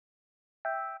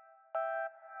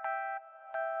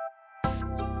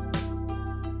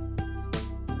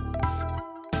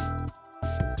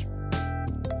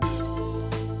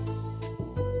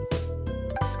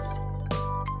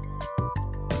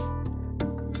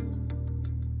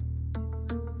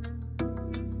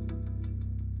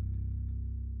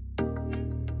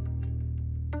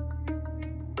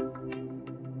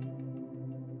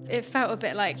it felt a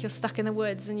bit like you're stuck in the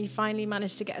woods and you finally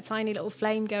managed to get a tiny little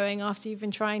flame going after you've been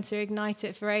trying to ignite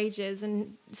it for ages,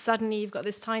 and suddenly you've got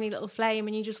this tiny little flame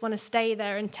and you just want to stay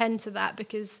there and tend to that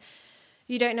because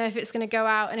you don't know if it's going to go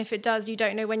out, and if it does, you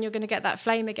don't know when you're going to get that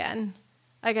flame again.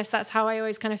 I guess that's how I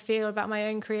always kind of feel about my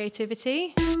own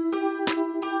creativity.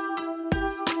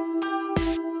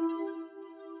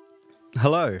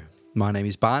 Hello, my name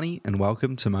is Barney and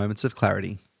welcome to Moments of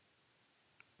Clarity.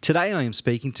 Today I am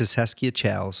speaking to Saskia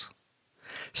Chowles.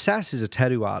 Sass is a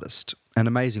tattoo artist, an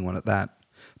amazing one at that,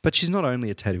 but she's not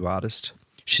only a tattoo artist,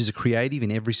 she's a creative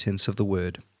in every sense of the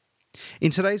word.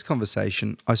 In today's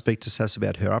conversation, I speak to Sass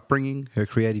about her upbringing, her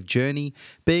creative journey,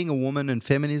 being a woman and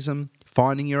feminism,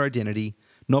 finding your identity,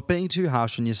 not being too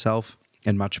harsh on yourself,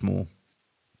 and much more.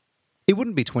 It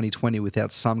wouldn't be 2020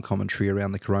 without some commentary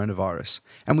around the coronavirus,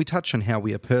 and we touch on how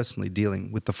we are personally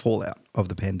dealing with the fallout of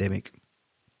the pandemic.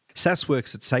 Sass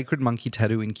works at Sacred Monkey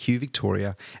Tattoo in Kew,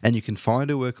 Victoria, and you can find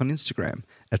her work on Instagram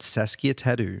at Saskia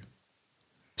Tattoo.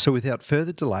 So without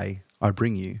further delay, I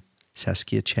bring you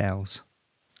Saskia Chowles.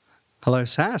 Hello,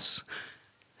 Sass.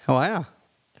 How are you?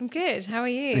 I'm good. How are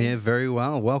you? Yeah, very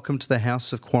well. Welcome to the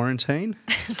house of quarantine.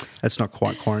 It's not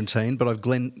quite quarantine, but I've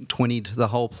Glen 20'd the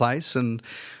whole place, and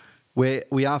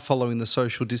we are following the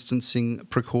social distancing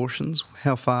precautions.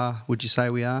 How far would you say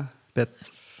we are? About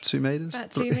 2 metres?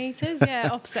 About 2 metres, yeah,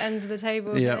 opposite ends of the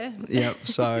table here. Yeah,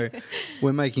 so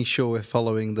we're making sure we're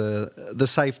following the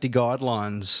safety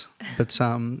guidelines. But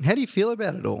how do you feel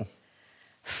about it all?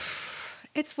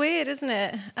 It's weird, isn't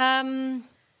it?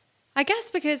 I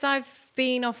guess because I've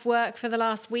been off work for the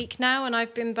last week now and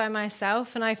I've been by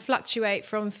myself, and I fluctuate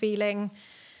from feeling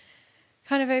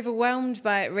kind of overwhelmed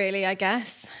by it, really, I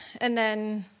guess. And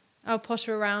then I'll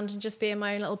potter around and just be in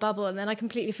my own little bubble, and then I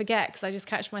completely forget because I just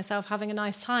catch myself having a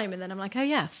nice time, and then I'm like, oh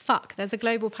yeah, fuck, there's a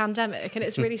global pandemic, and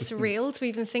it's really surreal to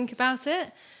even think about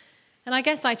it. And I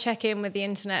guess I check in with the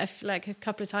internet like a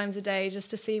couple of times a day just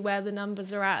to see where the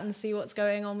numbers are at and see what's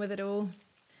going on with it all.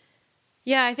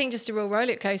 Yeah, I think just a real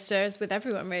roller coaster as with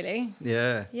everyone, really.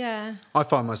 Yeah. I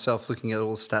find myself looking at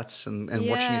all the stats and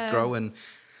watching it grow, and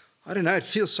I don't know, it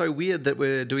feels so weird that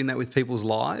we're doing that with people's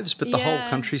lives, but the whole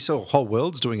country, so the whole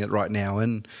world's doing it right now,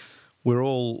 and we're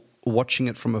all watching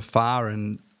it from afar,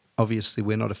 and obviously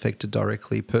we're not affected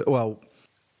directly.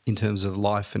 In terms of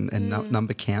life and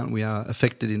number count, we are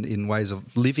affected in ways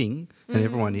of living, and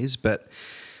everyone is, but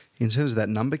in terms of that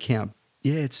number count,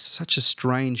 yeah, it's such a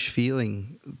strange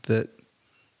feeling that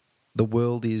the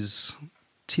world is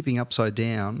tipping upside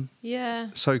down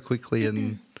so quickly,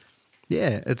 and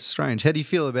yeah, it's strange. How do you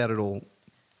feel about it all?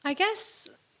 I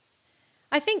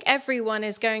think everyone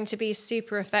is going to be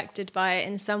super affected by it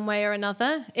in some way or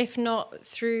another, if not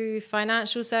through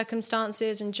financial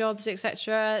circumstances and jobs,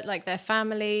 etc., like their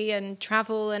family and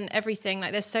travel and everything.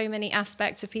 Like, there's so many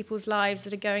aspects of people's lives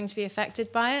that are going to be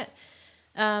affected by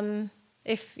it.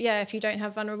 If you don't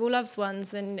have vulnerable loved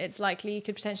ones, then it's likely you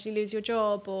could potentially lose your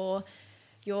job, or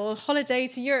your holiday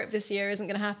to Europe this year isn't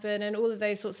going to happen, and all of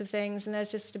those sorts of things. And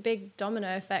there's just a big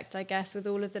domino effect, I guess, with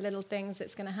all of the little things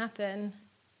that's going to happen.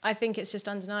 I think it's just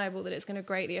undeniable that it's going to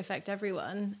greatly affect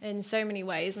everyone in so many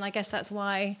ways. And I guess that's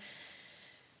why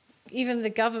even the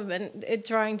government is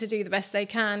trying to do the best they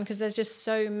can, because there's just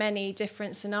so many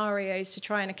different scenarios to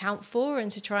try and account for and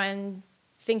to try and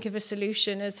think of a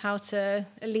solution as how to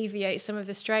alleviate some of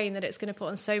the strain that it's going to put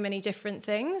on so many different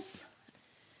things.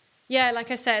 Yeah,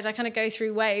 like I said, I kind of go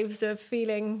through waves of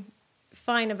feeling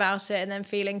fine about it and then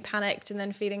feeling panicked and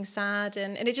then feeling sad,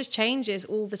 and it just changes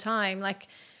all the time. Like,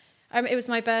 it was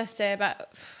my birthday about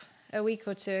a week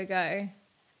or two ago,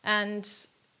 and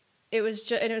it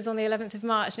was on the 11th of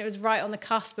March, and it was right on the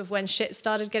cusp of when shit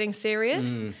started getting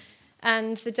serious.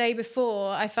 And the day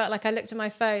before, I felt like I looked at my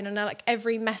phone, and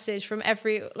every message from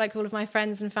all of my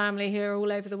friends and family who are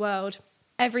all over the world,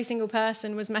 every single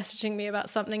person was messaging me about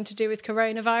something to do with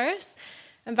coronavirus.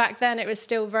 And back then it was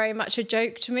still very much a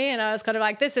joke to me, and I was kind of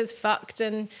like, this is fucked.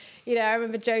 And, I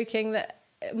remember joking that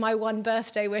my one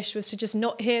birthday wish was to just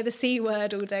not hear the C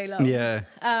word all day long. Yeah.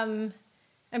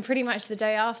 And pretty much the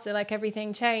day after,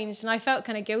 everything changed. And I felt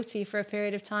kind of guilty for a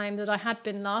period of time that I had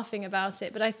been laughing about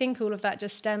it. But I think all of that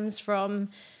just stems from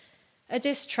a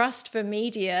distrust for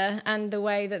media and the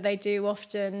way that they do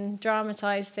often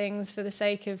dramatise things for the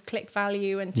sake of click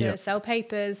value and to sell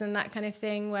papers and that kind of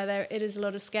thing, where it is a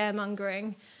lot of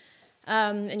scaremongering.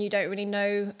 And you don't really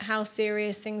know how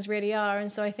serious things really are.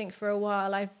 And so I think for a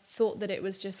while I thought that it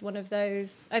was just one of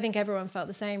those. I think everyone felt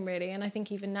the same, really. And I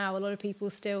think even now a lot of people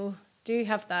still do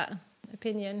have that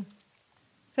opinion.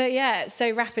 But yeah, it's so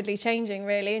rapidly changing,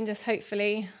 really, and just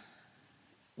hopefully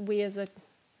we as a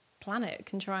planet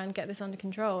can try and get this under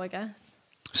control, I guess.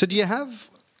 So do you have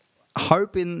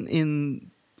hope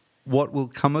in what will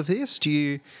come of this? Do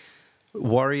you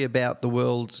worry about the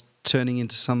world turning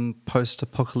into some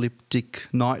post-apocalyptic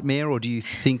nightmare, or do you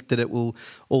think that it will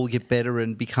all get better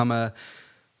and become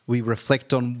we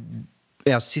reflect on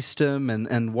our system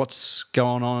and what's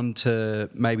going on to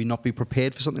maybe not be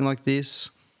prepared for something like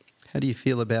this? How do you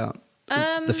feel about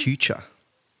the future?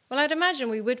 Well, I'd imagine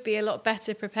we would be a lot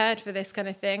better prepared for this kind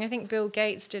of thing. I think Bill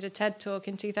Gates did a TED Talk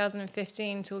in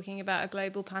 2015 talking about a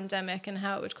global pandemic and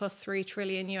how it would cost $3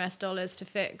 trillion to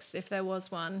fix if there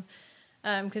was one.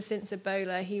 Because since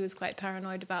Ebola, he was quite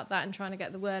paranoid about that and trying to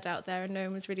get the word out there, and no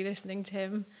one was really listening to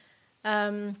him.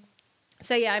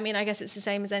 So, yeah, I mean, I guess it's the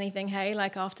same as anything, hey?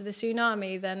 Like after the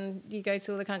tsunami, then you go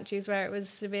to all the countries where it was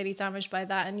severely damaged by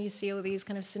that, and you see all these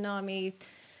kind of tsunami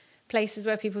places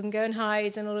where people can go and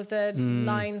hide, and all of the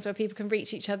lines where people can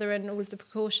reach each other, and all of the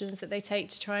precautions that they take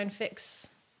to try and fix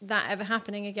that ever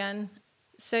happening again.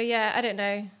 So, yeah, I don't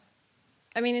know.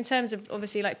 I mean, in terms of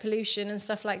obviously like pollution and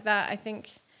stuff like that,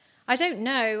 I don't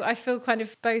know. I feel kind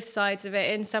of both sides of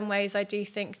it. In some ways, I do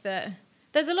think that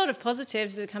there's a lot of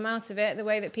positives that come out of it, the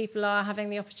way that people are having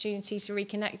the opportunity to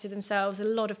reconnect to themselves. A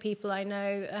lot of people I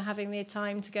know are having the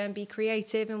time to go and be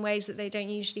creative in ways that they don't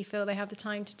usually feel they have the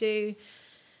time to do.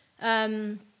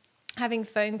 Having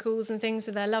phone calls and things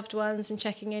with their loved ones and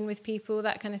checking in with people,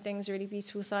 that kind of thing's a really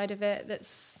beautiful side of it.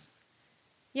 There's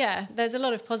a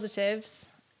lot of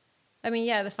positives. I mean,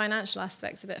 yeah, the financial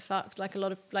aspect's a bit fucked. Like a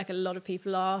lot of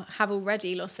people have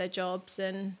already lost their jobs,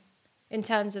 and in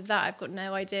terms of that, I've got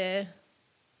no idea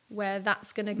where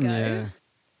that's going to go. Yeah.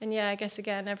 And yeah, I guess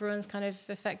again, everyone's kind of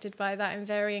affected by that in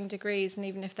varying degrees, and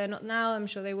even if they're not now, I'm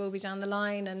sure they will be down the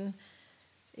line. And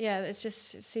yeah, it's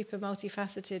super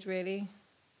multifaceted, really.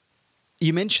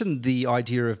 You mentioned the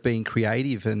idea of being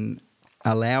creative and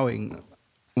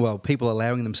people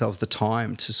allowing themselves the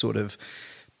time to sort of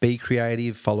be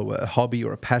creative, follow a hobby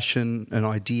or a passion, an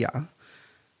idea.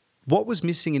 What was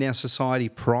missing in our society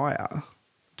prior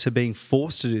to being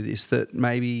forced to do this that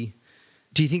maybe...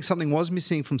 Do you think something was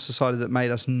missing from society that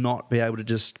made us not be able to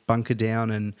just bunker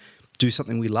down and do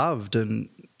something we loved and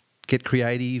get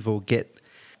creative or get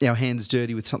our hands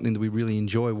dirty with something that we really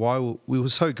enjoy? Why we were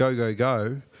so go, go,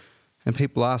 go, and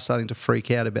people are starting to freak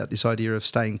out about this idea of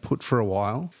staying put for a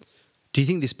while. Do you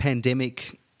think this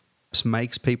pandemic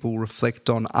makes people reflect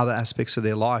on other aspects of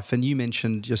their life? And you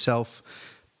mentioned yourself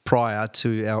prior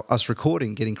to us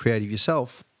recording, getting creative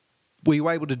yourself. Were you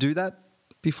able to do that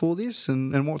before this?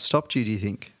 And what stopped you, do you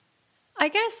think? I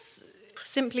guess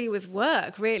simply with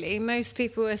work, really. Most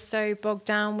people are so bogged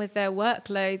down with their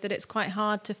workload that it's quite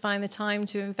hard to find the time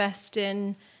to invest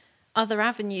in other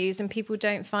avenues, and people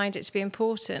don't find it to be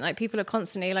important. Like people are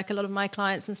constantly, like a lot of my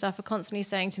clients and stuff are constantly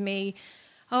saying to me,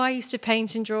 oh, I used to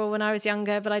paint and draw when I was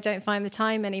younger, but I don't find the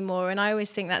time anymore. And I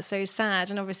always think that's so sad.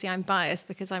 And obviously I'm biased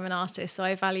because I'm an artist, so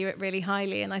I value it really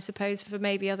highly. And I suppose for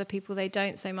maybe other people, they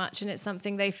don't so much. And it's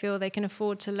something they feel they can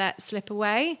afford to let slip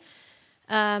away.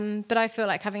 But I feel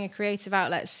like having a creative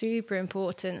outlet is super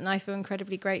important. And I feel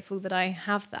incredibly grateful that I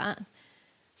have that.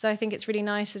 So I think it's really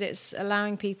nice that it's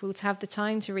allowing people to have the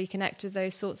time to reconnect with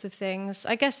those sorts of things.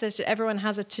 I guess everyone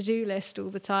has a to-do list all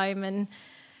the time, and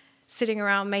sitting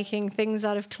around making things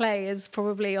out of clay is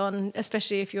probably on,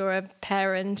 especially if you're a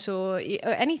parent or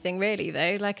anything really,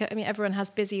 though. Like, I mean, everyone has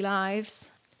busy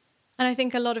lives. And I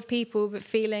think a lot of people, but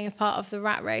feeling a part of the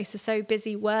rat race, are so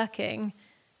busy working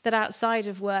that outside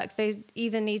of work, they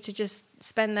either need to just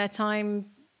spend their time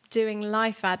doing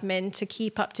life admin to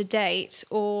keep up to date,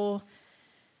 or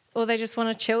they just want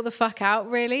to chill the fuck out,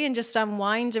 really, and just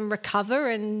unwind and recover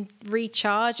and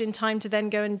recharge in time to then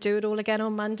go and do it all again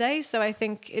on Monday. So I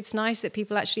think it's nice that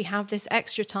people actually have this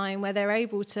extra time where they're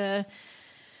able to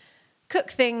cook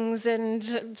things and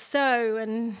sew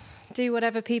and do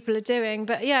whatever people are doing.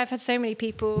 But yeah, I've had so many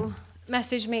people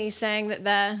message me saying that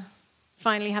they're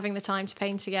finally having the time to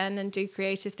paint again and do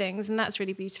creative things, and that's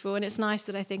really beautiful. And it's nice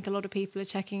that I think a lot of people are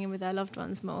checking in with their loved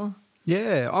ones more.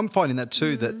 Yeah, I'm finding that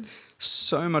too, that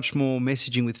so much more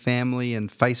messaging with family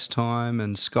and FaceTime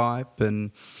and Skype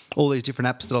and all these different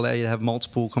apps that allow you to have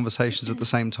multiple conversations at the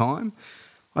same time.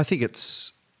 I think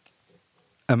it's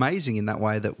amazing in that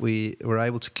way that we're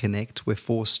able to connect. We're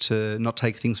forced to not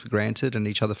take things for granted and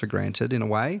each other for granted in a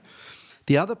way.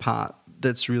 The other part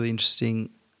that's really interesting,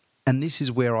 and this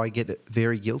is where I get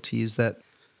very guilty, is that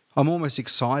I'm almost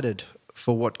excited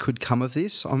for what could come of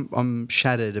this. I'm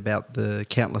shattered about the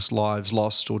countless lives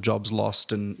lost or jobs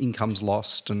lost and incomes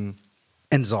lost and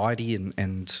anxiety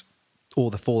and all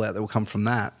the fallout that will come from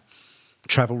that.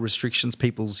 Travel restrictions,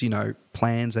 people's,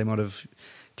 plans. They might have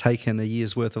taken a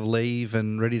year's worth of leave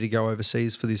and ready to go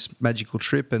overseas for this magical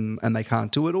trip and they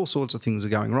can't do it. All sorts of things are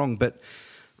going wrong. But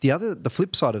The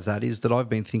flip side of that is that I've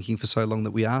been thinking for so long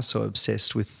that we are so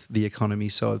obsessed with the economy,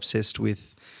 so obsessed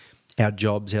with our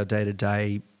jobs, our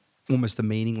day-to-day, almost the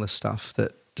meaningless stuff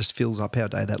that just fills up our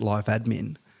day, that life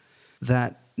admin,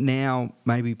 that now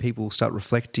maybe people start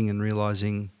reflecting and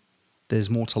realising there's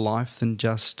more to life than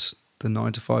just the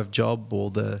 9-to-5 job or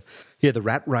the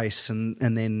rat race and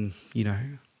then,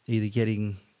 either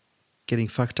getting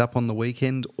fucked up on the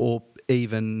weekend or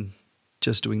even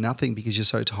just doing nothing because you're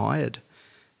so tired.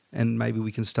 And maybe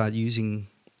we can start using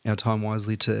our time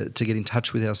wisely to get in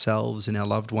touch with ourselves and our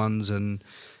loved ones and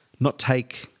not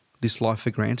take this life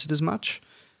for granted as much.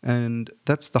 And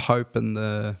that's the hope and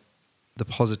the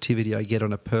positivity I get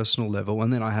on a personal level.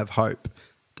 And then I have hope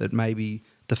that maybe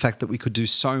the fact that we could do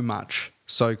so much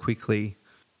so quickly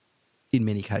in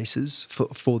many cases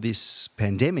for this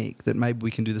pandemic, that maybe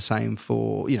we can do the same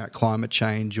for, climate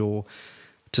change or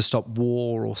to stop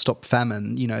war or stop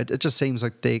famine. It just seems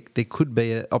like there could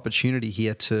be an opportunity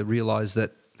here to realise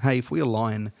that, hey, if we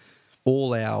align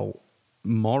all our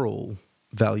moral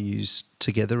values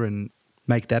together and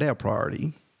make that our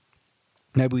priority,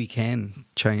 maybe we can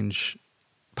change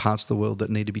parts of the world that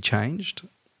need to be changed.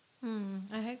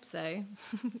 I hope so.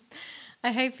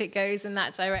 I hope it goes in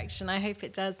that direction. I hope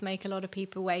it does make a lot of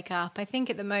people wake up. I think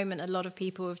at the moment a lot of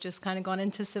people have just kind of gone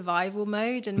into survival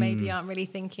mode and maybe aren't really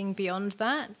thinking beyond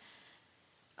that.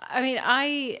 I mean,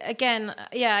 I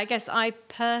guess I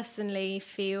personally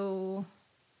feel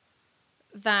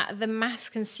that the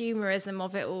mass consumerism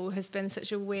of it all has been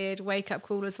such a weird wake-up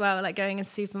call as well, like going in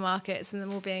supermarkets and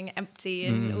them all being empty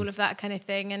and all of that kind of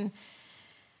thing. And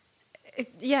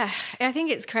I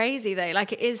think it's crazy though.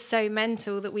 Like, it is so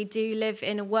mental that we do live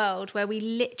in a world where we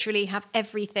literally have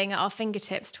everything at our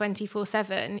fingertips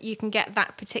 24/7. You can get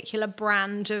that particular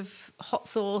brand of hot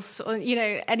sauce or,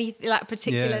 any like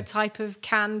particular type of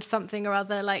canned something or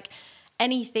other, like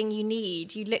anything you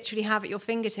need, you literally have at your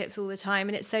fingertips all the time.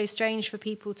 And it's so strange for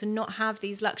people to not have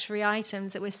these luxury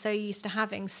items that we're so used to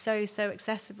having so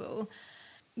accessible.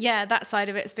 Yeah, that side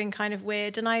of it's been kind of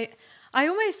weird. And I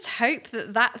almost hope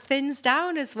that thins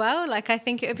down as well. Like, I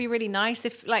think it would be really nice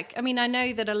if, I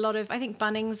know that I think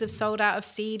Bunnings have sold out of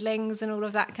seedlings and all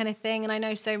of that kind of thing. And I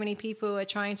know so many people are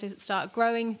trying to start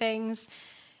growing things.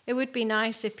 It would be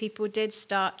nice if people did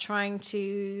start trying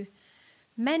to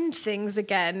mend things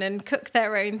again and cook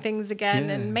their own things again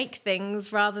and make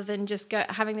things, rather than just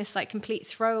having this like complete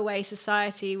throwaway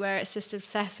society where it's just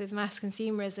obsessed with mass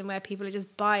consumerism, where people are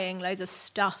just buying loads of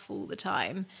stuff all the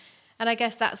time. And I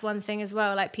guess that's one thing as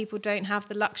well, like people don't have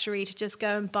the luxury to just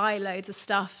go and buy loads of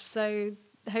stuff. So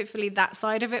hopefully that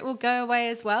side of it will go away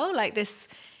as well, like this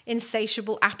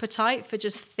insatiable appetite for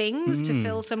just things to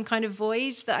fill some kind of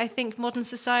void that I think modern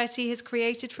society has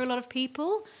created for a lot of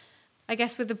people. I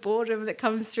guess with the boredom that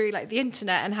comes through like the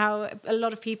internet and how a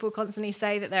lot of people constantly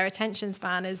say that their attention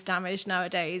span is damaged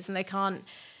nowadays and they can't,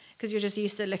 because you're just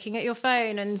used to looking at your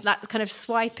phone and that kind of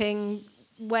swiping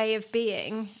way of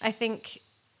being. I think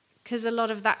because a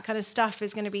lot of that kind of stuff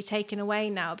is going to be taken away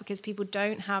now because people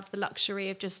don't have the luxury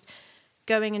of just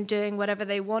going and doing whatever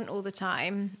they want all the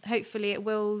time. Hopefully it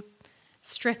will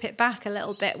strip it back a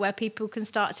little bit where people can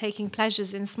start taking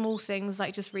pleasures in small things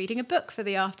like just reading a book for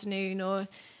the afternoon or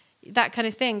that kind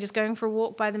of thing, just going for a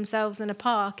walk by themselves in a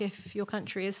park if your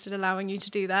country is still allowing you to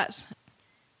do that.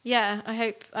 Yeah, I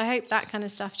hope that kind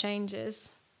of stuff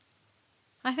changes.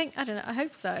 I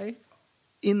hope so.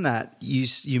 In that,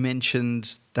 you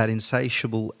mentioned that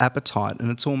insatiable appetite,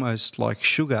 and it's almost like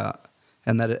sugar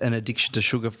and that an addiction to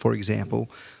sugar, for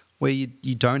example, where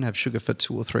you don't have sugar for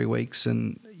 2 or 3 weeks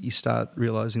and you start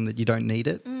realising that you don't need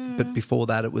it. But before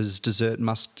that, it was dessert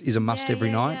is a must every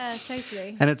night. Yeah,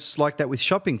 totally. And it's like that with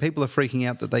shopping. People are freaking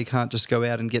out that they can't just go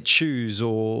out and get shoes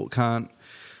or can't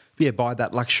buy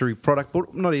that luxury product.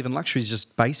 But not even luxury, it's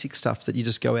just basic stuff that you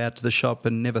just go out to the shop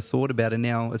and never thought about. And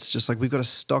now it's just like we've got to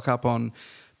stock up on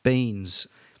beans.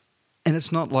 And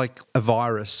it's not like a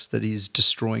virus that is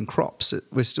destroying crops.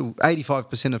 We're still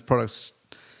 85% of products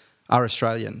are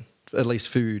Australian, at least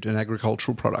food and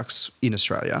agricultural products in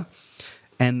Australia.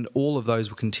 And all of those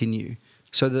will continue.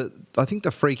 So I think the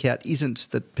freak out isn't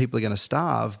that people are going to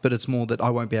starve, but it's more that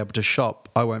I won't be able to shop.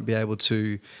 I won't be able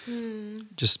to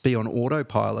just be on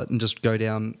autopilot and just go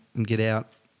down and get out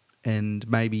and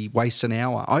maybe waste an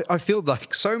hour. I feel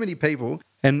like so many people,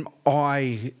 and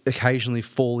I occasionally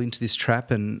fall into this trap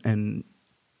and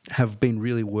have been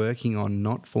really working on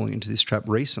not falling into this trap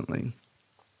recently,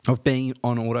 of being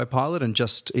on autopilot and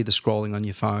just either scrolling on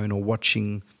your phone or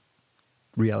watching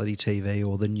reality TV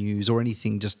or the news or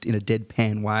anything just in a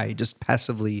deadpan way, just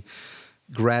passively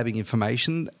grabbing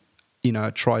information. I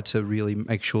try to really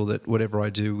make sure that whatever I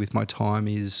do with my time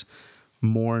is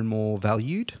more and more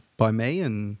valued by me,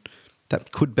 and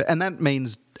that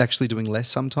means actually doing less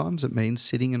sometimes. It means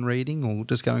sitting and reading, or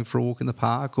just going for a walk in the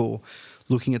park, or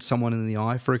looking at someone in the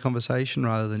eye for a conversation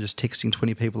rather than just texting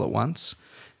 20 people at once.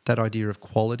 That idea of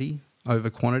quality over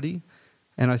quantity.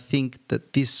 And I think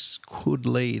that this could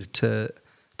lead to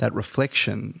that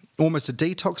reflection, almost a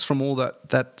detox from all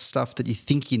that stuff that you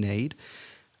think you need.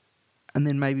 And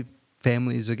then maybe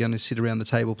families are going to sit around the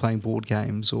table playing board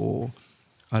games, or,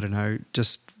 I don't know,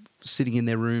 just sitting in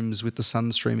their rooms with the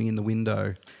sun streaming in the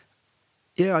window.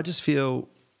 Yeah, I just feel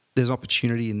there's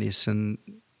opportunity in this, and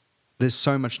there's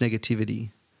so much negativity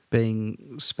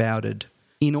being spouted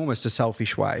in almost a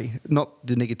selfish way. Not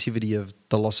the negativity of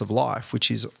the loss of life, which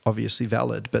is obviously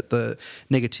valid, but the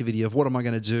negativity of what am I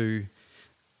going to do?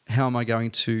 How am I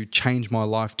going to change my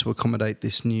life to accommodate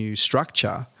this new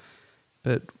structure?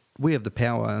 But we have the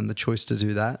power and the choice to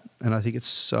do that. And I think it's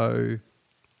so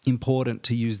important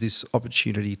to use this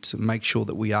opportunity to make sure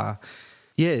that we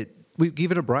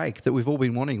give it a break that we've all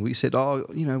been wanting. We said,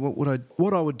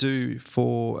 what I would do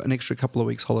for an extra couple of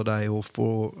weeks holiday or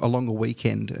for a longer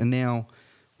weekend. And now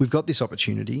we've got this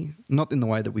opportunity, not in the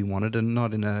way that we wanted, and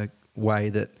not in a way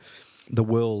that the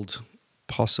world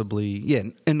possibly,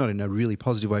 and not in a really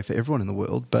positive way for everyone in the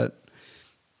world, but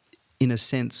in a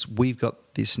sense, we've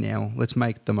got this now. Let's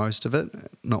make the most of it,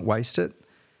 not waste it.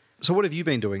 So what have you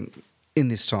been doing in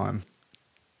this time?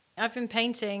 I've been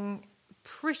painting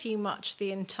pretty much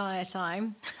the entire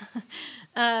time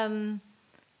and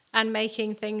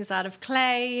making things out of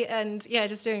clay and,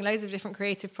 just doing loads of different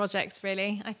creative projects,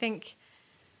 really. I think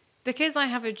because I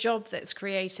have a job that's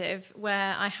creative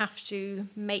where I have to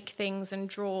make things and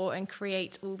draw and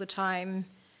create all the time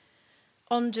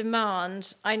on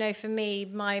demand, I know for me,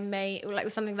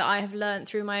 something that I have learned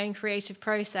through my own creative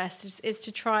process is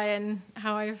to try and,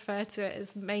 how I refer to it,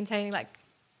 is maintaining like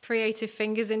creative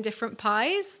fingers in different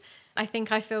pies. I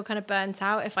think I feel kind of burnt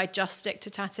out if I just stick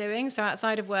to tattooing. So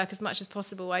outside of work, as much as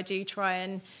possible, I do try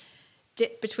and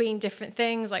dip between different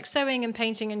things like sewing and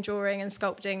painting and drawing and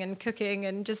sculpting and cooking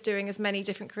and just doing as many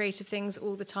different creative things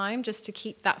all the time just to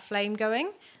keep that flame going.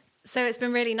 So it's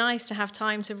been really nice to have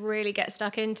time to really get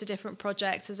stuck into different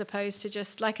projects as opposed to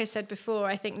just, like I said before,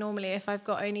 I think normally if I've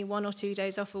got only 1 or 2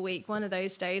 days off a week, one of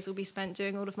those days will be spent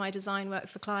doing all of my design work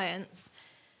for clients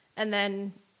and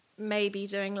then maybe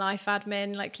doing life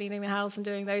admin, like cleaning the house and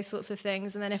doing those sorts of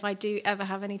things. And then if I do ever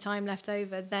have any time left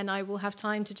over, then I will have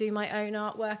time to do my own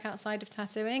artwork outside of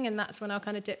tattooing. And that's when I'll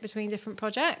kind of dip between different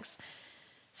projects.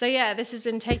 So this has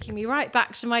been taking me right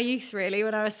back to my youth, really,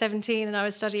 when I was 17 and I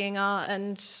was studying art,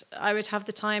 and I would have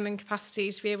the time and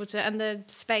capacity to be able to, and the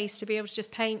space to be able to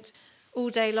just paint all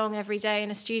day long, every day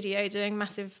in a studio, doing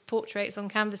massive portraits on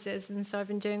canvases. And so I've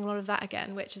been doing a lot of that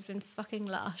again, which has been fucking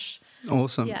lush.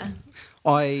 Awesome. Yeah.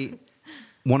 I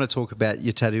want to talk about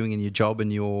your tattooing and your job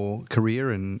and your career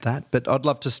and that, but I'd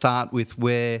love to start with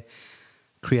where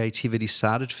creativity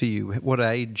started for you. What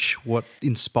age, what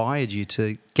inspired you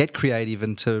to get creative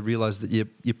and to realise that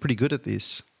you're pretty good at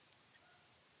this?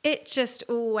 It just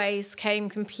always came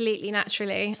completely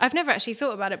naturally. I've never actually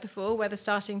thought about it before, where the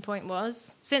starting point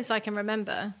was. Since I can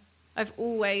remember, I've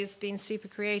always been super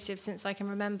creative since I can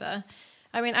remember.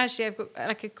 I mean, actually, I've got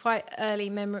like a quite early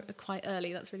memory. Quite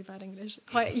early, that's really bad English.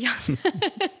 Quite young.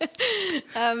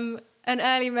 An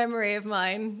early memory of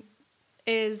mine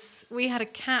is we had a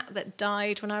cat that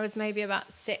died when I was maybe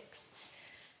about 6.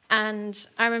 And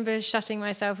I remember shutting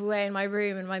myself away in my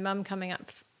room and my mum coming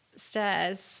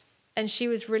upstairs, and she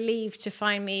was relieved to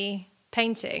find me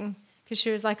painting because she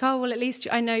was like, oh, well, at least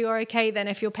I know you're okay then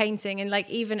if you're painting. And like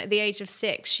even at the age of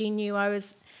 6, she knew I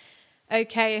was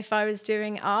okay if I was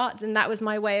doing art, and that was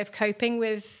my way of coping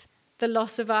with the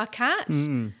loss of our cat.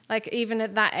 Like even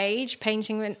at that age,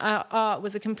 painting art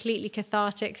was a completely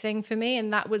cathartic thing for me,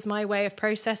 and that was my way of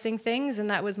processing things, and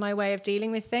that was my way of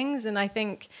dealing with things. And I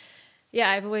think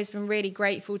I've always been really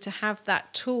grateful to have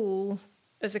that tool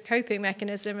as a coping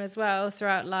mechanism as well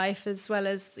throughout life, as well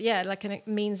as like a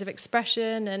means of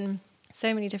expression and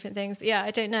so many different things. But I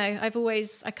don't know,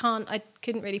 I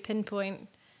couldn't really pinpoint.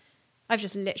 I've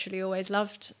just literally always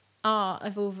loved art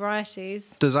of all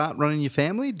varieties. Does art run in your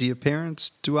family? Do your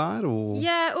parents do art? Or?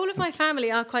 Yeah, all of my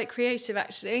family are quite creative,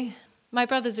 actually. My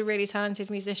brother's a really talented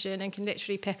musician and can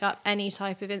literally pick up any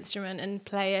type of instrument and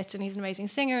play it, and he's an amazing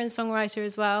singer and songwriter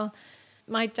as well.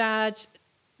 My dad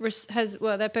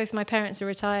my parents are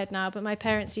retired now, but my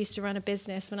parents used to run a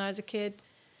business when I was a kid,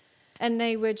 and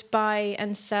they would buy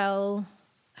and sell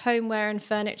homeware and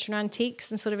furniture and antiques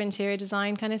and sort of interior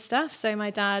design kind of stuff. So my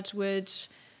dad would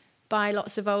buy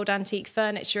lots of old antique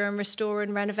furniture and restore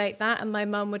and renovate that, and my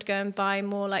mum would go and buy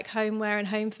more like homeware and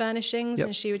home furnishings. Yep.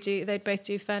 And they'd both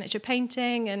do furniture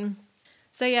painting. And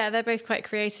so yeah, they're both quite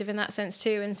creative in that sense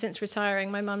too. And since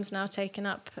retiring, my mum's now taken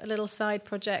up a little side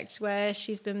project where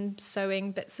she's been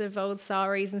sewing bits of old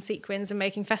saris and sequins and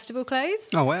making festival clothes.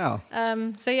 Oh, wow.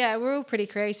 So yeah, we're all pretty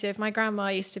creative. My grandma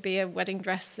used to be a wedding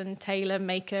dress and tailor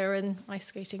maker and ice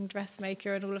skating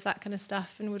dressmaker and all of that kind of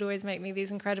stuff, and would always make me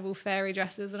these incredible fairy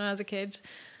dresses when I was a kid.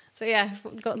 So yeah,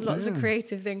 we've got lots of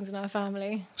creative things in our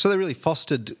family. So they really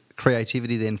fostered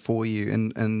creativity then for you.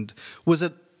 And was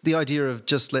it the idea of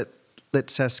just let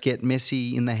Sass get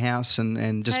messy in the house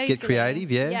and just get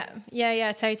creative?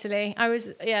 Yeah, totally.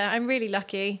 I'm really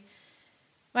lucky.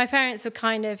 My parents were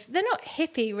they're not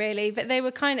hippie really, but they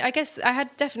were I guess I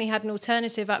definitely had an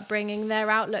alternative upbringing.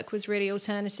 Their outlook was really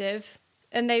alternative.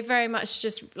 And they very much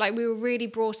just, we were really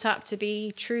brought up to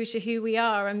be true to who we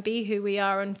are and be who we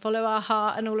are and follow our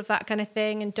heart and all of that kind of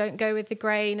thing, and don't go with the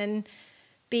grain, and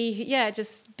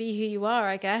just be who you are,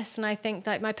 I guess. And I think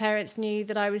that my parents knew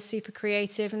that I was super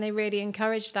creative, and they really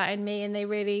encouraged that in me, and they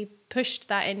really pushed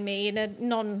that in me in a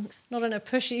not in a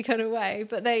pushy kind of way,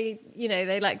 but they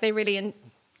really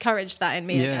encouraged that in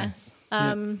me, I guess.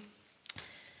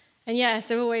 And yeah,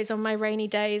 so always on my rainy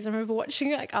days, I remember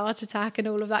watching Art Attack and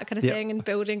all of that kind of thing, and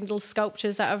building little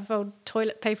sculptures out of old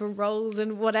toilet paper rolls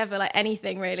and whatever,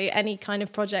 anything really, any kind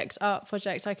of art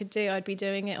project I could do, I'd be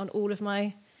doing it in all of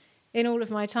my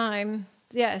time.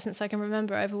 Yeah, since I can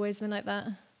remember, I've always been like that.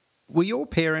 Were your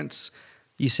parents,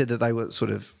 you said that they were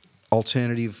sort of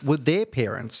alternative, were their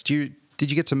parents, did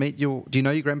you get to meet do you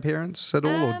know your grandparents at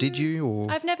all, or did you?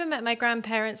 Or I've never met my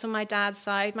grandparents on my dad's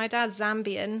side. My dad's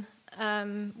Zambian,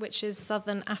 which is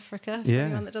southern Africa, for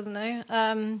anyone that doesn't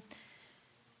know.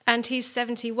 And he's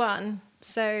 71,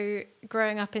 so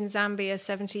growing up in Zambia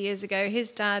 70 years ago,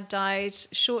 his dad died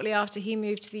shortly after he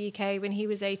moved to the UK when he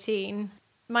was 18.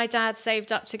 My dad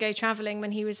saved up to go travelling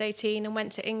when he was 18 and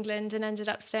went to England and ended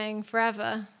up staying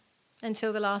forever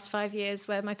until the last 5 years,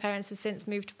 where my parents have since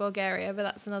moved to Bulgaria, but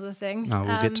that's another thing. Oh,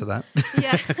 we'll get to that.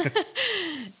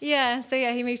 So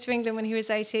he moved to England when he was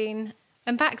 18.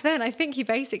 And back then, I think he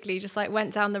basically just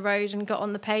went down the road and got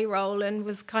on the payroll and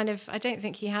was I don't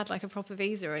think he had a proper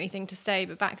visa or anything to stay,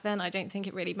 but back then I don't think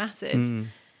it really mattered.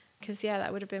 Because,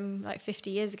 that would have been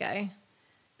 50 years ago.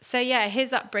 So,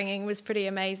 his upbringing was pretty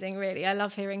amazing, really. I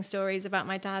love hearing stories about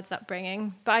my dad's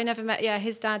upbringing. But I never met,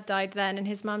 his dad died then, and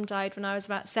his mum died when I was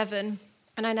about 7.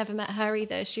 And I never met her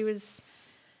either. She was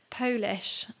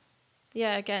Polish.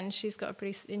 Yeah, again, she's got a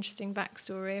pretty interesting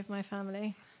backstory of my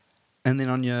family. And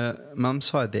then on your mum's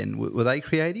side then, were they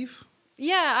creative?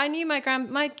 Yeah, I knew my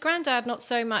granddad not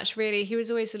so much, really. He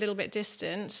was always a little bit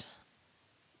distant.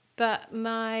 But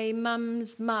my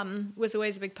mum's mum was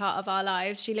always a big part of our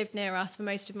lives. She lived near us for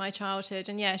most of my childhood.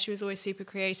 And she was always super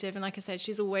creative. And like I said,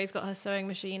 she's always got her sewing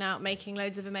machine out, making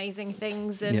loads of amazing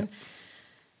things. And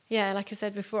like I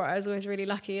said before, I was always really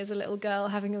lucky as a little girl,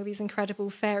 having all these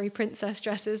incredible fairy princess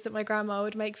dresses that my grandma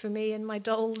would make for me, and my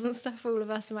dolls and stuff, all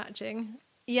of us matching.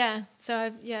 Yeah,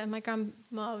 so my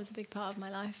grandma was a big part of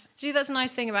my life. Gee, that's a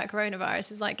nice thing about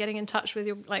coronavirus, is getting in touch with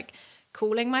your,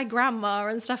 calling my grandma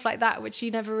and stuff like that, which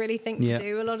you never really think to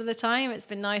do a lot of the time. It's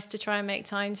been nice to try and make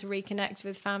time to reconnect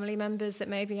with family members that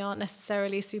maybe aren't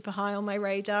necessarily super high on my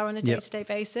radar on a day-to-day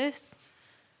basis.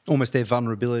 Almost their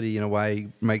vulnerability in a way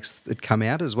makes it come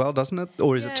out as well, doesn't it?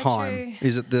 Or is it time? True.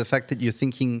 Is it the fact that you're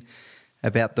thinking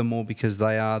about them more because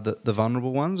they are the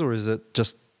vulnerable ones, or is it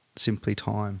just simply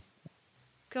time?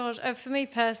 God, for me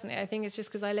personally, I think it's just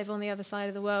because I live on the other side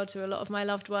of the world to a lot of my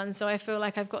loved ones. So I feel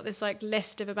like I've got this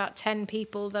list of about 10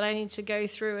 people that I need to go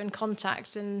through and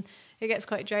contact, and it gets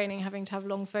quite draining having to have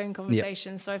long phone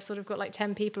conversations. So I've sort of got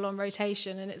 10 people on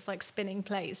rotation, and it's spinning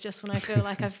plates. Just when I feel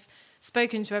like I've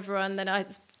spoken to everyone, then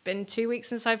it's been 2 weeks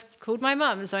since I've called my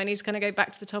mum, so I need to kind of go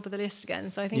back to the top of the list again.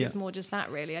 So I think it's more just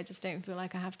that, really. I just don't feel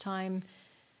like I have time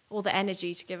or the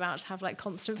energy to give out to have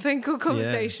constant phone call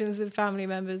conversations with family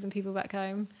members and people back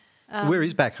home. Where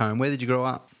is back home? Where did you grow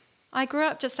up? I grew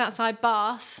up just outside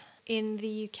Bath in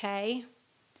the UK,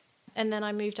 and then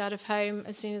I moved out of home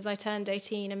as soon as I turned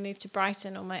 18 and moved to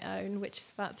Brighton on my own, which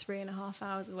is about 3.5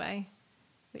 hours away,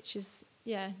 which is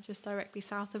just directly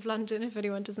south of London. If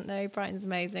anyone doesn't know, Brighton's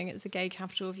amazing. It's the gay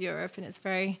capital of Europe, and it's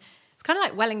kind of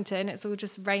like Wellington. It's all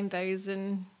just rainbows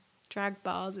and drag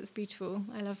bars. It's beautiful.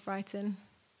 I love Brighton.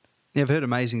 Yeah, I've heard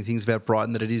amazing things about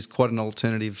Brighton, that it is quite an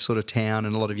alternative sort of town,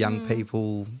 and a lot of young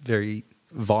people, very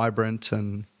vibrant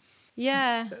and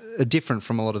different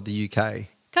from a lot of the UK.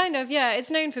 Kind of, yeah.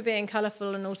 It's known for being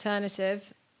colourful and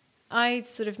alternative. I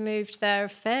sort of moved there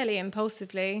fairly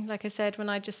impulsively. Like I said, when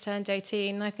I just turned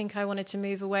 18, I think I wanted to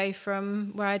move away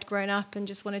from where I'd grown up and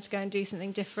just wanted to go and do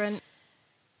something different.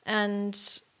 And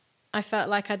I felt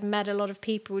like I'd met a lot of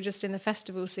people just in the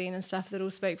festival scene and stuff that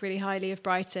all spoke really highly of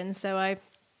Brighton. So I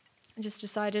just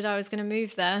decided I was going to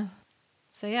move there.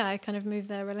 So yeah, I kind of moved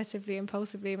there relatively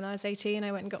impulsively when I was 18.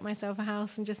 I went and got myself a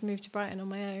house and just moved to Brighton on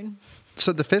my own.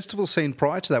 So the festival scene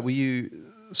prior to that, were you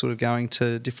sort of going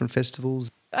to different festivals?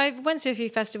 I went to a few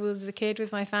festivals as a kid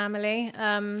with my family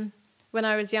when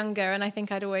I was younger, and I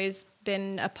think I'd always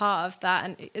been a part of that.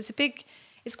 And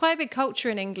it's quite a big culture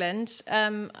in England.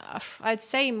 I'd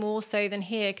say more so than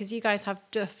here, because you guys have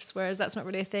duffs, whereas that's not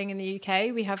really a thing in the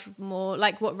UK. We have more,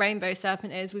 like what Rainbow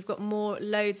Serpent is, we've got more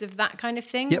loads of that kind of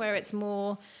thing, where it's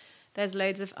more, there's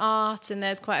loads of art and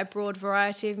there's quite a broad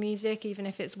variety of music, even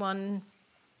if it's one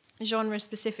genre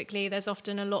specifically, there's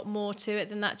often a lot more to it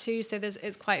than that too. So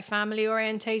it's quite family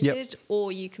orientated,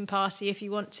 or you can party if you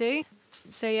want to.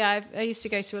 So yeah, I used to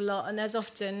go to a lot, and there's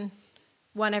often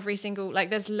one every single,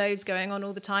 like there's loads going on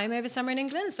all the time over summer in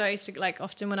England. So I used to, like,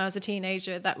 often when I was a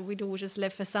teenager, that we'd all just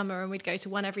live for summer and we'd go to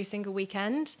one every single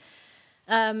weekend.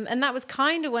 And that was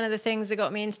kind of one of the things that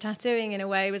got me into tattooing in a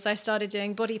way, was I started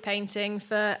doing body painting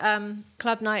for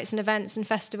club nights and events and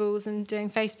festivals, and doing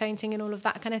face painting and all of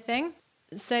that kind of thing.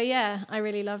 So yeah, I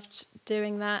really loved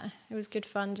doing that. It was good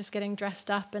fun just getting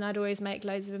dressed up, and I'd always make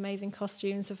loads of amazing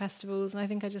costumes for festivals, and I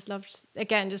think I just loved,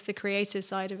 again, just the creative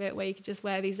side of it, where you could just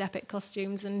wear these epic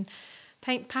costumes and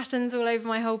paint patterns all over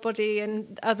my whole body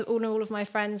and all of my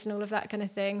friends and all of that kind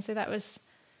of thing. So that was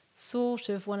sort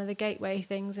of one of the gateway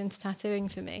things into tattooing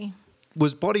for me.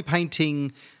 Was body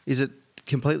painting, is it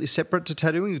completely separate to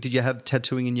tattooing? Did you have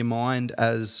tattooing in your mind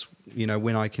as, you know,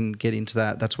 when I can get into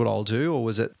that, that's what I'll do? Or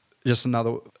was it just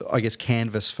another, I guess,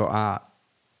 canvas for art?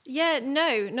 Yeah,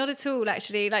 no, not at all,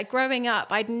 actually. Like, growing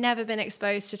up, I'd never been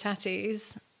exposed to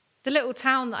tattoos. The little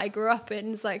town that I grew up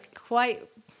in is, like, quite,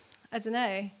 I don't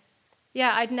know.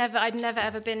 Yeah, I'd never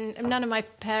ever been, none of my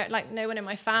parents, like, no one in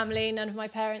my family, none of my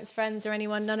parents' friends or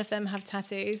anyone, none of them have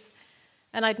tattoos.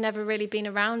 And I'd never really been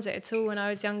around it at all when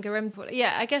I was younger. And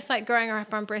yeah, I guess, like, growing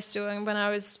up around Bristol, and when I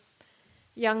was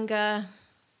younger,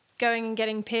 going and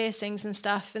getting piercings and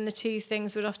stuff, and the two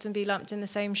things would often be lumped in the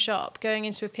same shop, going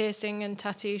into a piercing and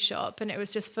tattoo shop, and it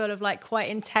was just full of, like, quite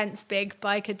intense big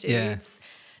biker dudes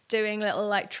doing little,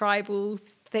 like, tribal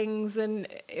things, and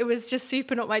it was just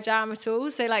super not my jam at all.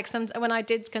 So, like, when I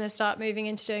did kind of start moving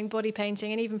into doing body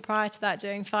painting, and even prior to that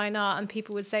doing fine art, and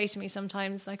people would say to me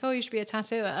sometimes, like, oh, you should be a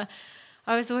tattooer,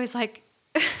 I was always like,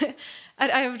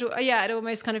 I'd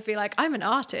almost kind of be like, I'm an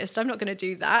artist, I'm not going to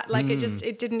do that. Like,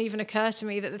 it didn't even occur to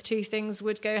me that the two things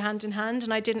would go hand in hand,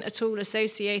 and I didn't at all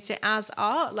associate it as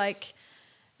art. Like,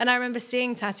 and I remember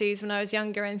seeing tattoos when I was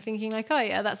younger and thinking, like, oh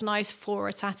yeah, that's nice for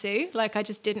a tattoo. Like, I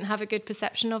just didn't have a good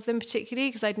perception of them particularly,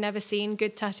 because I'd never seen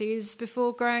good tattoos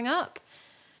before growing up,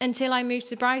 until I moved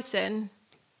to Brighton,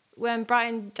 when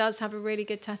Brighton does have a really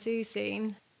good tattoo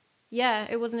scene. Yeah,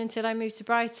 it wasn't until I moved to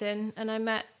Brighton and I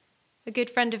met a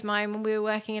good friend of mine when we were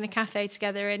working in a cafe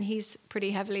together, and he's pretty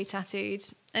heavily tattooed,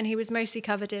 and he was mostly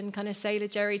covered in kind of Sailor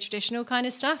Jerry traditional kind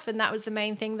of stuff, and that was the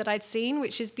main thing that I'd seen,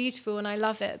 which is beautiful and I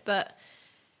love it, but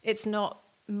it's not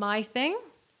my thing.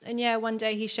 And yeah, one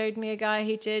day he showed me a guy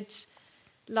who did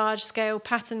large scale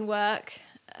pattern work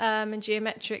and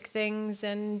geometric things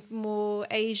and more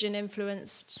Asian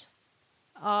influenced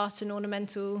art and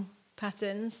ornamental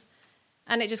patterns,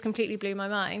 and it just completely blew my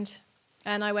mind.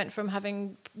 And I went from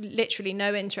having literally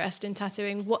no interest in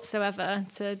tattooing whatsoever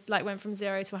to, like, went from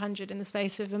 0 to 100 in the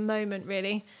space of a moment,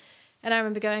 really. And I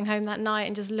remember going home that night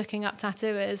and just looking up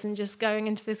tattooers and just going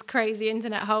into this crazy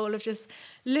internet hole of just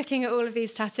looking at all of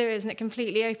these tattooers, and it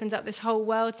completely opened up this whole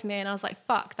world to me. And I was like,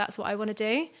 fuck, that's what I want to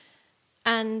do.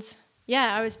 And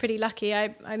yeah, I was pretty lucky. I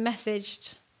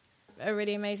messaged a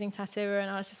really amazing tattooer, and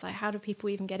I was just like, how do people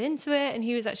even get into it? And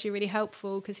he was actually really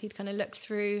helpful, because he'd kind of looked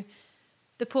through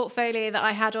the portfolio that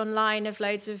I had online of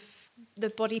loads of the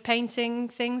body painting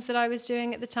things that I was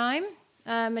doing at the time.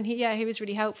 And he was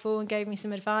really helpful and gave me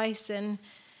some advice. And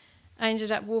I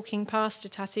ended up walking past a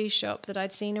tattoo shop that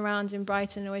I'd seen around in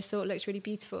Brighton and always thought looked really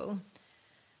beautiful.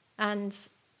 And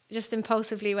just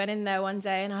impulsively went in there one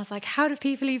day, and I was like, how do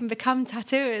people even become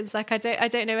tattooers? Like, I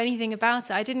don't know anything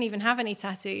about it. I didn't even have any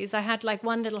tattoos. I had, like,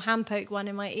 one little hand poke one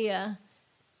in my ear.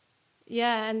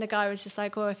 Yeah, and the guy was just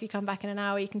like, well, if you come back in an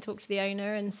hour, you can talk to the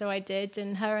owner. And so I did,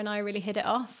 and her and I really hit it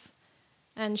off.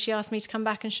 And she asked me to come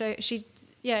back and show. She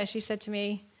said to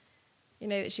me, you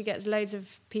know, that she gets loads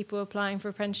of people applying for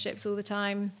apprenticeships all the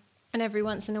time, and every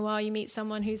once in a while you meet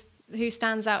someone who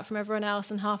stands out from everyone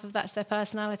else, and half of that's their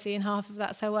personality and half of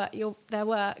that's their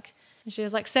work. And And she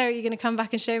was like, so are you going to come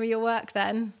back and show me your work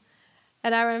then?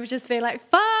 And I remember just being like,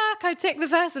 fuck, I ticked the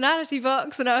personality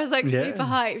box. And I was like super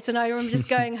hyped. And I remember just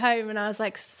going home and I was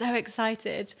like so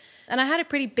excited. And I had a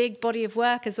pretty big body of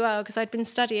work as well, because I'd been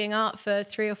studying art for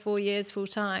 3 or 4 years full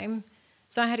time.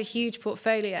 So I had a huge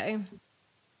portfolio.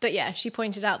 But yeah, she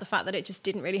pointed out the fact that it just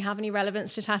didn't really have any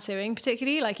relevance to tattooing,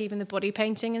 particularly, like even the body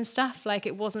painting and stuff. Like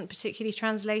it wasn't particularly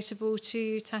translatable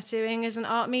to tattooing as an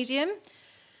art medium.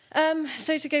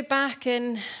 So to go back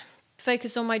and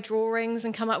focus on my drawings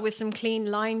and come up with some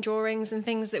clean line drawings and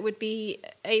things that would be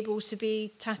able to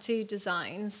be tattoo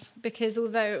designs, because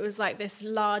although it was like this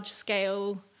large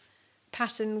scale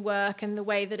pattern work and the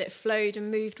way that it flowed and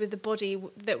moved with the body,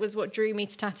 that was what drew me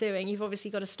to tattooing. You've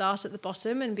obviously got to start at the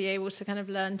bottom and be able to kind of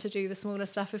learn to do the smaller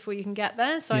stuff before you can get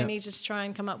there. So I needed to try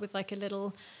and come up with like a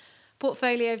little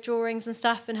portfolio of drawings and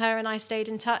stuff, and her and I stayed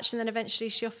in touch, and then eventually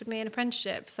she offered me an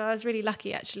apprenticeship. So I was really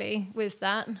lucky actually with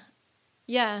that.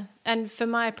 Yeah, and for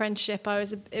my apprenticeship, I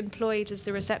was employed as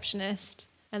the receptionist,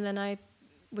 and then I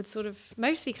would sort of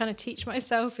mostly kind of teach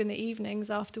myself in the evenings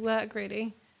after work,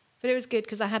 really. But it was good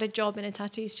because I had a job in a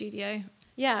tattoo studio.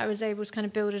 Yeah, I was able to kind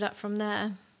of build it up from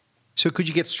there. So could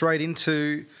you get straight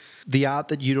into the art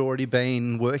that you'd already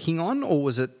been working on, or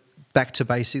was it back to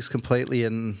basics completely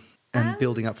and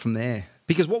building up from there?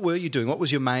 Because what were you doing? What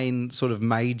was your main sort of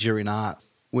major in art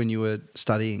when you were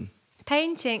studying?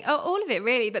 Painting. Oh, all of it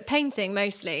really, but painting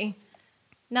mostly.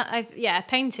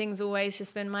 Painting's always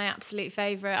just been my absolute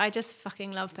favourite. I just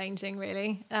fucking love painting,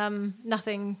 really.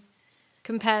 Nothing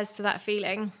compares to that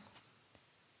feeling.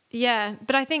 Yeah,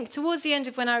 but I think towards the end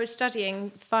of when I was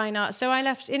studying fine art, so I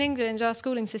left in England, our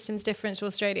schooling system's different to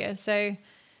Australia. So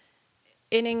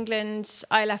in England,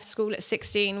 I left school at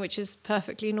 16, which is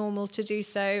perfectly normal to do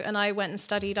so, and I went and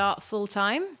studied art full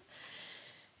time.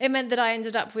 It meant that I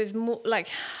ended up with more, like,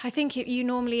 I think you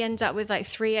normally end up with like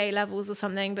 3 A-levels or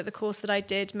something, but the course that I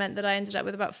did meant that I ended up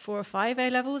with about 4 or 5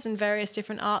 A-levels in various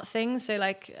different art things. So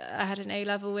like I had an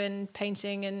A-level in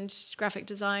painting and graphic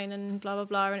design and blah, blah,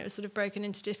 blah, and it was sort of broken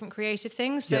into different creative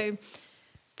things. So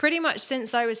pretty much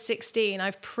since I was 16,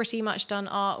 I've pretty much done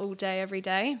art all day, every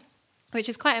day, which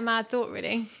is quite a mad thought,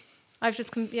 really.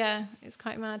 It's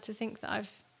quite mad to think that I've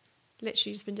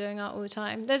literally just been doing art all the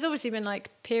time. There's obviously been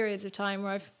like periods of time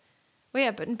where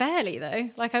but barely though.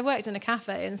 Like I worked in a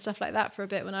cafe and stuff like that for a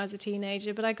bit when I was a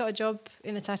teenager, but I got a job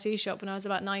in a tattoo shop when I was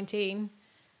about 19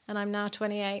 and I'm now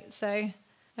 28. So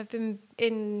I've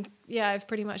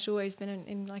pretty much always been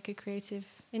in like a creative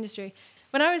industry.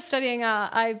 When I was studying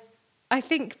art, I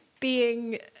think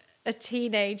being a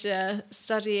teenager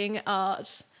studying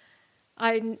art,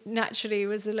 I naturally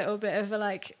was a little bit of a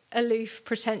like aloof,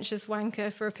 pretentious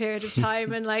wanker for a period of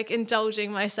time and like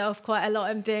indulging myself quite a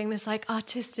lot and being this like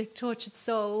artistic, tortured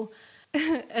soul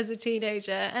as a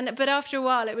teenager. But after a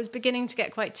while, it was beginning to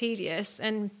get quite tedious,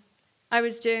 and I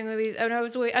was doing all these. And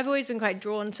I've always been quite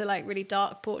drawn to like really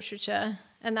dark portraiture,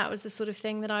 and that was the sort of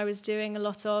thing that I was doing a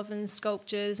lot of, and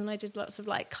sculptures, and I did lots of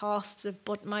like casts of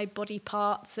my body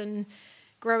parts and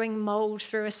growing mold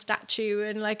through a statue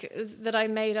and like that I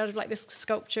made out of like this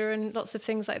sculpture and lots of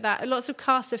things like that. Lots of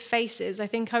casts of faces. I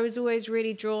think I was always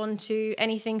really drawn to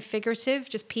anything figurative,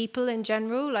 just people in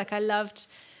general. Like I loved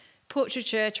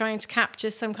portraiture, trying to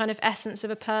capture some kind of essence of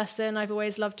a person. I've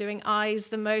always loved doing eyes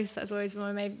the most. That's always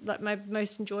been my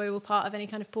most enjoyable part of any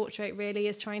kind of portrait, really,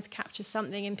 is trying to capture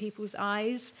something in people's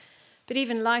eyes. But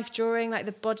even life drawing, like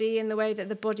the body and the way that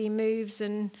the body moves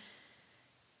and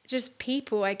just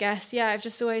people, I guess. Yeah, I've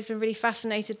just always been really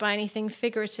fascinated by anything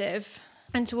figurative.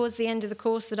 And towards the end of the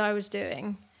course that I was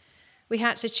doing, we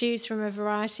had to choose from a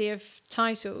variety of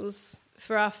titles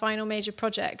for our final major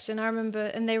project. And I remember,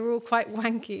 and they were all quite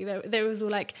wanky. There was all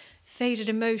like faded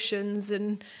emotions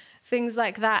and things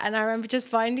like that. And I remember just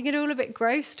finding it all a bit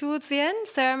gross towards the end.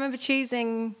 So I remember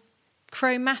choosing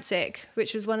chromatic,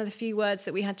 which was one of the few words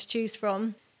that we had to choose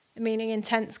from, meaning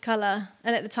intense colour.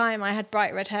 And at the time I had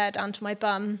bright red hair down to my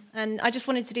bum, and I just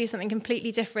wanted to do something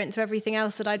completely different to everything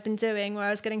else that I'd been doing, where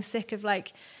I was getting sick of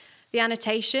like the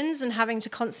annotations and having to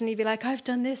constantly be like, I've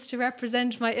done this to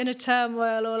represent my inner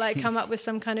turmoil, or like come up with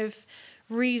some kind of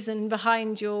reason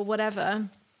behind your whatever.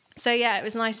 So yeah, it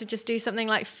was nice to just do something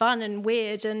like fun and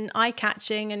weird and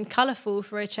eye-catching and colourful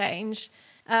for a change.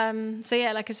 So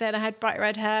yeah, like I said, I had bright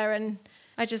red hair and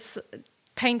I just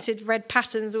painted red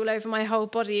patterns all over my whole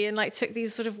body and like took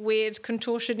these sort of weird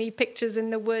contortion-y pictures in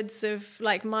the woods of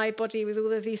like my body with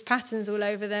all of these patterns all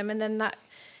over them, and then that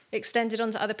extended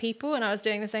onto other people, and I was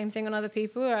doing the same thing on other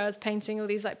people, where I was painting all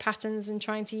these like patterns and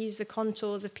trying to use the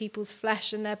contours of people's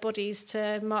flesh and their bodies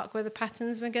to mark where the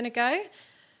patterns were going to go.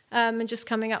 and just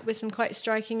coming up with some quite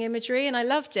striking imagery. And I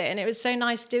loved it. And it was so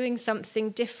nice doing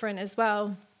something different as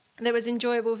well that was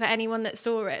enjoyable for anyone that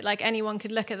saw it. Like anyone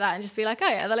could look at that and just be like, oh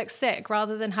yeah, that looks sick,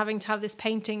 rather than having to have this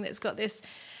painting that's got this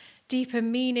deeper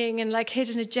meaning and like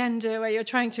hidden agenda where you're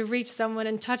trying to reach someone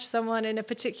and touch someone in a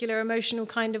particular emotional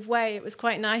kind of way. It was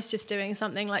quite nice just doing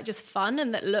something like just fun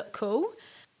and that looked cool.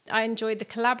 I enjoyed the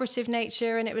collaborative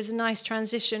nature, and it was a nice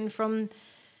transition from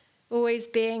always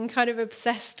being kind of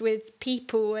obsessed with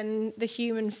people and the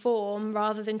human form,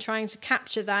 rather than trying to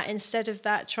capture that. Instead of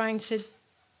that, trying to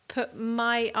put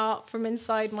my art from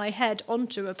inside my head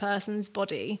onto a person's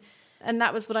body. And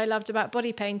that was what I loved about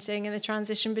body painting, and the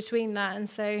transition between that. And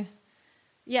so,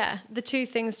 yeah, the two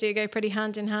things do go pretty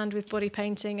hand in hand with body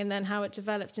painting, and then how it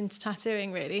developed into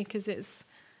tattooing, really, because it's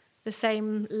the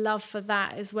same love for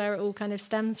that is where it all kind of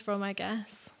stems from, I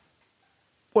guess.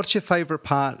 What's your favourite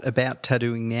part about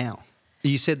tattooing now?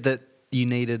 You said that you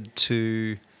need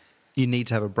to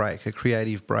have a break, a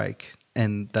creative break,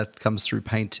 and that comes through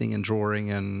painting and drawing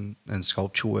and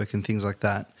sculpture work and things like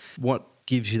that. What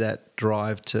gives you that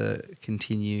drive to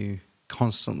continue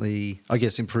constantly, I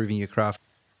guess, improving your craft?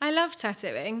 I love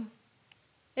tattooing.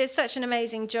 It's such an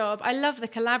amazing job. I love the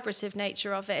collaborative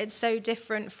nature of it. It's so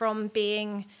different from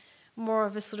being more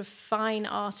of a sort of fine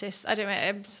artist. I don't know,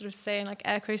 I'm sort of saying like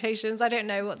air quotations. I don't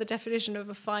know what the definition of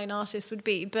a fine artist would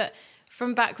be, but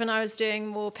from back when I was doing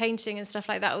more painting and stuff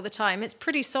like that all the time, it's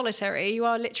pretty solitary. You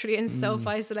are literally in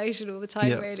self-isolation all the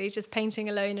time, really, just painting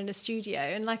alone in a studio.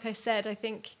 And like I said, I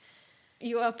think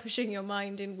you are pushing your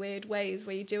mind in weird ways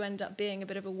where you do end up being a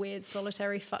bit of a weird,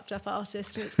 solitary, fucked up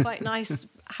artist. And it's quite nice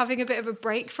having a bit of a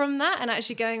break from that and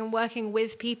actually going and working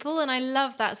with people. And I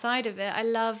love that side of it. I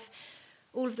love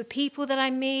all of the people that I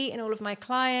meet and all of my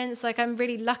clients. Like, I'm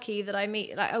really lucky that I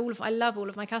meet, like, I love all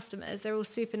of my customers. They're all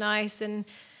super nice, and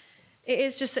it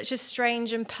is just such a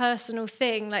strange and personal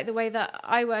thing, like the way that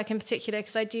I work in particular,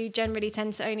 because I do generally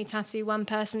tend to only tattoo one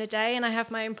person a day, and I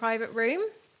have my own private room.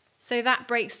 So that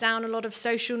breaks down a lot of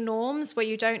social norms where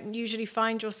you don't usually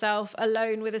find yourself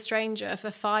alone with a stranger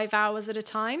for 5 hours at a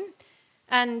time.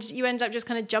 And you end up just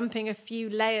kind of jumping a few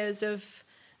layers of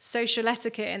social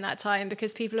etiquette in that time,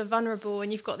 because people are vulnerable,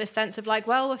 and you've got this sense of like,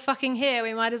 well, we're fucking here,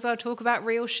 we might as well talk about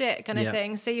real shit kind of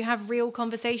thing. So you have real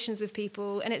conversations with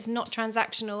people, and it's not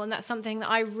transactional. And that's something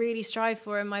that I really strive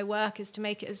for in my work, is to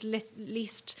make it as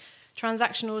least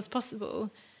transactional as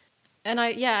possible. And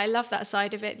I love that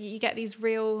side of it. You get these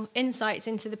real insights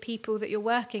into the people that you're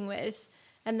working with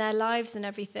and their lives and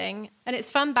everything. And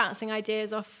it's fun bouncing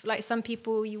ideas off, like, some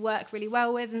people you work really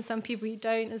well with and some people you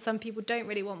don't, and some people don't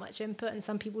really want much input and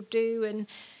some people do, and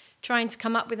trying to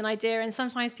come up with an idea. And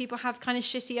sometimes people have kind of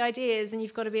shitty ideas, and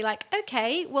you've got to be like,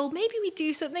 okay, well, maybe we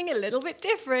do something a little bit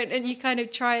different. And you kind of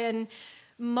try and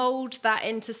mold that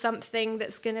into something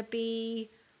that's going to be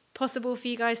possible for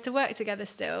you guys to work together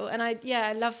still. And I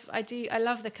love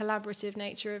the collaborative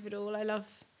nature of it all. I love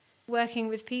working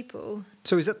with people.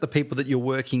 So is that the people that you're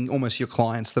working, almost your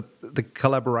clients, the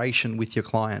collaboration with your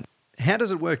client? How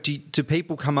does it work? Do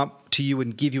people come up to you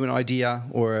and give you an idea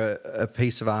or a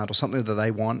piece of art or something that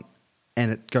they want,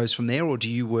 and it goes from there? Or do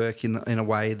you work in a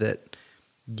way that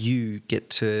you get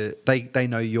to, they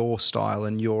know your style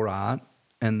and your art,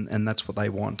 and that's what they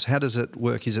want? How does it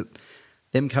work? Is it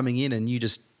them coming in and you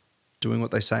just doing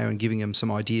what they say and giving them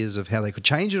some ideas of how they could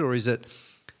change it? Or is it,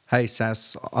 hey,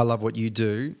 Sass, I love what you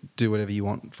do whatever you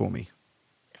want for me?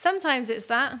 Sometimes it's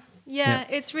that. Yeah,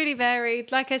 it's really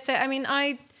varied. Like I said, I mean,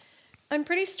 I'm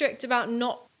pretty strict about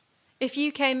not, if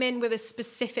you came in with a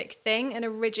specific thing and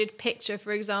a rigid picture,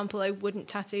 for example, I wouldn't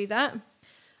tattoo that.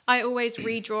 I always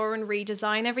redraw and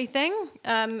redesign everything,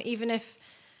 even if,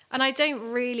 and I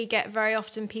don't really get very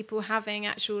often people having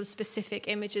actual specific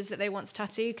images that they want to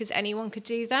tattoo, because anyone could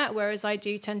do that, whereas I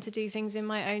do tend to do things in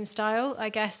my own style. I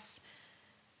guess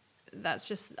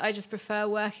I just prefer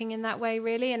working in that way,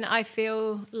 really. And I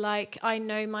feel like I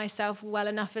know myself well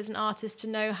enough as an artist to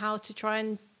know how to try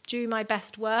and do my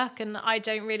best work, and I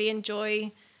don't really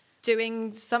enjoy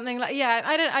doing something like,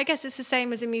 I guess it's the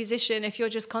same as a musician. If you're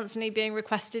just constantly being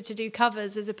requested to do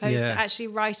covers as opposed to actually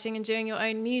writing and doing your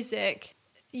own music,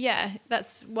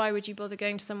 that's, why would you bother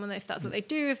going to someone if that's what they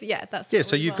do?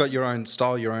 So you've got your own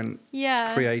style, your own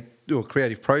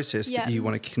creative process that you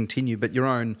want to continue, but your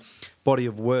own body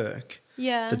of work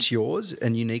that's yours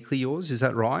and uniquely yours. Is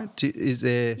that right? Is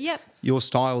there your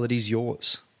style that is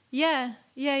yours?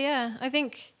 I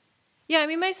think, I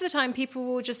mean, most of the time people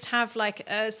will just have like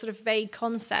a sort of vague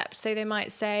concept. So they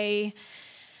might say,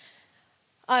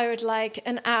 I would like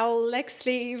an owl leg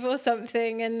sleeve or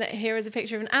something, and here is a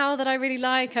picture of an owl that I really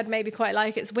like. I'd maybe quite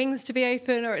like its wings to be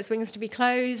open or its wings to be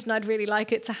closed, and I'd really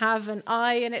like it to have an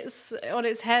eye on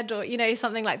its head, or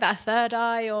something like that, a third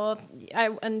eye.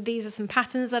 And these are some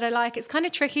patterns that I like. It's kind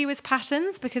of tricky with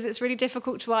patterns because it's really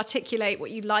difficult to articulate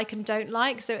what you like and don't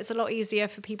like. So it's a lot easier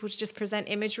for people to just present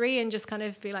imagery and just kind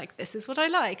of be like, this is what I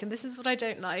like and this is what I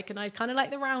don't like, and I kind of like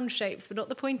the round shapes but not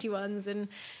the pointy ones, and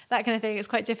that kind of thing. It's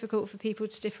quite difficult for people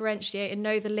to differentiate and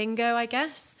know the lingo, I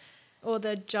guess, or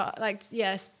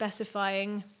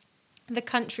specifying the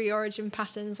country origin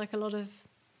patterns. Like a lot of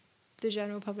the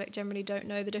general public generally don't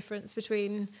know the difference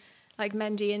between like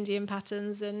Mendi Indian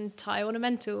patterns and Thai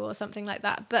ornamental or something like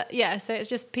that. But yeah, so it's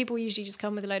just people usually just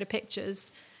come with a load of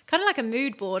pictures, kind of like a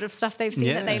mood board of stuff they've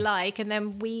seen that they like, and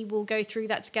then we will go through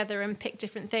that together and pick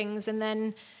different things. And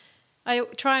then I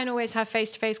try and always have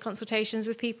face-to-face consultations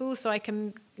with people so I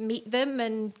can meet them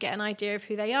and get an idea of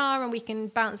who they are, and we can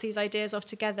bounce these ideas off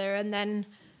together, and then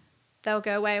they'll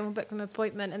go away and we'll book them an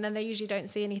appointment, and then they usually don't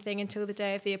see anything until the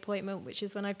day of the appointment, which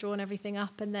is when I've drawn everything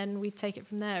up, and then we take it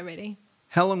from there, really.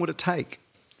 How long would it take?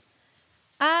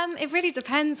 It really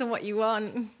depends on what you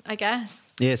want, I guess.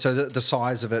 Yeah, so the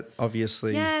size of it,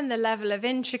 obviously. Yeah, and the level of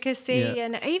intricacy. Yeah.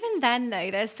 And even then,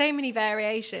 though, there's so many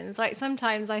variations. Like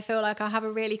sometimes I feel like I'll have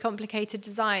a really complicated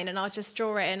design and I'll just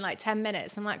draw it in like 10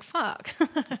 minutes. I'm like, fuck.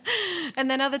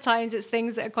 And then other times it's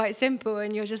things that are quite simple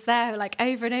and you're just there like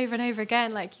over and over and over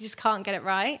again. Like you just can't get it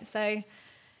right. So,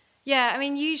 yeah, I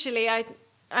mean, usually I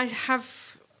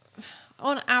have,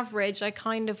 on average, I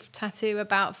kind of tattoo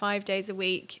about 5 days a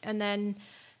week, and then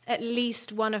at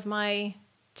least one of my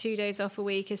 2 days off a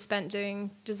week is spent doing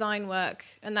design work,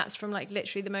 and that's from like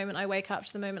literally the moment I wake up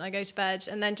to the moment I go to bed.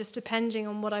 And then just depending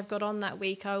on what I've got on that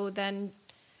week, I will then,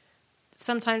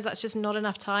 sometimes that's just not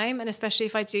enough time, and especially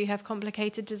if I do have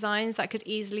complicated designs, that could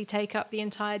easily take up the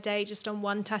entire day just on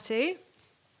one tattoo.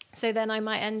 So then I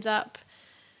might end up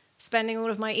spending all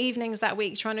of my evenings that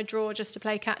week trying to draw just to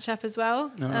play catch up as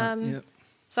well.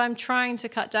 So I'm trying to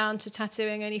cut down to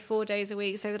tattooing only 4 days a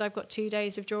week so that I've got 2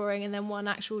 days of drawing and then one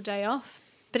actual day off.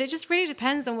 But it just really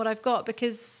depends on what I've got,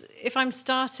 because if I'm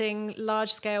starting large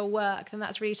scale work, then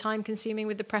that's really time consuming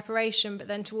with the preparation. But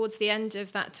then towards the end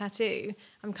of that tattoo,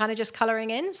 I'm kind of just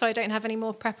colouring in, so I don't have any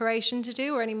more preparation to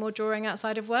do or any more drawing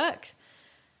outside of work.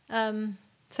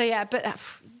 But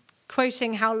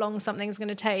quoting how long something's going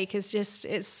to take is just,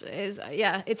 it's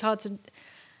hard to...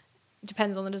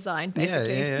 Depends on the design,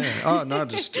 basically. Yeah. Oh, no,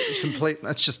 just complete.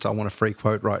 That's just, I want a free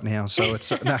quote right now. So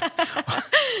it's, no,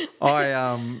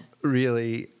 I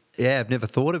really, I've never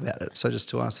thought about it. So just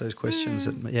to ask those questions,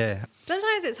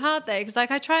 Sometimes it's hard though, because like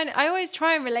I always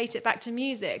try and relate it back to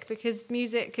music, because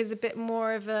music is a bit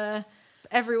more of a,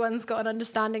 everyone's got an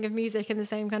understanding of music in the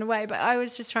same kind of way. But I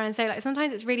always just try and say like,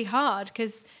 sometimes it's really hard,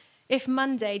 because if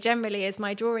Monday generally is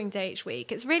my drawing day each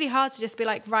week, it's really hard to just be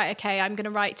like, right, okay, I'm going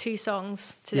to write 2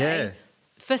 songs today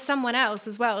for someone else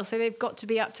as well. So they've got to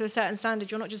be up to a certain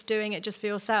standard. You're not just doing it just for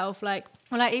yourself. Like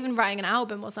even writing an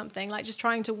album or something, like just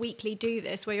trying to weekly do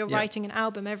this where you're writing an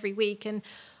album every week. And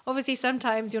obviously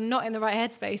sometimes you're not in the right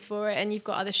headspace for it and you've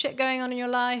got other shit going on in your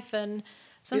life. And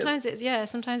sometimes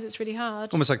sometimes it's really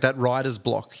hard. Almost like that writer's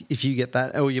block. If you get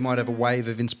that, or you might have a wave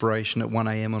of inspiration at 1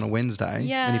 a.m. on a Wednesday.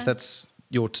 Yeah. And if that's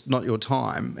not your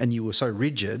time and you were so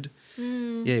rigid,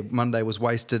 Monday was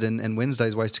wasted and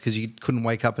Wednesday's wasted because you couldn't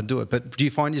wake up and do it. But do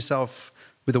you find yourself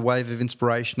with a wave of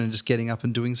inspiration and just getting up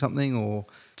and doing something, or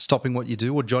stopping what you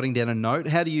do, or jotting down a note?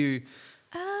 How do you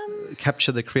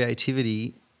capture the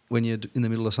creativity when you're in the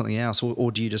middle of something else,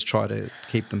 or do you just try to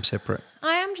keep them separate?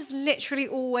 I am just literally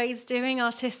always doing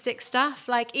artistic stuff,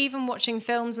 like even watching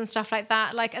films and stuff like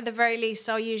that. Like at the very least,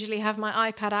 I'll usually have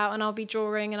my iPad out and I'll be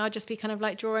drawing, and I'll just be kind of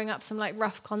like drawing up some like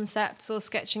rough concepts or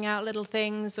sketching out little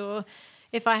things. Or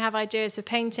if I have ideas for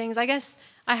paintings, I guess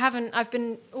I've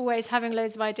been always having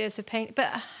loads of ideas for paint,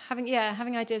 but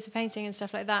having ideas for painting and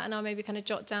stuff like that. And I'll maybe kind of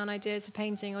jot down ideas for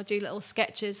painting or do little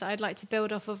sketches that I'd like to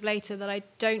build off of later that I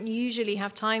don't usually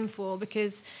have time for,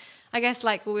 because I guess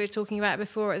like what we were talking about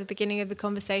before at the beginning of the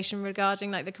conversation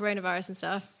regarding like the coronavirus and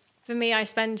stuff. For me, I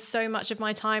spend so much of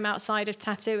my time outside of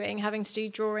tattooing having to do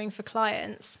drawing for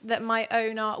clients that my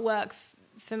own artwork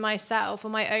for myself or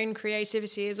my own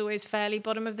creativity is always fairly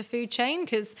bottom of the food chain,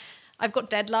 because I've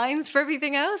got deadlines for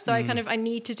everything else. So I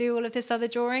need to do all of this other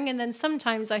drawing. And then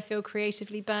sometimes I feel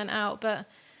creatively burnt out, but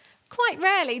quite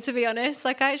rarely, to be honest.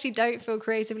 Like I actually don't feel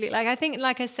creatively. Like I think,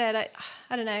 like I said,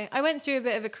 I don't know. I went through a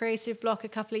bit of a creative block a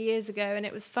couple of years ago and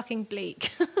it was fucking bleak.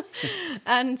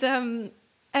 And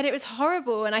it was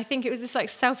horrible. And I think it was this like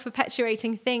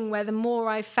self-perpetuating thing where the more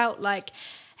I felt like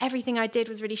everything I did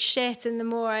was really shit, and the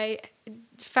more I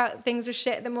felt things were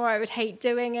shit, the more I would hate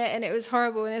doing it, and it was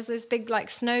horrible. And there's this big like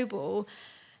snowball.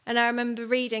 And I remember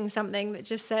reading something that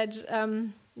just said,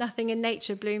 nothing in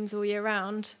nature blooms all year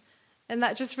round. And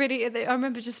that just really, I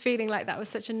remember just feeling like that was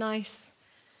such a nice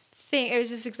thing. It was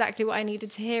just exactly what I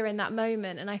needed to hear in that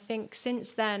moment. And I think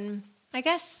since then, I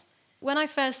guess when I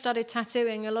first started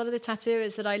tattooing, a lot of the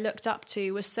tattooers that I looked up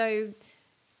to were so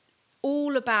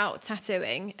all about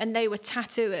tattooing, and they were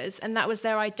tattooers, and that was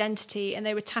their identity, and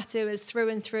they were tattooers through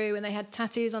and through, and they had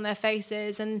tattoos on their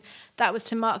faces, and that was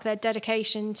to mark their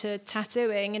dedication to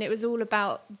tattooing, and it was all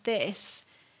about this.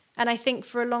 And I think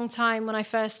for a long time when I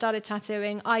first started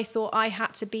tattooing, I thought I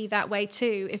had to be that way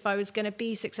too if I was going to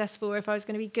be successful, or if I was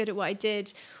going to be good at what I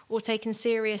did, or taken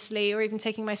seriously, or even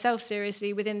taking myself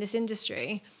seriously within this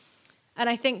industry. And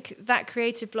I think that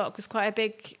creative block was quite a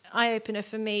big eye-opener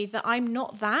for me, that I'm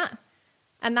not that.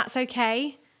 And that's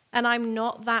okay. And I'm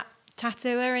not that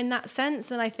tattooer in that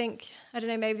sense. And I think, I don't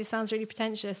know, maybe this sounds really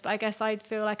pretentious, but I guess I'd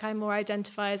feel like I more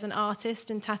identify as an artist,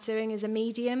 and tattooing is a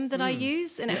medium that I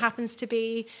use. And it happens to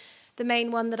be the main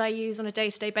one that I use on a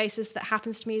day-to-day basis that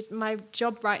happens to be my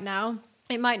job right now.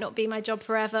 It might not be my job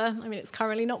forever. I mean, it's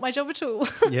currently not my job at all.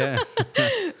 Yeah.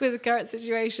 With the current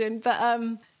situation. But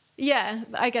yeah,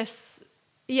 I guess,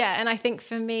 yeah. And I think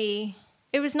for me,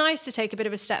 it was nice to take a bit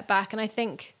of a step back, and I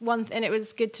think and it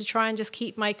was good to try and just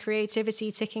keep my creativity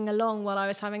ticking along while I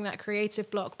was having that creative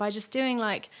block by just doing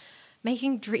like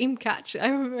making dream catchers. I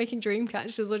remember making dream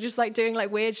catchers, or just like doing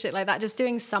like weird shit like that, just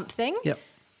doing something. Yep.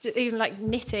 Even like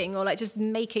knitting, or like just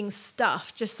making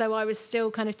stuff, just so I was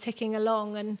still kind of ticking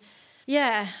along. And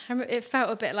yeah, it felt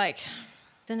a bit like,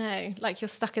 I don't know, like you're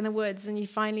stuck in the woods and you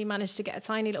finally manage to get a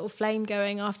tiny little flame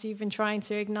going after you've been trying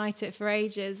to ignite it for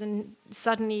ages, and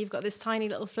suddenly you've got this tiny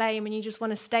little flame and you just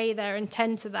want to stay there and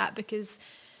tend to that, because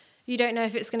you don't know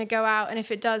if it's going to go out, and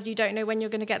if it does, you don't know when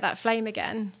you're going to get that flame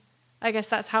again. I guess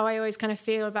that's how I always kind of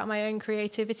feel about my own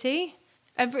creativity.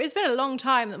 It's been a long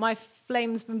time that my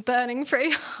flame's been burning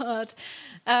pretty hard,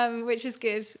 which is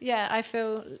good. Yeah, I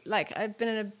feel like I've been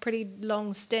in a pretty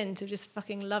long stint of just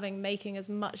fucking loving making as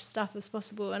much stuff as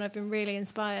possible, and I've been really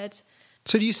inspired.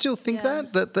 So do you still think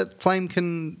that flame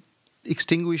can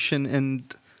extinguish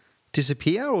and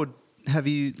disappear, or have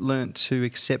you learnt to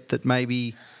accept that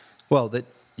maybe, well, that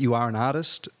you are an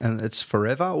artist and it's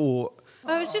forever, or...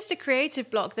 Oh, it was just a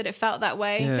creative block that it felt that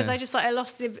way, because I just I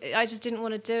just didn't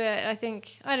want to do it. I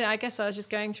think, I don't know, I guess I was just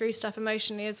going through stuff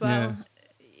emotionally as well.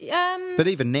 Yeah. But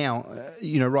even now,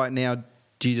 right now,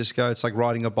 do you just go, it's like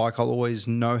riding a bike, I'll always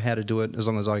know how to do it as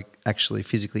long as I actually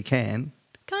physically can?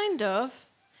 Kind of.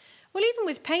 Well, even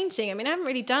with painting, I mean, I haven't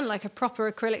really done like a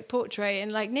proper acrylic portrait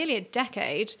in like nearly a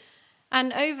decade.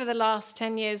 And over the last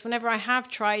 10 years, whenever I have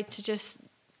tried to just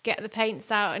get the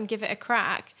paints out and give it a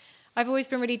crack, I've always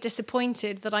been really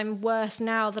disappointed that I'm worse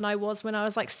now than I was when I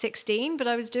was like 16, but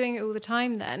I was doing it all the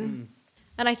time then.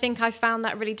 And I think I found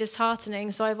that really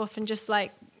disheartening. So I've often just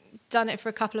like done it for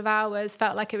a couple of hours,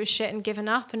 felt like it was shit and given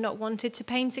up and not wanted to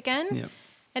paint again. Yeah.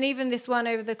 And even this one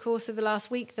over the course of the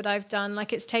last week that I've done,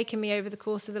 like it's taken me over the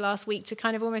course of the last week to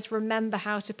kind of almost remember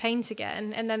how to paint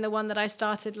again. And then the one that I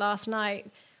started last night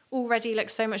already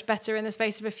looks so much better in the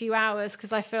space of a few hours,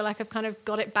 because I feel like I've kind of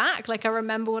got it back. Like I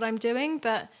remember what I'm doing,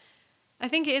 but I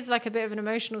think it is like a bit of an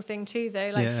emotional thing too, though,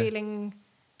 like feeling,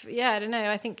 I don't know,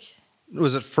 I think...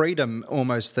 Was it freedom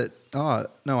almost that, oh,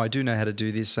 no, I do know how to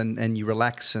do this, and you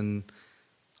relax and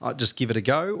just give it a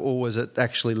go? Or was it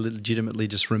actually legitimately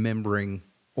just remembering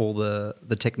all the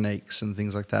techniques and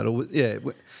things like that? Or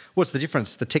what's the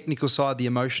difference? The technical side, the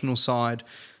emotional side,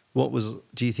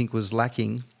 do you think was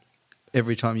lacking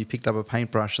every time you picked up a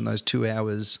paintbrush in those 2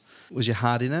 hours? Was your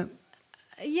heart in it?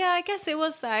 Yeah, I guess it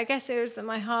was that. I guess it was that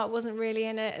my heart wasn't really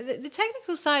in it. The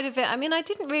technical side of it, I mean, I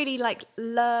didn't really like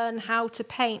learn how to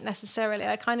paint necessarily.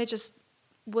 I kind of just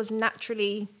was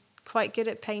naturally quite good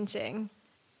at painting.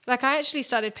 Like I actually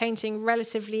started painting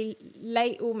relatively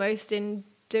late almost in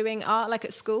doing art, like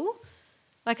at school.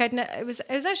 Like it was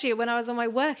actually when I was on my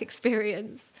work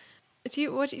experience. Do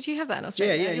you have that in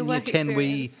Australia? Yeah, in year 10 you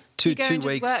go and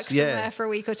just work somewhere for a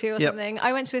week or two or something.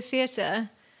 I went to a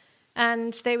theatre,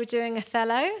 and they were doing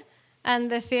Othello,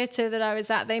 and the theatre that I was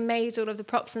at, they made all of the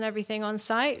props and everything on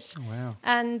site. Oh, wow.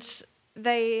 And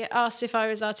they asked if I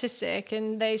was artistic,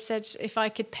 and they said if I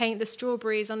could paint the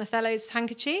strawberries on Othello's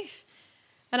handkerchief.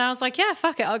 And I was like, yeah,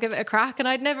 fuck it, I'll give it a crack. And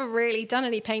I'd never really done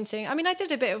any painting. I mean, I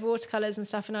did a bit of watercolours and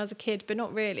stuff when I was a kid, but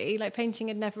not really. Like painting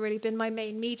had never really been my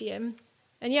main medium.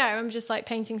 And yeah, I remember just like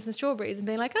painting some strawberries and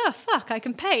being like, oh, fuck, I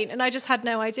can paint. And I just had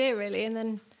no idea really. And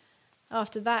then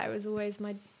after that, it was always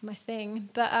my thing.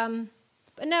 But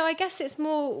no, I guess it's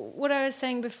more what I was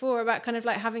saying before about kind of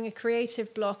like having a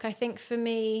creative block. I think for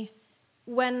me,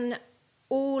 when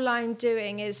all I'm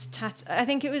doing is I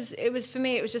think it was for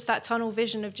me, it was just that tunnel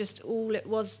vision of just all it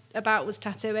was about was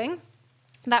tattooing.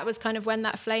 That was kind of when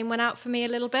that flame went out for me a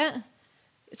little bit.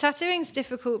 Tattooing's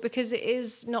difficult because it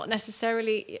is not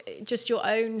necessarily just your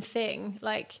own thing.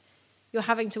 Like, you're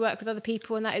having to work with other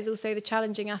people, and that is also the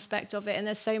challenging aspect of it. And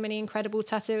there's so many incredible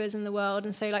tattooers in the world,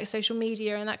 and so like social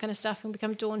media and that kind of stuff can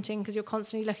become daunting because you're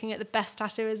constantly looking at the best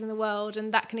tattooers in the world,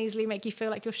 and that can easily make you feel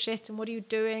like you're shit and what are you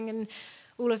doing and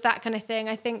all of that kind of thing.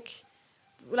 I think,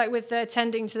 like with the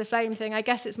tending to the flame thing, I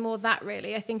guess it's more that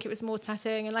really. I think it was more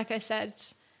tattooing, and like I said,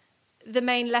 the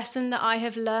main lesson that I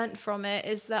have learnt from it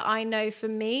is that I know for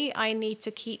me, I need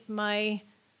to keep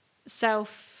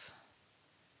myself.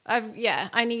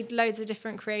 I need loads of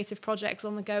different creative projects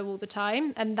on the go all the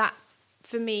time, and that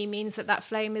for me means that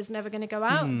flame is never going to go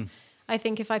out. I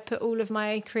think if I put all of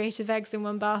my creative eggs in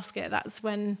one basket, that's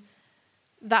when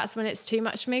it's too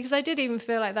much for me, because I did even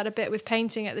feel like that a bit with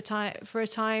painting at the time, for a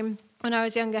time when I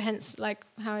was younger, hence like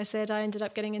how I said I ended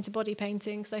up getting into body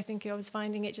painting, because I think I was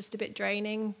finding it just a bit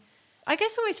draining. I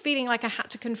guess almost feeling like I had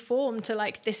to conform to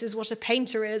like, this is what a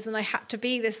painter is, and I had to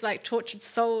be this like tortured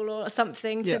soul or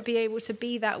something to be able to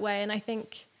be that way. And I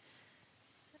think,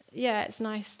 it's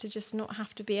nice to just not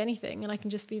have to be anything, and I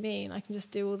can just be me, and I can just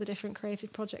do all the different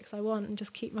creative projects I want and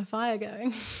just keep my fire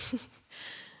going.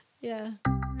 Yeah.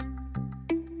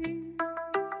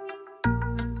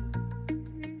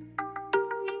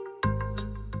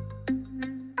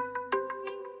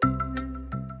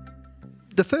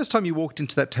 The first time you walked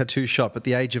into that tattoo shop at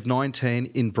the age of 19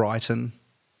 in Brighton,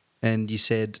 and you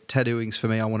said, tattooing's for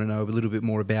me, I want to know a little bit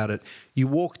more about it. You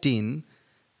walked in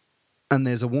and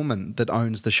there's a woman that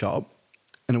owns the shop,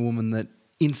 and a woman that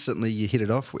instantly you hit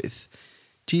it off with.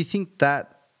 Do you think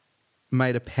that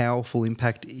made a powerful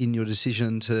impact in your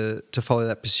decision to follow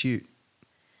that pursuit?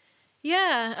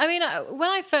 Yeah, I mean, when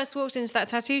I first walked into that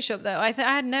tattoo shop, though, I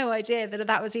had no idea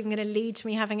that was even going to lead to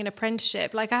me having an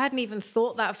apprenticeship. Like, I hadn't even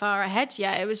thought that far ahead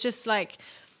yet. It was just like,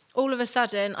 all of a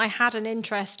sudden, I had an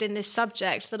interest in this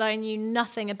subject that I knew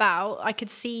nothing about. I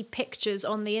could see pictures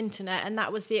on the internet, and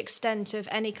that was the extent of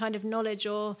any kind of knowledge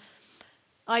or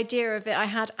idea of it I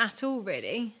had at all,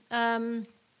 really. And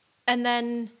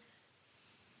then,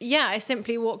 I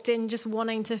simply walked in just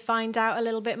wanting to find out a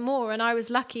little bit more, and I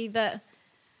was lucky that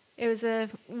it was a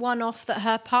one-off that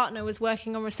her partner was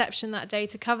working on reception that day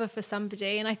to cover for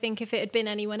somebody. And I think if it had been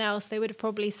anyone else, they would have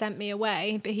probably sent me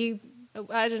away. But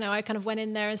I don't know, I kind of went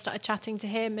in there and started chatting to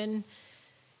him, and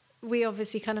we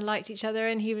obviously kind of liked each other.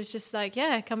 And he was just like,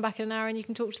 come back in an hour and you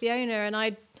can talk to the owner. And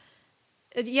I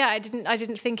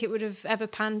didn't think it would have ever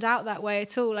panned out that way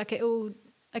at all. Like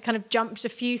I kind of jumped a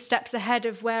few steps ahead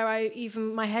of where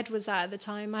my head was at the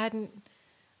time.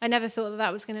 I never thought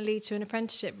that was going to lead to an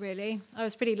apprenticeship, really. I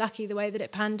was pretty lucky the way that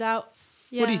it panned out.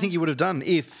 Yeah. What do you think you would have done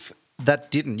if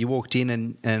that didn't? You walked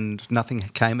in and nothing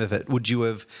came of it.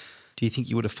 Do you think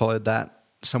you would have followed that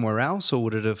somewhere else, or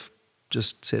would it have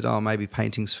just said, oh, maybe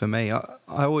painting's for me? I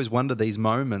always wonder these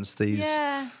moments, these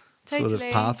sort of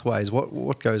pathways.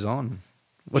 What goes on?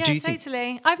 What do you think?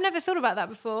 Totally. I've never thought about that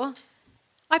before.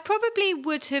 I probably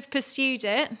would have pursued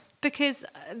it, because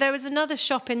there was another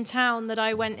shop in town that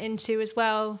I went into as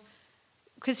well,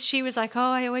 because she was like,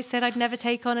 I always said I'd never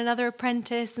take on another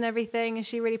apprentice and everything, and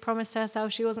she really promised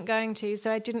herself she wasn't going to.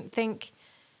 So I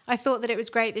thought that it was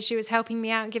great that she was helping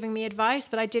me out and giving me advice,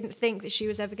 but I didn't think that she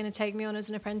was ever going to take me on as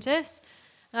an apprentice.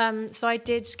 So I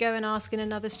did go and ask in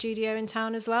another studio in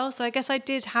town as well. So I guess I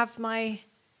did have my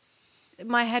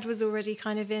head was already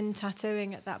kind of in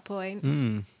tattooing at that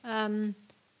point.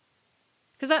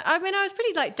 Because I was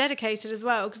pretty like dedicated as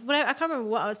well, because I can't remember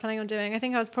what I was planning on doing. I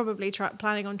think I was probably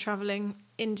planning on travelling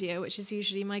India, which is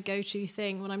usually my go-to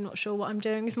thing when I'm not sure what I'm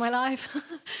doing with my life.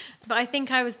 But I think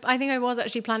I was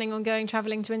actually planning on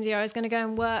travelling to India. I was going to go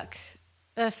and work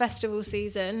a festival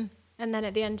season, and then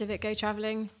at the end of it go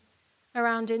travelling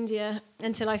around India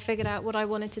until I figured out what I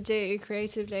wanted to do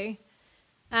creatively.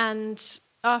 And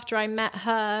after I met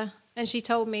her, and she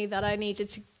told me that I needed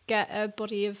to get a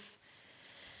body of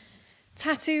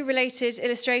tattoo-related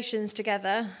illustrations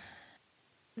together,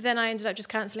 then I ended up just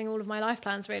cancelling all of my life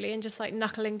plans, really, and just like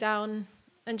knuckling down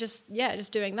and just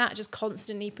doing that, just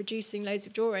constantly producing loads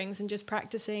of drawings and just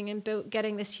practicing and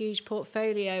getting this huge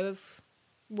portfolio of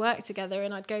work together.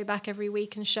 And I'd go back every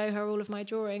week and show her all of my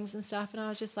drawings and stuff, and I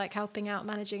was just like helping out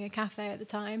managing a cafe at the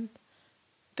time.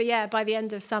 But by the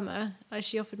end of summer,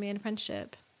 she offered me an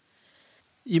apprenticeship.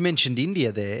 You mentioned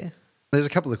India there. There's a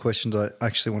couple of questions I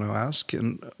actually want to ask,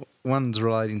 and one's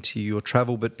relating to your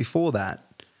travel. But before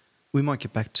that, we might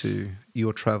get back to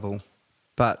your travel.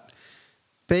 But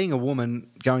being a woman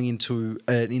going into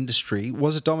an industry,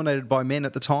 was it dominated by men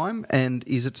at the time? And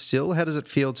is it still? How does it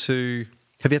feel to...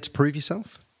 Have you had to prove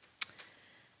yourself?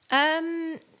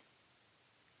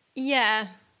 Yeah.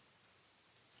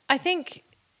 I think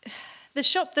the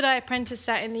shop that I apprenticed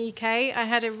at in the UK, I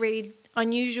had a really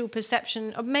unusual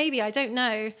perception, or maybe, I don't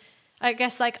know. I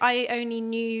guess like I only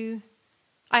knew...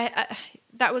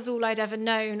 that was all I'd ever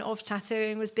known of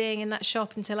tattooing, was being in that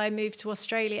shop until I moved to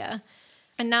Australia.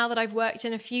 And now that I've worked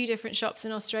in a few different shops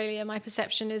in Australia, my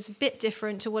perception is a bit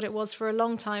different to what it was for a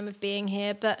long time of being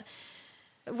here. But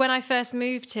when I first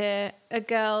moved here, a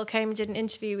girl came and did an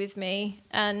interview with me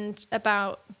and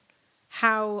about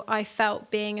how I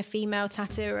felt being a female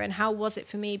tattooer and how was it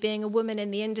for me being a woman in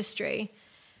the industry.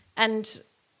 And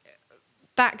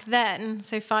back then,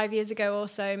 so 5 years ago or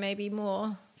so, maybe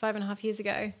more, 5.5 years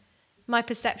ago, my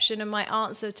perception and my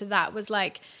answer to that was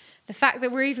like, the fact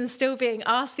that we're even still being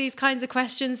asked these kinds of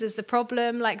questions is the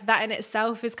problem. Like that in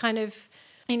itself is kind of,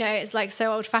 you know, it's like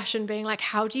so old fashioned being like,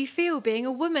 how do you feel being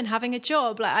a woman having a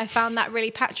job? Like I found that really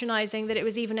patronizing that it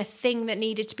was even a thing that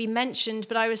needed to be mentioned.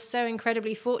 But I was so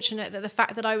incredibly fortunate that the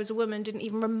fact that I was a woman didn't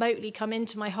even remotely come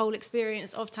into my whole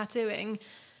experience of tattooing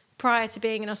prior to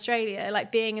being in Australia.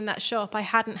 Like being in that shop, I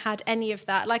hadn't had any of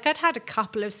that. Like I'd had a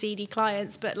couple of seedy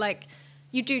clients, but like,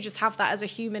 you do just have that as a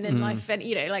human in life. And,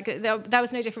 you know, like that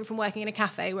was no different from working in a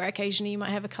cafe where occasionally you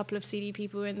might have a couple of seedy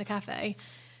people in the cafe.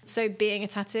 So being a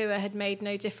tattooer had made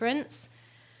no difference.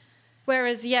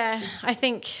 Whereas, yeah, I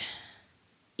think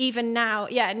even now,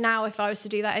 now if I was to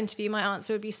do that interview, my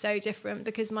answer would be so different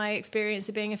because my experience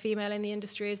of being a female in the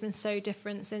industry has been so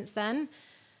different since then.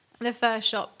 The first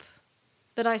shop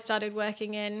that I started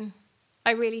working in,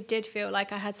 I really did feel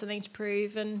like I had something to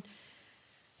prove. And,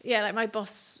 yeah, like my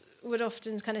boss would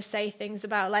often kind of say things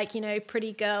about like, you know,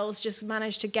 pretty girls just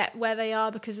manage to get where they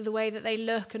are because of the way that they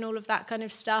look and all of that kind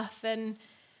of stuff, and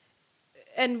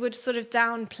would sort of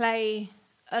downplay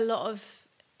a lot of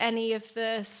any of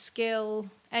the skill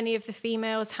any of the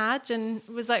females had, and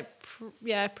was like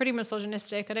pretty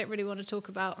misogynistic. I don't really want to talk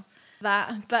about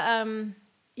that, but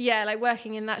yeah, like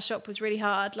working in that shop was really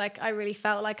hard. Like I really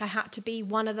felt like I had to be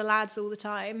one of the lads all the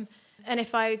time, and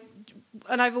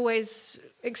I've always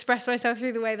express myself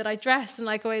through the way that I dress, and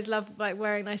like always love like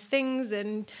wearing nice things.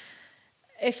 And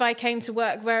if I came to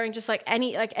work wearing just like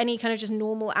any kind of just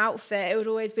normal outfit, it would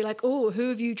always be like, oh, who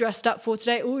have you dressed up for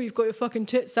today? Oh, you've got your fucking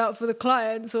tits out for the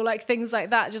clients, or like things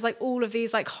like that, just like all of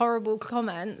these like horrible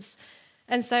comments.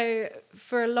 And so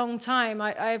for a long time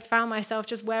I found myself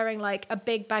just wearing like a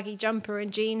big baggy jumper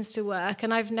and jeans to work,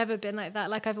 and I've never been like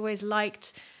that. Like I've always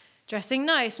liked dressing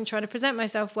nice and trying to present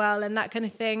myself well and that kind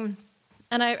of thing.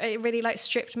 And it really like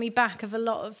stripped me back of a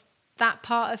lot of that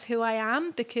part of who I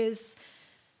am, because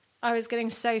I was getting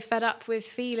so fed up with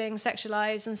feeling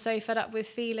sexualized and so fed up with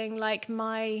feeling like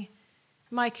my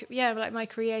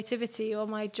creativity or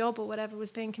my job or whatever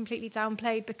was being completely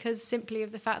downplayed because simply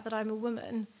of the fact that I'm a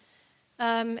woman.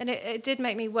 And it did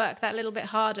make me work that little bit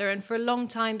harder. And for a long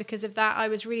time, because of that, I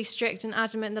was really strict and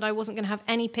adamant that I wasn't going to have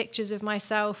any pictures of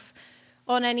myself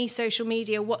on any social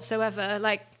media whatsoever.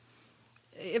 Like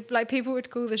people would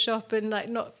call the shop and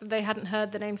they hadn't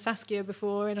heard the name Saskia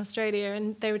before in Australia,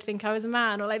 and they would think I was a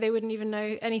man, or like they wouldn't even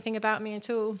know anything about me at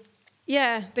all.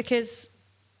 Yeah, because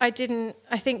I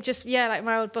think just like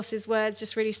my old boss's words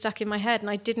just really stuck in my head,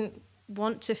 and I didn't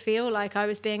want to feel like I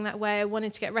was being that way. I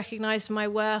wanted to get recognised for my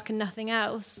work and nothing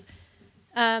else.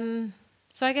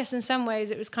 So I guess in some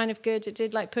ways it was kind of good. It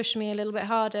did like push me a little bit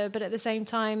harder, but at the same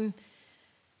time,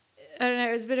 I don't know,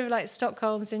 it was a bit of like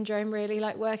Stockholm syndrome, really.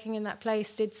 Like working in that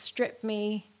place did strip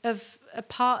me of a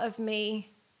part of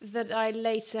me that I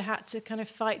later had to kind of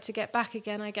fight to get back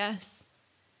again, I guess.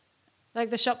 Like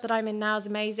the shop that I'm in now is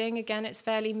amazing. Again, it's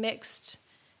fairly mixed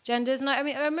genders. And I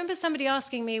remember somebody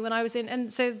asking me when I was in,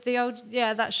 and so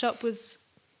that shop was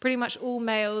pretty much all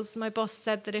males. My boss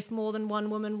said that if more than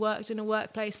one woman worked in a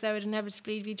workplace, there would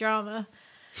inevitably be drama.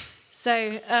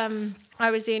 So I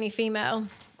was the only female.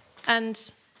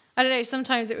 And I don't know,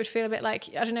 sometimes it would feel a bit like,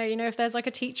 I don't know, if there's like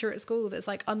a teacher at school that's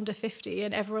like under 50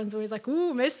 and everyone's always like,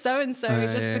 ooh, Miss So-and-so,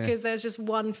 because there's just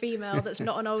one female that's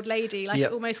not an old lady. Like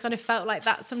It almost kind of felt like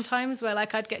that sometimes, where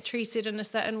like I'd get treated in a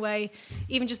certain way,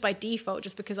 even just by default,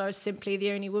 just because I was simply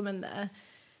the only woman there.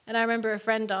 And I remember a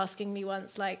friend asking me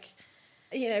once, like,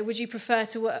 would you prefer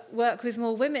to work with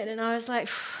more women? And I was like,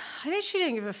 I literally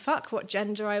don't give a fuck what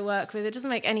gender I work with. It doesn't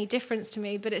make any difference to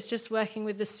me, but it's just working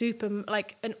with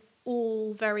an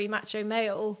all very macho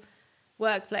male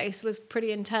workplace was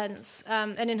pretty intense.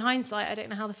 And in hindsight, I don't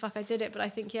know how the fuck I did it, but I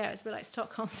think, it's a bit like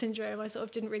Stockholm syndrome. I sort of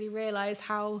didn't really realise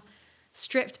how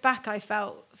stripped back I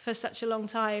felt for such a long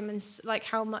time, and like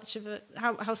how much of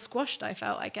how squashed I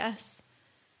felt, I guess,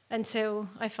 until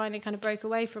I finally kind of broke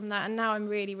away from that. And now I'm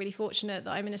really, really fortunate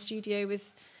that I'm in a studio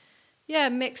with,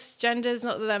 mixed genders.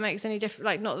 Not that that makes any difference,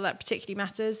 like not that that particularly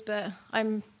matters, but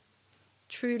I'm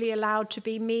truly allowed to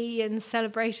be me and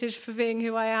celebrated for being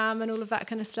who I am and all of that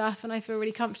kind of stuff. And I feel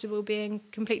really comfortable being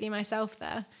completely myself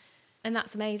there. And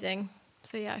that's amazing.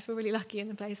 So I feel really lucky in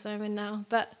the place that I'm in now.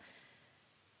 But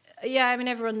I mean,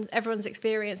 everyone's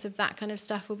experience of that kind of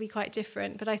stuff will be quite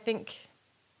different. But I think,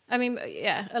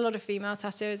 a lot of female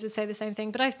tattooers would say the same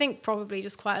thing. But I think probably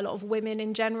just quite a lot of women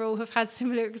in general have had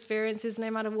similar experiences,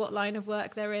 no matter what line of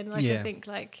work they're in.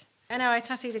 I know I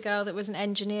tattooed a girl that was an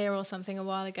engineer or something a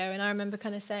while ago, and I remember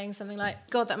kind of saying something like,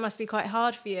 God, that must be quite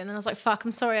hard for you. And then I was like, fuck,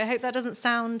 I'm sorry. I hope that doesn't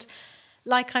sound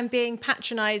like I'm being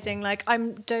patronising. Like, I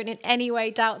don't in any way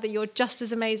doubt that you're just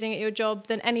as amazing at your job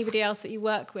than anybody else that you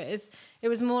work with. It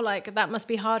was more like that must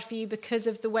be hard for you because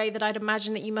of the way that I'd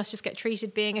imagine that you must just get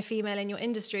treated being a female in your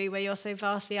industry where you're so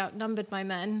vastly outnumbered by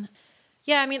men.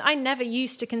 Yeah, I mean, I never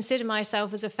used to consider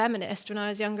myself as a feminist when I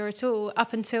was younger at all,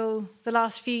 up until the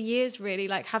last few years, really,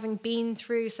 like having been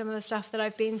through some of the stuff that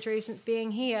I've been through since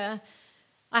being here.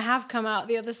 I have come out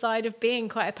the other side of being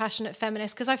quite a passionate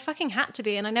feminist because I fucking had to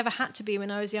be, and I never had to be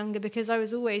when I was younger because I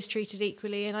was always treated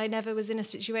equally, and I never was in a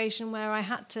situation where I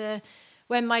had to,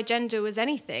 when my gender was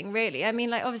anything, really. I mean,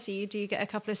 like, obviously you do get a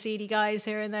couple of seedy guys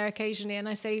here and there occasionally, and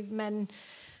I say men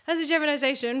as a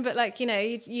generalization, but like,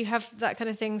 you have that kind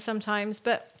of thing sometimes.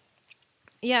 But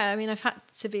I mean, I've had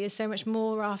to be so much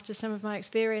more after some of my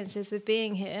experiences with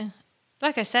being here.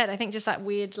 Like I said, I think just that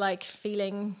weird, like,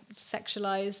 feeling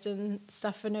sexualized and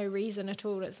stuff for no reason at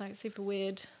all. It's like a super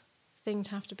weird thing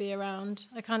to have to be around.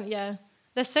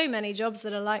 There's so many jobs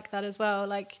that are like that as well.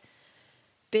 Like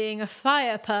being a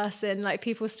fire person, like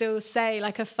people still say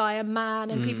like a fireman,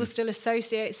 and people still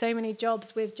associate so many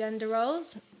jobs with gender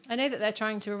roles. I know that they're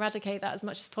trying to eradicate that as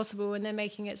much as possible, and they're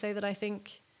making it so that I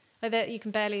think like that you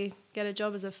can barely get a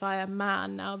job as a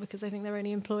fireman now because I think they're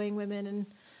only employing women and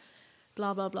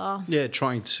blah, blah, blah. Yeah,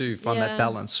 trying to find that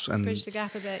balance. And bridge the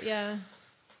gap a bit, yeah.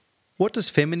 What does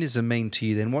feminism mean to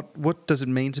you then? What does it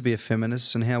mean to be a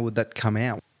feminist, and how would that come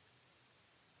out?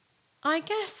 I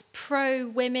guess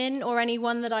pro-women, or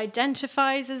anyone that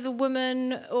identifies as a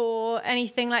woman or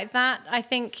anything like that. I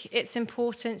think it's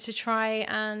important to try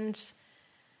and...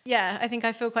 I think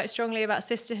I feel quite strongly about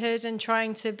sisterhood and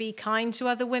trying to be kind to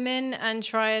other women and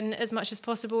try and, as much as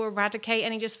possible, eradicate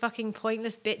any just fucking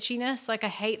pointless bitchiness. Like, I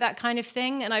hate that kind of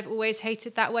thing, and I've always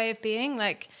hated that way of being.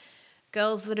 Like,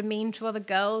 girls that are mean to other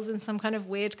girls in some kind of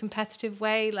weird competitive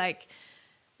way. Like,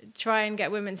 try and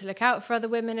get women to look out for other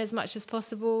women as much as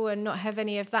possible and not have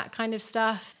any of that kind of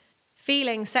stuff.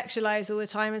 Feeling sexualized all the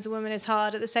time as a woman is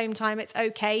hard. At the same time, it's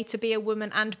okay to be a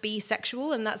woman and be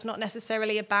sexual, and that's not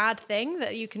necessarily a bad thing,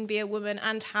 that you can be a woman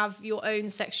and have your own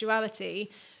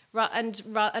sexuality and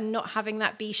not having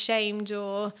that be shamed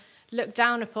or looked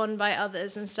down upon by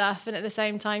others and stuff. And at the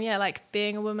same time, like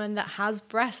being a woman that has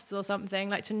breasts or something,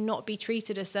 like to not be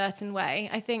treated a certain way.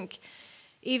 I think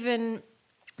even...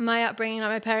 my upbringing,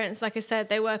 like my parents, like I said,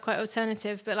 they were quite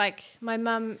alternative, but like my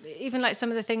mum, even like some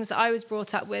of the things that I was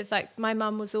brought up with, like my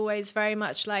mum was always very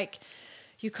much like,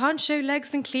 you can't show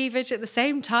legs and cleavage at the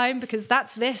same time because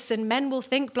that's this and men will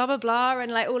think blah, blah, blah,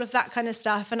 and like all of that kind of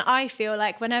stuff. And I feel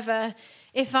like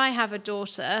if I have a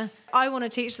daughter, I want to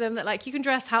teach them that like you can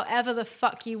dress however the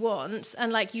fuck you want,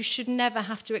 and like you should never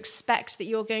have to expect that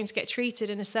you're going to get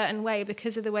treated in a certain way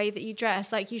because of the way that you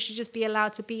dress. Like you should just be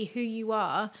allowed to be who you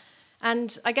are.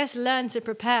 And I guess learn to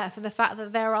prepare for the fact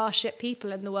that there are shit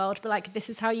people in the world, but like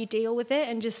this is how you deal with it,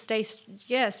 and just stay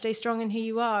strong in who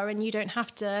you are, and you don't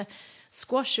have to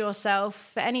squash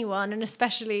yourself for anyone, and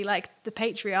especially like the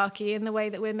patriarchy and the way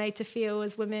that we're made to feel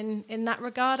as women in that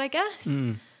regard, I guess.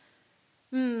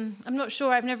 I'm not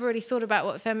sure. I've never really thought about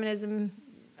what feminism,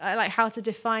 like how to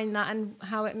define that and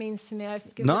how it means to me.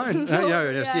 It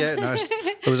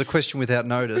was a question without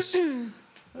notice.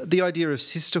 The idea of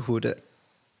sisterhood.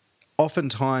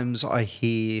 Oftentimes I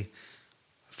hear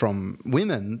from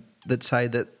women that say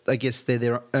that I guess they're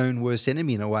their own worst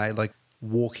enemy in a way, like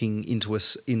walking into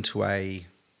a...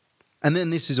 And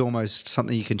then this is almost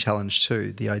something you can challenge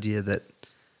too, the idea that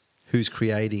who's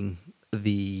creating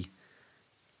the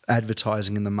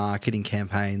advertising and the marketing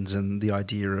campaigns and the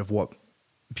idea of what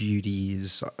beauty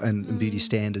is and beauty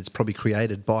standards probably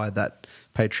created by that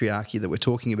patriarchy that we're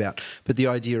talking about. But the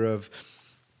idea of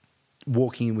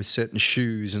walking in with certain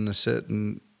shoes and a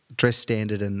certain dress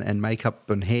standard and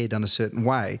makeup and hair done a certain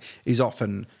way is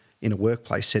often in a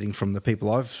workplace setting from the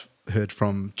people I've heard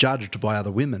from, judged by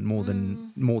other women more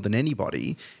than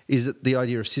anybody, is that the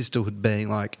idea of sisterhood being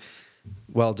like,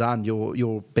 well done,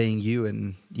 you're being you,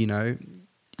 and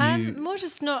more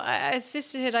just not a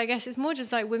sisterhood, I guess. It's more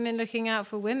just like women looking out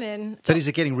for women. So is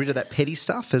it getting rid of that petty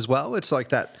stuff as well? It's like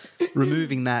that,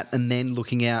 removing that and then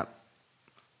looking out.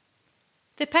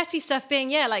 The petty stuff being,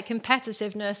 like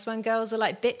competitiveness, when girls are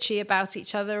like bitchy about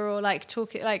each other, or like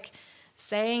talking, like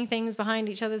saying things behind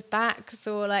each other's backs,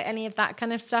 or like any of that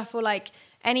kind of stuff, or like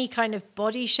any kind of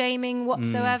body shaming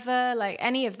whatsoever, like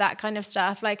any of that kind of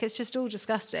stuff. Like, it's just all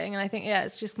disgusting. And I think,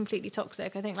 it's just completely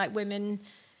toxic. I think like women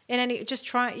in any, just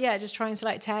trying to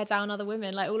like tear down other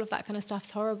women, like all of that kind of stuff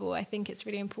is horrible. I think it's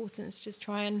really important to just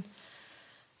try and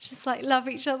just like love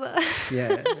each other.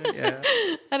 Yeah.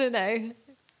 I don't know.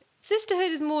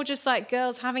 Sisterhood is more just like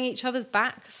girls having each other's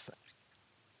backs.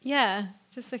 Yeah,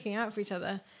 just looking out for each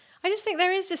other. I just think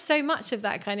there is just so much of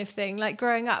that kind of thing, like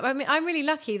growing up. I mean, I'm really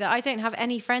lucky that I don't have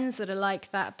any friends that are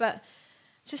like that, but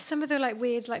just some of the like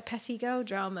weird, like petty girl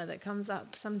drama that comes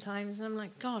up sometimes. And I'm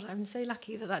like, God, I'm so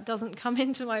lucky that doesn't come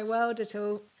into my world at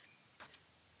all.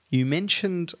 You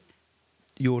mentioned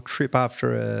your trip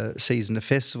after a season of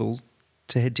festivals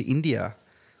to head to India.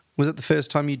 Was it the first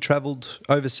time you'd travelled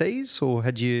overseas, or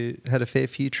had you had a fair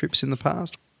few trips in the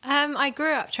past? I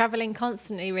grew up travelling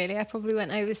constantly, really. I probably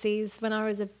went overseas when I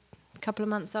was a couple of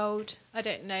months old. I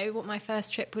don't know what my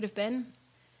first trip would have been.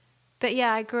 But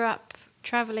yeah, I grew up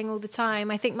travelling all the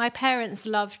time. I think my parents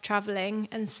loved travelling,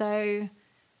 and so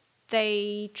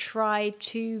they tried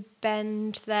to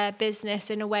bend their business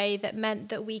in a way that meant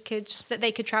that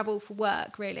they could travel for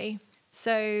work, really.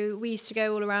 So we used to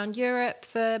go all around Europe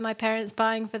for my parents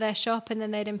buying for their shop, and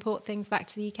then they'd import things back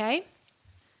to the UK.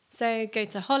 So go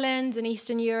to Holland and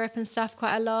Eastern Europe and stuff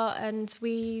quite a lot. And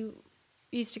we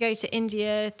used to go to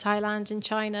India, Thailand and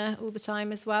China all the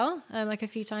time as well, like a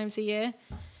few times a year.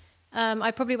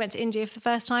 I probably went to India for the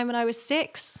first time when I was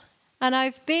 6. And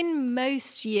I've been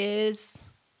most years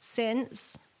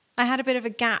since. I had a bit of a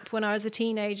gap when I was a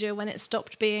teenager, when it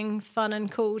stopped being fun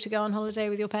and cool to go on holiday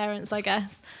with your parents, I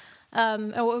guess.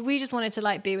 We just wanted to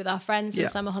like be with our friends in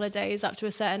summer holidays up to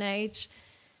a certain age.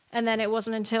 And then it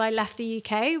wasn't until I left the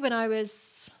UK when I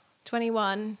was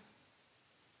 21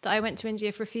 that I went to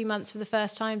India for a few months for the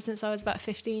first time since I was about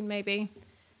 15 maybe.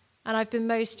 And I've been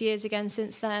most years again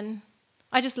since then.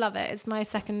 I just love it. It's my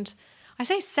second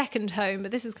home,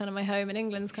 but this is kind of my home, and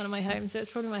England's kind of my home, so it's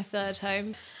probably my third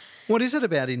home. What is it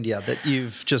about India that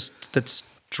that's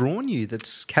drawn you,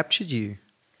 that's captured you?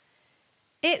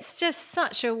 It's just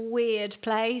such a weird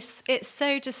place. It's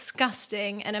so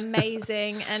disgusting and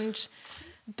amazing and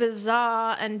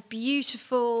bizarre and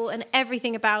beautiful, and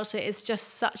everything about it is just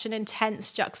such an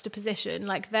intense juxtaposition.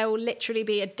 Like, there will literally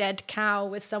be a dead cow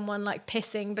with someone like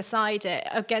pissing beside it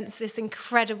against this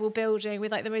incredible building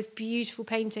with like the most beautiful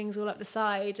paintings all up the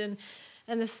side, and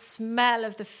the smell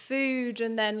of the food,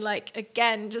 and then like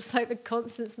again just like the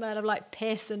constant smell of like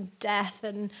piss and death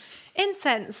and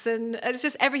incense, and it's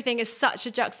just everything is such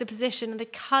a juxtaposition, and the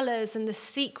colours and the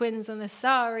sequins and the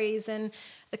saris and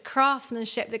the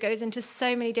craftsmanship that goes into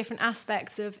so many different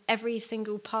aspects of every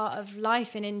single part of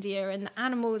life in India, and the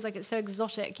animals, like, it's so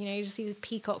exotic, you just see these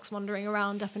peacocks wandering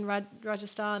around up in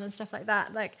Rajasthan and stuff like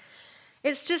that. Like,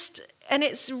 it's just, and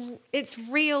it's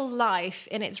real life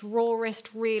in its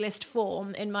rawest, realest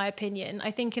form, in my opinion.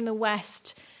 I think in the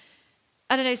West,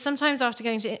 I don't know, sometimes after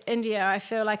going to India, I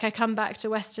feel like I come back to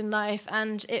Western life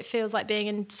and it feels like being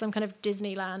in some kind of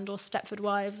Disneyland or Stepford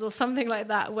Wives or something like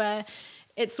that, where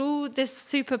it's all this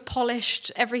super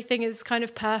polished, everything is kind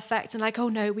of perfect, and like, oh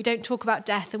no, we don't talk about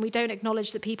death, and we don't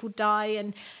acknowledge that people die,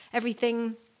 and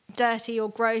everything dirty or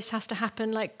gross has to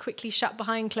happen like quickly shut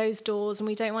behind closed doors, and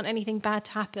we don't want anything bad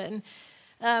to happen.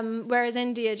 Whereas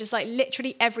India, just like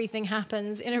literally everything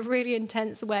happens in a really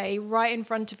intense way right in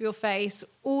front of your face.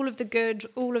 All of the good,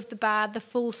 all of the bad, the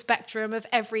full spectrum of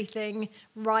everything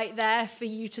right there for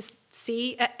you to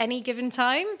see at any given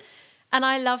time. And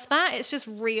I love that. It's just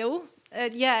real.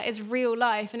 It's real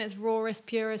life in its rawest,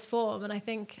 purest form. And I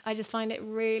think I just find it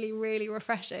really, really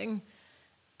refreshing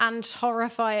and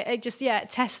horrifying. It just, it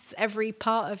tests every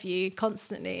part of you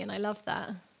constantly. And I love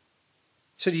that.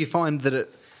 So do you find that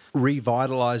it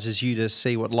revitalises you to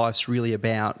see what life's really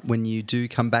about when you do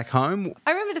come back home?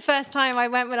 I remember the first time I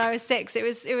went when I was 6. It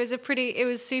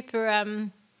was super,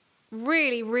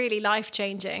 really, really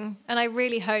life-changing. And I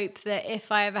really hope that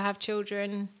if I ever have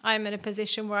children, I'm in a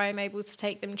position where I'm able to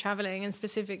take them travelling, and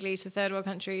specifically to third world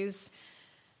countries,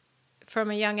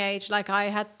 from a young age, like I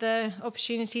had the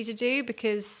opportunity to do,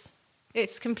 because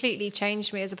it's completely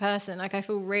changed me as a person. Like, I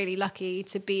feel really lucky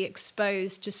to be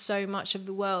exposed to so much of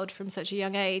the world from such a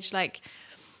young age. Like,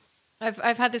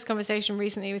 I've had this conversation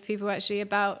recently with people actually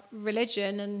about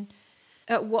religion and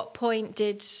at what point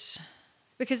did,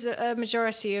 because a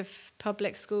majority of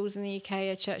public schools in the UK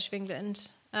are Church of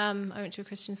England. I went to a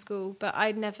Christian school, but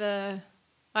I'm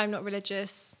not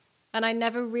religious. And I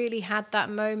never really had that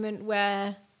moment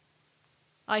where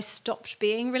I stopped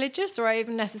being religious or I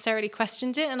even necessarily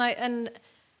questioned it. And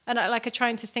I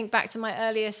trying to think back to my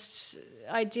earliest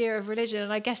idea of religion.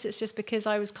 And I guess it's just because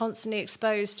I was constantly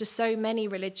exposed to so many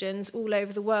religions all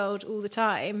over the world all the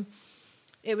time.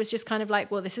 It was just kind of like,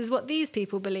 well, this is what these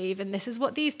people believe and this is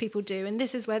what these people do and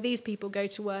this is where these people go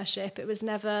to worship. It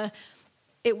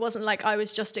wasn't like I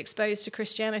was just exposed to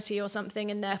Christianity or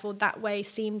something and therefore that way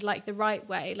seemed like the right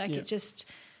way. Like it just,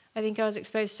 I think I was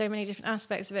exposed to so many different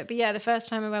aspects of it. But yeah, the first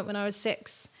time I went when I was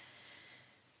 6,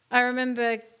 I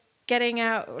remember getting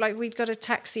out, like we'd got a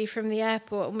taxi from the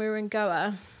airport and we were in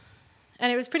Goa.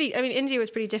 And it was India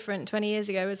was pretty different 20 years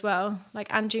ago as well. Like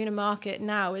Anjuna Market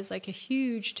now is like a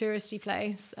huge touristy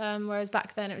place, whereas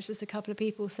back then it was just a couple of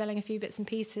people selling a few bits and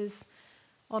pieces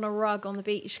on a rug on the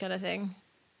beach kind of thing.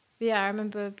 But yeah, I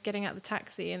remember getting out the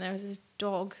taxi and there was this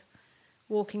dog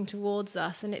walking towards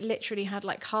us and it literally had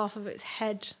like half of its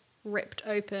head ripped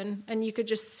open and you could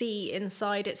just see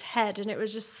inside its head and it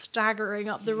was just staggering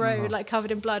up the road like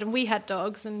covered in blood. And we had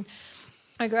dogs and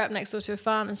I grew up next door to a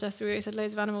farm and stuff, so we always had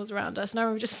loads of animals around us. And I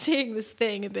remember just seeing this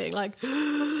thing and being like,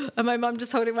 and my mum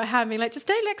just holding my hand, being like, just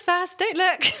don't look, Sass, don't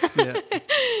look. Yeah.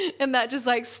 And that just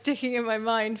like sticking in my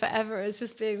mind forever as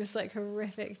just being this like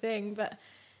horrific thing. But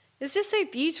it's just so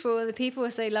beautiful. And the people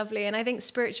are so lovely. And I think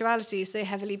spirituality is so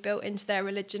heavily built into their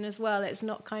religion as well. It's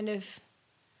not kind of,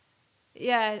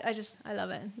 I love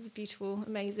it. It's a beautiful,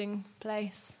 amazing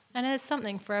place. And there's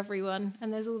something for everyone.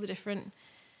 And there's all the different...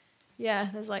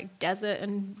 there's like desert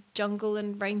and jungle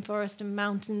and rainforest and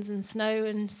mountains and snow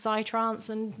and psytrance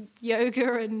and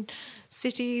yoga and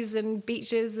cities and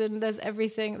beaches and there's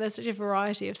everything. There's such a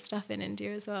variety of stuff in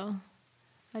India as well.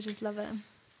 I just love it.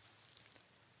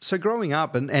 So growing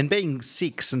up and being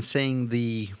 6 and seeing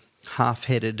the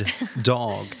half-headed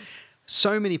dog,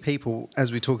 so many people,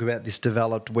 as we talk about this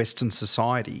developed Western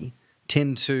society,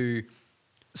 tend to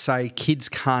say kids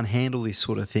can't handle this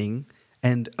sort of thing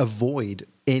and avoid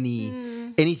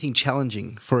anything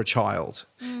challenging for a child.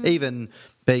 Even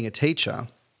being a teacher,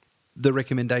 the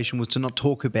recommendation was to not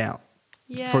talk about,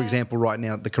 for example, right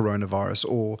now, the coronavirus,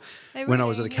 or when I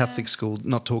was at a Catholic school,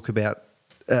 not talk about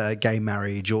gay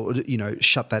marriage or,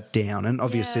 shut that down. And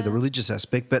obviously the religious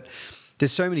aspect, but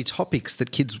there's so many topics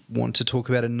that kids want to talk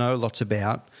about and know lots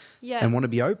about and want to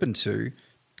be open to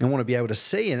and want to be able to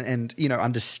see and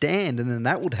understand, and then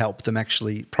that would help them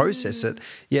actually process it.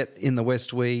 Yet in the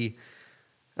West, we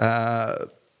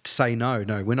say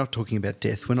no, we're not talking about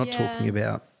death. We're not talking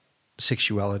about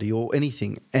sexuality or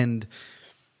anything. And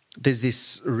there's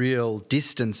this real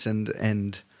distance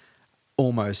and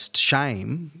almost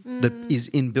shame that is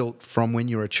inbuilt from when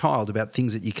you're a child about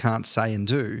things that you can't say and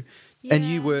do. And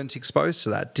you weren't exposed to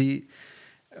that.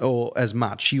 Or as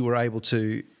much, you were able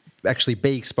to actually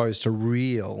be exposed to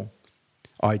real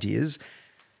ideas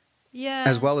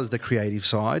as well as the creative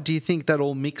side. Do you think that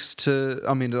all mixed to,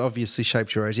 it obviously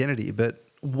shaped your identity, but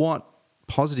what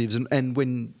positives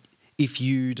and if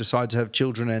you decide to have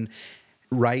children and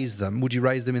raise them, would you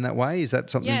raise them in that way? Is that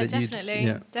something that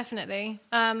definitely.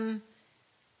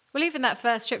 Well, even that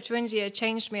first trip to India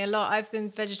changed me a lot. I've been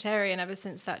vegetarian ever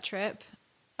since that trip.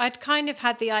 I'd kind of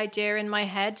had the idea in my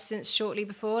head since shortly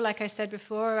before. Like I said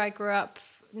before, I grew up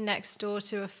next door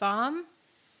to a farm.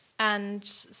 And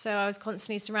so I was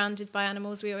constantly surrounded by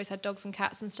animals. We always had dogs and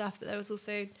cats and stuff, but there was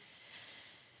also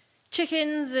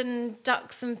chickens and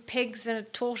ducks and pigs and a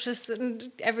tortoise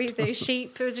and everything,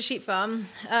 sheep. It was a sheep farm.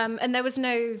 And there was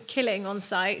no killing on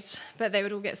site, but they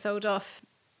would all get sold off.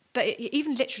 But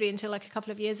even literally until like a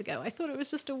couple of years ago, I thought it was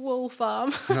just a wool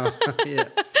farm.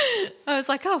 I was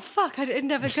like, oh, fuck, it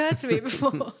never occurred to me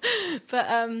before.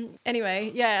 But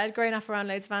anyway, I'd grown up around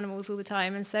loads of animals all the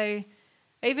time. And so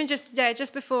even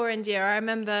just before India, I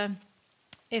remember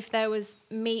if there was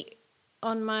meat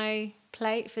on my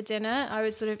plate for dinner, I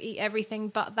would sort of eat everything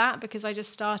but that because I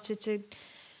just started to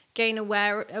gain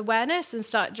awareness and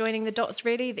start joining the dots,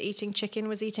 really, that eating chicken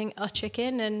was eating a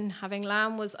chicken and having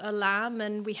lamb was a lamb,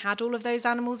 and we had all of those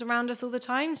animals around us all the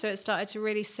time, so it started to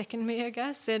really sicken me, I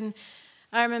guess. And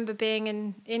I remember being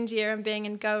in India and being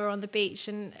in Goa on the beach,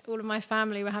 and all of my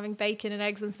family were having bacon and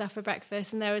eggs and stuff for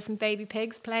breakfast, and there were some baby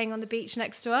pigs playing on the beach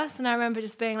next to us, and I remember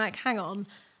just being like, hang on,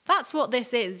 that's what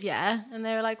this is, yeah? And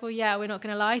they were like, well, yeah, we're not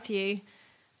going to lie to you.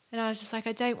 And I was just like,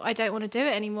 I don't want to do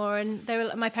it anymore. And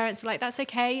my parents were like, that's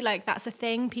okay. Like, that's a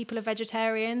thing. People are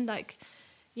vegetarian. Like,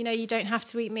 you know, you don't have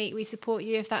to eat meat. We support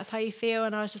you if that's how you feel.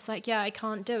 And I was just like, yeah, I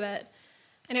can't do it.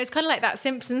 And it was kind of like that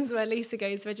Simpsons where Lisa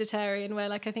goes vegetarian, where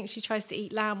like I think she tries to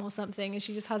eat lamb or something and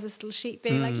she just has this little sheep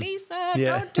being like, Lisa,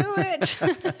 don't do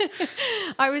it.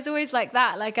 I was always like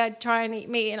that. Like I'd try and eat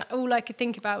meat and all I could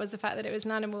think about was the fact that it was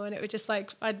an animal, and it would just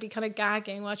like, I'd be kind of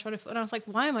gagging while trying to, and I was like,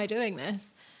 why am I doing this?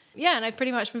 Yeah, and I've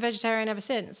pretty much been vegetarian ever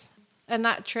since. And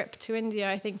that trip to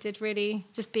India, I think, did really,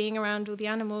 just being around all the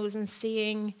animals and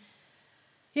seeing,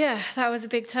 yeah, that was a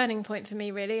big turning point for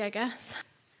me, really, I guess.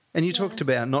 And you talked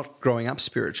about not growing up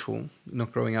spiritual,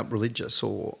 not growing up religious,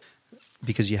 or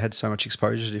because you had so much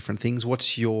exposure to different things.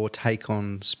 What's your take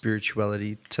on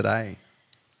spirituality today?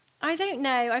 I don't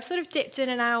know. I've sort of dipped in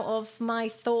and out of my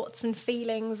thoughts and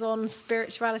feelings on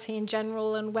spirituality in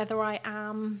general and whether I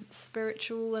am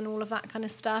spiritual and all of that kind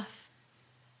of stuff.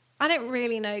 I don't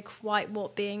really know quite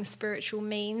what being spiritual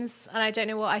means, and I don't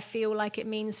know what I feel like it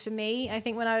means for me. I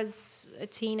think when I was a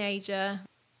teenager,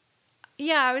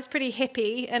 yeah, I was pretty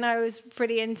hippie and I was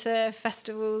pretty into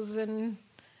festivals and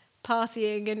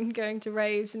partying and going to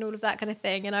raves and all of that kind of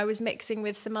thing. And I was mixing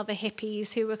with some other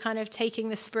hippies who were kind of taking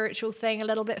the spiritual thing a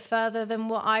little bit further than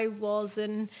what I was.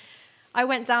 And I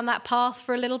went down that path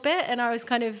for a little bit and I was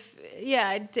kind of,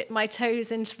 I dipped my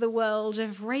toes into the world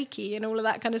of Reiki and all of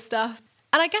that kind of stuff.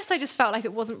 And I guess I just felt like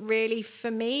it wasn't really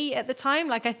for me at the time.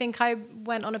 Like I think I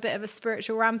went on a bit of a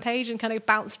spiritual rampage and kind of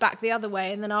bounced back the other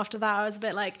way. And then after that I was a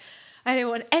bit like, I don't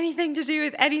want anything to do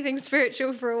with anything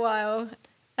spiritual for a while.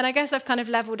 And I guess I've kind of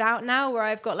leveled out now where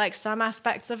I've got like some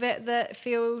aspects of it that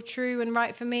feel true and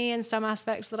right for me and some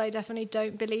aspects that I definitely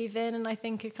don't believe in and I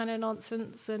think are kind of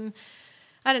nonsense. And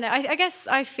I don't know. I guess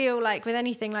I feel like with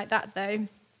anything like that, though,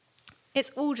 it's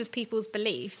all just people's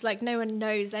beliefs. Like no one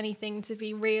knows anything to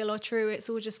be real or true. It's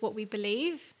all just what we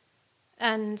believe.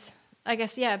 And I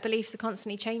guess, beliefs are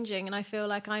constantly changing and I feel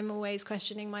like I'm always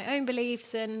questioning my own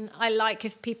beliefs, and I like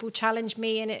if people challenge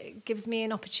me and it gives me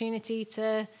an opportunity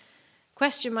to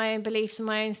question my own beliefs and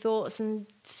my own thoughts and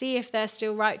see if they're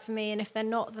still right for me, and if they're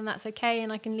not, then that's okay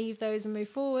and I can leave those and move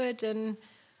forward, and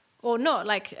or not.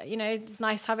 Like, you know, it's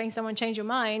nice having someone change your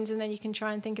mind and then you can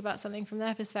try and think about something from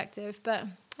their perspective. But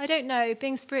I don't know,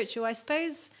 being spiritual, I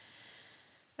suppose,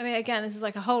 I mean, again, this is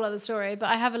like a whole other story, but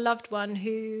I have a loved one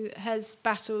who has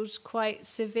battled quite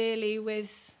severely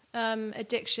with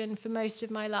addiction for most of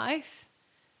my life,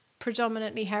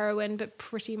 predominantly heroin, but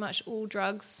pretty much all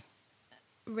drugs,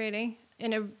 really,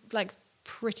 in a like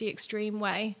pretty extreme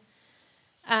way.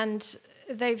 And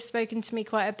they've spoken to me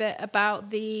quite a bit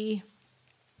about is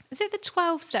it the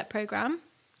 12-step program?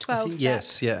 12 step.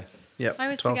 Yes, yeah. Yep, I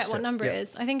always forget what number it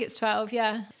is. I think it's 12,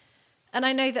 yeah. And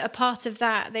I know that a part of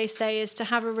that, they say, is to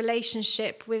have a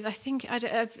relationship with,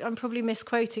 I'm probably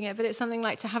misquoting it, but it's something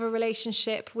like to have a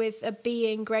relationship with a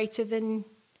being greater than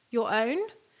your own,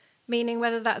 meaning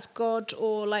whether that's God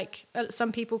or like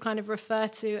some people kind of refer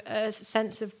to a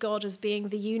sense of God as being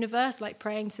the universe, like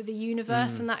praying to the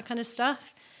universe and that kind of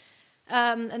stuff.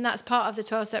 And that's part of the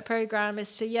 12-step program,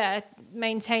 is to,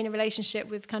 maintain a relationship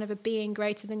with kind of a being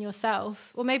greater than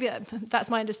yourself. Or maybe that's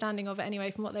my understanding of it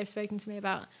anyway, from what they've spoken to me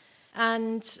about.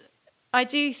 And I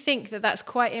do think that that's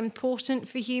quite important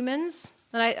for humans.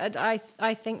 And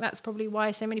I think that's probably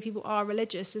why so many people are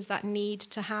religious, is that need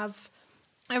to have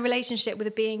a relationship with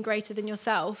a being greater than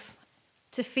yourself,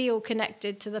 to feel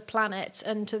connected to the planet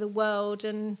and to the world.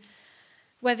 And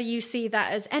whether you see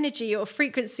that as energy or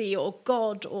frequency or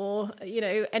God or, you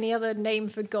know, any other name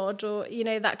for God or, you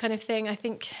know, that kind of thing, I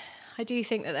do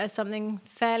think that there's something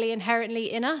fairly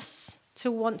inherently in us to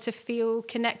want to feel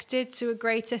connected to a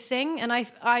greater thing. And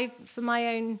I for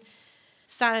my own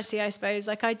sanity, I suppose,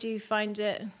 like I do find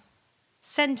it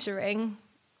centering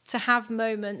to have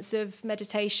moments of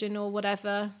meditation or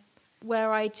whatever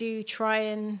where I do try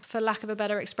and, for lack of a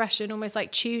better expression, almost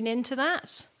like tune into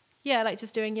that. Yeah, like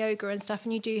just doing yoga and stuff,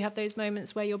 and you do have those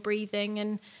moments where you're breathing,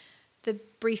 and the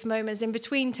brief moments in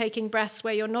between taking breaths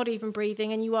where you're not even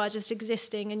breathing and you are just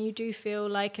existing, and you do feel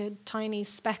like a tiny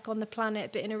speck on the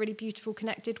planet, but in a really beautiful,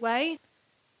 connected way.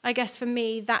 I guess for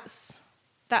me, that's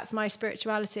my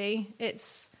spirituality.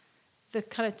 It's the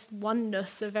kind of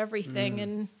oneness of everything,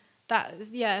 and that,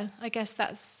 I guess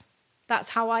that's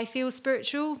how I feel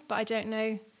spiritual. But I don't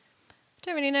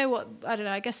really know what, I don't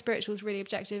know. I guess spiritual is really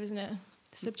objective, isn't it?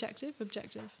 Subjective,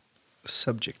 objective,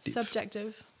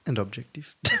 subjective. And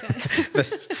objective. Okay.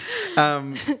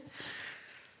 But,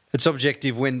 it's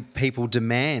objective when people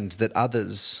demand that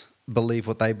others believe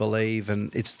what they believe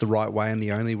and it's the right way and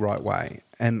the only right way.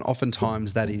 And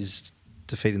oftentimes that is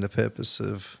defeating the purpose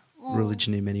of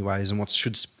religion in many ways, and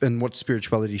what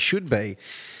spirituality should be.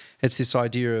 It's this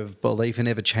idea of belief and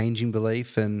ever-changing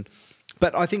belief.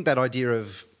 But I think that idea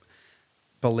of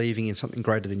believing in something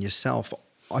greater than yourself,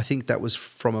 I think that was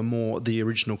from the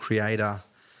original creator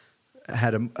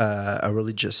had a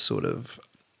religious sort of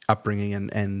upbringing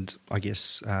and I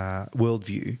guess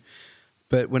worldview.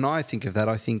 But when I think of that,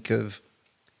 I think of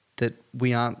that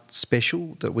we aren't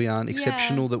special, that we aren't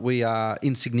exceptional, that we are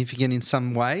insignificant in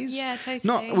some ways. Yeah,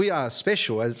 totally. We are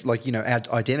special, as our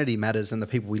identity matters and the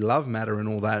people we love matter and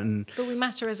all that. But we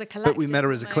matter as a collective. But we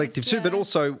matter as a collective too. But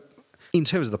also, in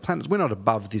terms of the planet, we're not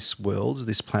above this world,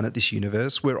 this planet, this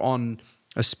universe. We're on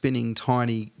a spinning,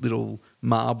 tiny little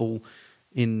marble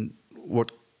in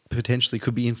what potentially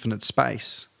could be infinite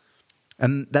space.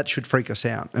 And that should freak us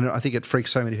out. And I think it freaks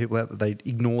so many people out that they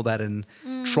ignore that and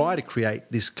try to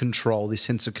create this control, this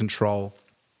sense of control.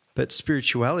 But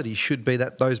spirituality should be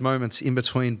that those moments in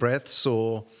between breaths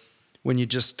or when you're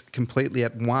just completely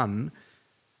at one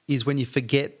is when you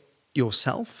forget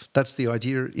yourself. That's the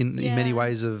idea in many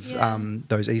ways of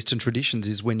those Eastern traditions,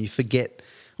 is when you forget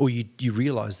or you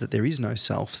realise that there is no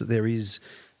self, that there is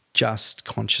just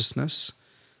consciousness,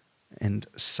 and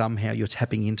somehow you're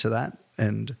tapping into that,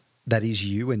 and that is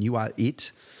you and you are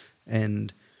it.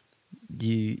 And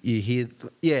you hear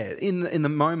in the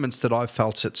moments that I've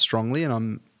felt it strongly, and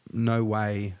I'm no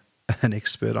way an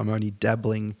expert, I'm only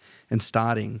dabbling and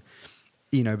starting,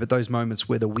 but those moments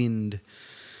where the wind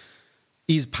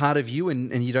is part of you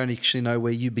and you don't actually know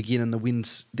where you begin and the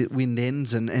wind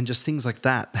ends and just things like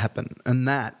that happen. And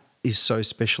that is so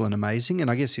special and amazing.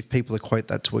 And I guess if people equate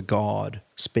that to a God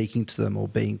speaking to them or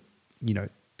being,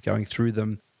 going through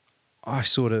them, I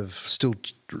sort of still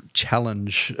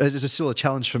challenge. It's still a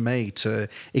challenge for me to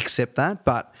accept that.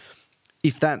 But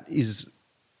if that is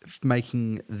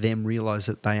making them realise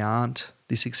that they aren't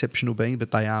this exceptional being, but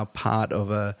they are part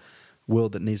of a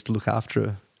world that needs to look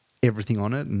after everything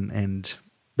on it and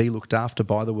be looked after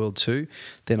by the world too,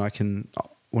 then I can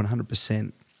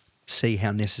 100% see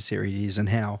how necessary it is, and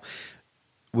how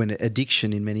when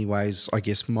addiction in many ways, I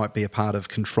guess, might be a part of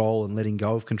control and letting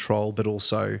go of control, but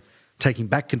also taking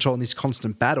back control in this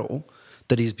constant battle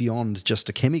that is beyond just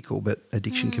a chemical. But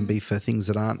addiction can be for things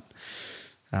that aren't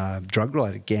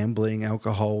drug-related, gambling,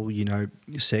 alcohol,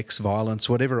 sex, violence,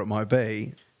 whatever it might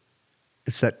be.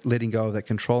 It's that letting go of that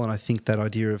control. And I think that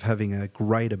idea of having a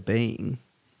greater being,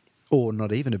 or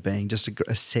not even a being, just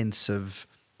a sense of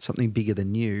something bigger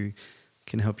than you,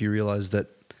 can help you realise that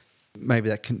maybe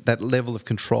that level of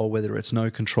control, whether it's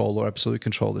no control or absolute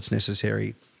control that's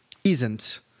necessary,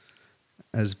 isn't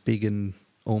as big and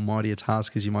almighty a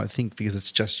task as you might think, because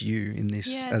it's just you in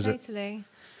this. Yeah, totally.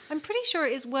 I'm pretty sure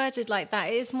it is worded like that.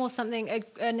 It is more something,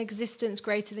 an existence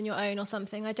greater than your own or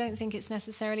something. I don't think it's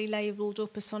necessarily labelled or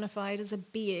personified as a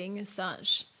being as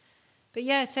such. But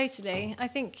yeah, totally. I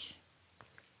think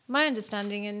my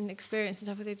understanding and experience and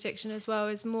stuff with addiction as well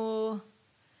is more,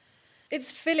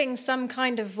 it's filling some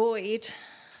kind of void.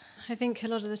 I think a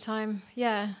lot of the time,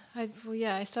 I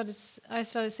started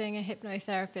seeing a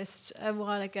hypnotherapist a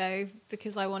while ago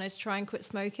because I wanted to try and quit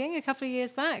smoking a couple of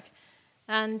years back.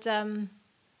 And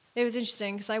it was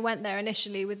interesting because I went there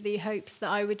initially with the hopes that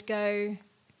I would go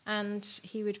and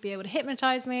he would be able to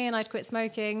hypnotise me and I'd quit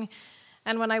smoking.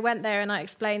 And when I went there and I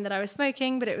explained that I was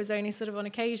smoking, but it was only sort of on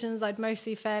occasions, I'd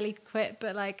mostly fairly quit.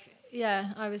 But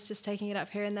I was just taking it up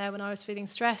here and there when I was feeling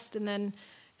stressed. And then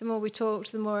the more we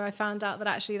talked, the more I found out that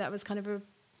actually that was kind of a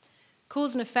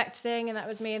cause and effect thing, and that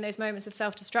was me in those moments of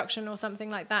self-destruction or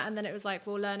something like that. And then it was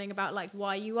learning about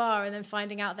why you are, and then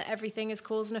finding out that everything is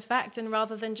cause and effect, and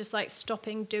rather than just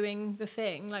stopping doing the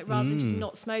thing, rather than just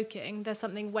not smoking, there's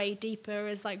something way deeper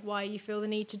as why you feel the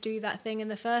need to do that thing in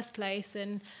the first place,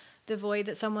 and the void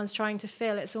that someone's trying to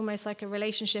fill. It's almost like a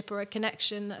relationship or a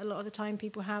connection that a lot of the time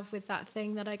people have with that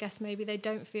thing that I guess maybe they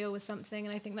don't feel with something.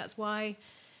 And I think that's why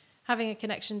having a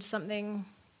connection to something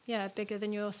bigger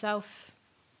than yourself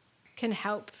can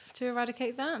help to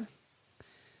eradicate that.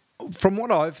 From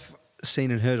what I've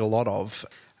seen and heard a lot of,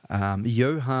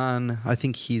 Johann, I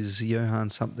think he's Johann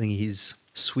something, he's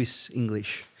Swiss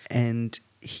English, and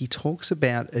he talks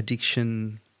about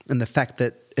addiction and the fact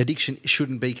that addiction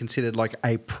shouldn't be considered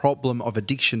a problem of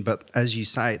addiction, but as you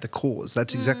say, the cause.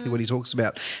 That's exactly what he talks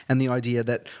about. And the idea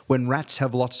that when rats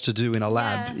have lots to do in a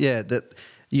lab, that,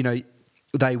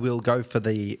 they will go for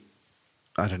the,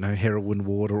 I don't know, heroin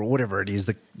water or whatever it is,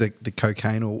 the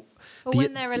cocaine or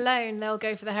when they're alone, they'll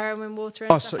go for the heroin water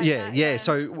and stuff like that. Yeah.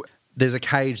 So there's a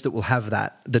cage that will have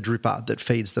the dripper that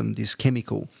feeds them this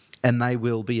chemical, and they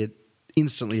will be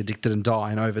instantly addicted and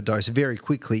die and overdose very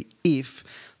quickly if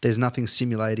there's nothing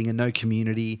stimulating and no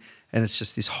community, and it's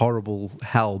just this horrible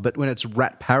hell. But when it's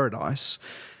rat paradise,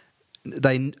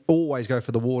 they always go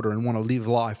for the water and want to live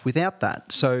life without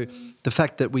that. So the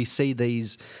fact that we see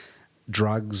these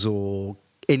drugs or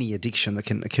any addiction that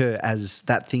can occur as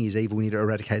that thing is evil. We need to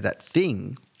eradicate that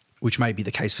thing, which may be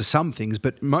the case for some things,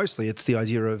 but mostly it's the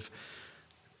idea of,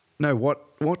 no, what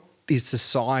is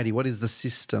society? What is the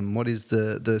system? What is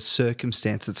the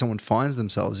circumstance that someone finds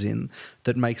themselves in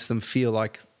that makes them feel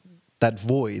like that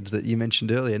void that you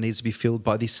mentioned earlier needs to be filled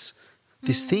by this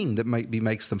thing that maybe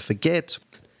makes them forget?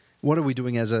 What are we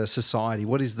doing as a society?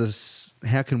 What is this?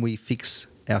 How can we fix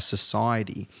our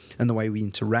society and the way we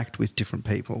interact with different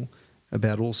people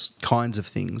about all kinds of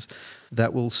things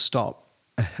that will stop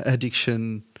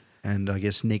addiction and I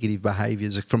guess negative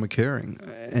behaviours from occurring?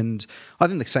 And I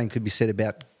think the same could be said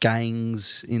about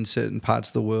gangs in certain parts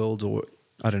of the world, or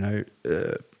I don't know,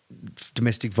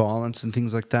 domestic violence and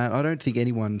things like that. I don't think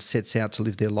anyone sets out to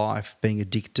live their life being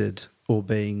addicted or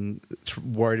being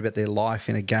worried about their life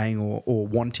in a gang or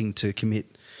wanting to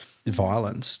commit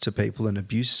violence to people and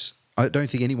abuse. I don't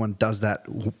think anyone does that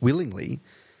willingly.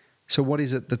 So what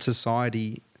is it that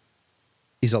society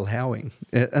is allowing?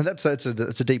 And it's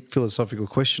a deep philosophical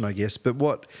question, I guess, but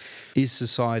what is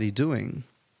society doing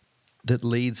that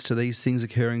leads to these things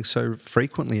occurring so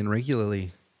frequently and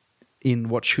regularly in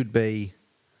what should be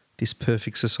this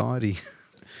perfect society?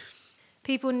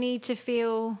 People need to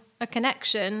feel a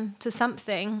connection to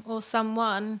something or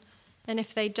someone, and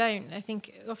if they don't, I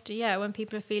think often, when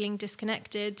people are feeling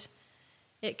disconnected,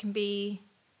 it can be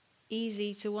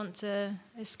easy to want to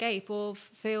escape or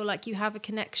feel like you have a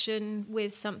connection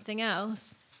with something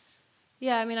else.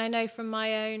 Yeah, I mean, I know from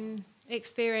my own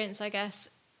experience, I guess,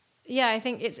 I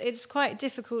think it's quite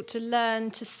difficult to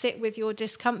learn to sit with your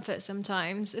discomfort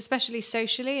sometimes, especially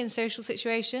socially in social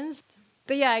situations.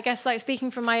 But I guess like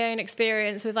speaking from my own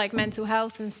experience with like mental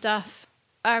health and stuff,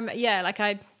 like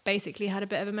I basically had a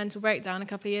bit of a mental breakdown a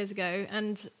couple of years ago,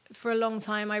 and for a long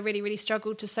time I really, really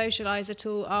struggled to socialise at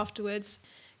all afterwards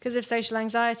because of social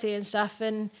anxiety and stuff.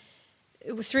 And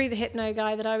it was through the hypno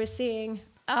guy that I was seeing,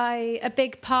 a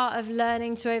big part of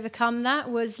learning to overcome that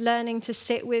was learning to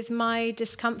sit with my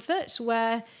discomfort,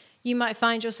 where you might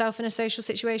find yourself in a social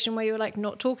situation where you're like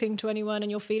not talking to anyone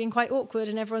and you're feeling quite awkward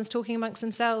and everyone's talking amongst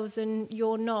themselves and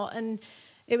you're not. And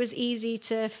it was easy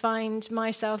to find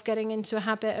myself getting into a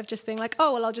habit of just being like,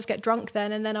 oh, well, I'll just get drunk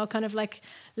then, and then I'll kind of like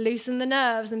loosen the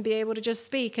nerves and be able to just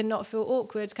speak and not feel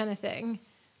awkward kind of thing.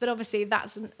 But obviously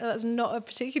that's not a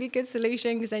particularly good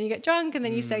solution, because then you get drunk and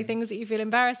then you say things that you feel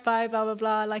embarrassed by, blah, blah,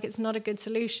 blah. Like, it's not a good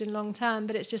solution long term,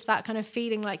 but it's just that kind of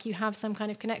feeling like you have some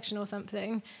kind of connection or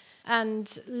something.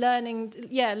 And learning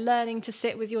to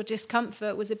sit with your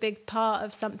discomfort was a big part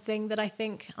of something that I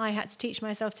think I had to teach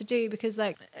myself to do, because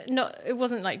it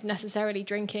wasn't like necessarily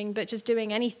drinking, but just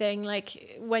doing anything.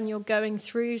 Like when you're going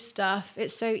through stuff,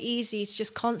 it's so easy to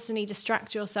just constantly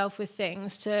distract yourself with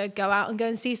things, to go out and go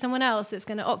and see someone else that's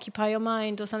going to occupy your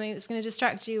mind, or something that's going to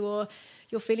distract you, or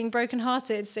you're feeling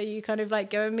brokenhearted, so you kind of like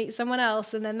go and meet someone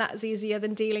else, and then that's easier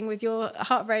than dealing with your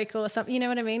heartbreak or something. You know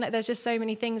what I mean? Like, there's just so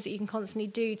many things that you can constantly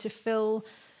do to fill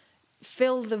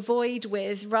the void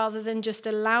with, rather than just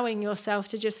allowing yourself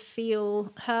to just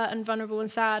feel hurt and vulnerable and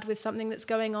sad with something that's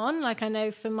going on. Like, I know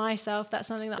for myself, that's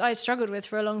something that I struggled with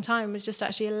for a long time, was just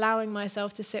actually allowing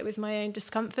myself to sit with my own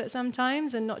discomfort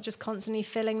sometimes and not just constantly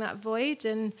filling that void.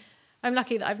 And I'm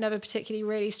lucky that I've never particularly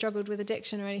really struggled with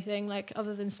addiction or anything, like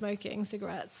other than smoking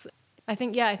cigarettes. I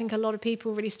think a lot of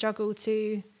people really struggle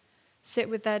to sit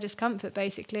with their discomfort,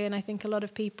 basically. And I think a lot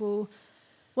of people,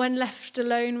 when left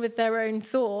alone with their own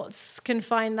thoughts, can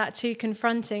find that too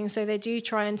confronting. So they do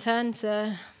try and turn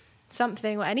to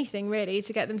something or anything really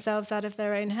to get themselves out of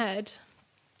their own head,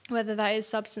 whether that is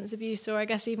substance abuse or I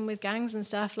guess even with gangs and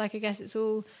stuff. Like, I guess it's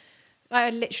all... I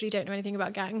literally don't know anything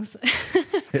about gangs.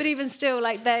 But even still,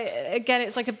 like,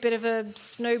 it's like a bit of a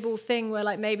snowball thing where,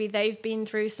 like, maybe they've been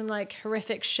through some, like,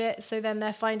 horrific shit, so then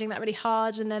they're finding that really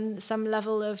hard, and then some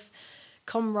level of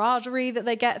camaraderie that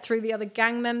they get through the other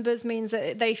gang members means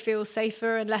that they feel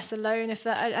safer and less alone.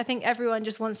 I think everyone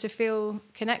just wants to feel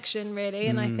connection, really,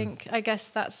 and I guess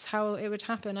that's how it would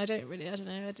happen. I don't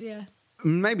know. Yeah.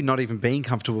 Maybe not even being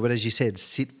comfortable, but as you said,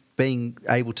 being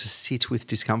able to sit with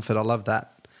discomfort. I love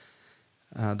that.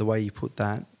 The way you put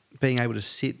that, being able to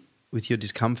sit with your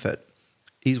discomfort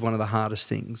is one of the hardest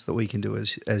things that we can do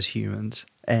as humans,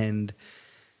 and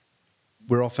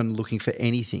we're often looking for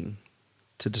anything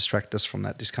to distract us from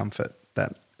that discomfort,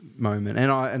 that moment.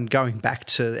 And going back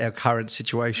to our current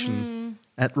situation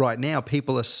at right now,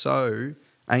 people are so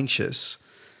anxious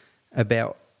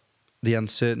about the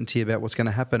uncertainty about what's going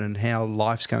to happen and how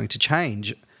life's going to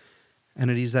change,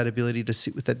 and it is that ability to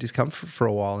sit with that discomfort for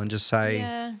a while and just say...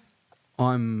 Yeah.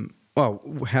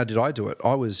 How did I do it?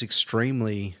 I was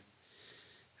extremely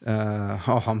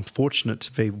I'm fortunate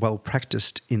to be well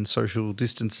practiced in social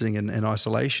distancing and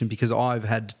isolation, because I've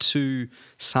had 2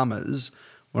 summers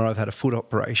where I've had a foot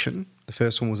operation. The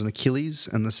first one was an Achilles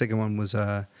and the second one was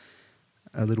a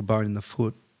little bone in the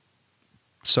foot.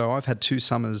 So I've had 2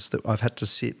 summers that I've had to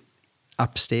sit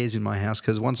upstairs in my house,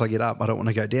 because once I get up, I don't want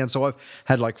to go down. So I've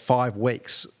had like 5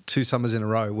 weeks, 2 summers in a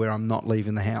row, where I'm not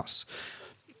leaving the house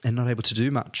and not able to do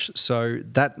much. So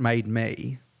that made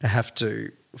me have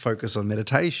to focus on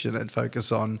meditation and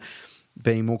focus on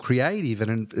being more creative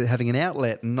and having an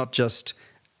outlet, and not just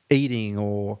eating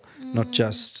or not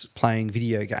just playing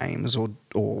video games or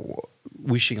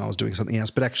wishing I was doing something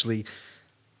else, but actually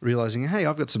realising, hey,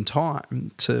 I've got some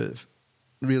time to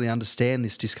really understand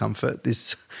this discomfort,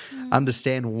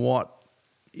 understand what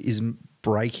is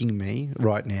breaking me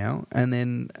right now, and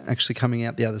then actually coming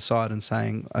out the other side and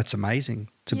saying, it's amazing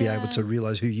to be able to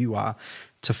realise who you are,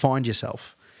 to find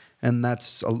yourself. And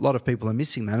that's, a lot of people are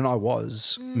missing that, and I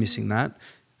was missing that,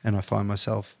 and I find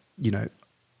myself,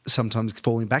 sometimes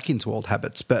falling back into old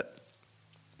habits. But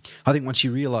I think once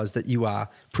you realise that you are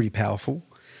pretty powerful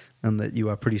and that you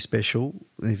are pretty special,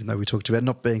 even though we talked about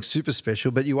not being super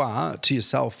special, but you are, to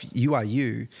yourself, you are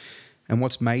you, and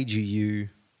what's made you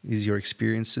is your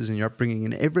experiences and your upbringing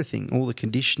and everything, all the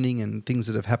conditioning and things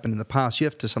that have happened in the past. You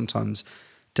have to sometimes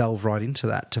delve right into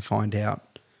that to find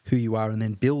out who you are, and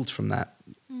then build from that.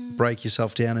 Break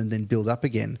yourself down and then build up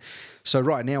again. So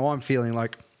right now I'm feeling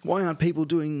like, why aren't people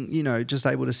doing, just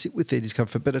able to sit with their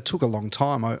discomfort? But it took a long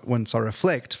time, once I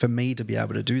reflect, for me to be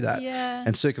able to do that. Yeah.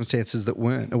 And circumstances that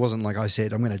weren't. It wasn't like I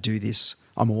said, I'm going to do this,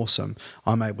 I'm awesome,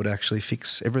 I'm able to actually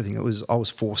fix everything. I was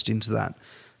forced into that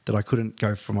I couldn't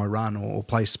go for my run or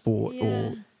play sport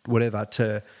or whatever.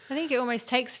 I think it almost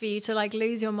takes for you to like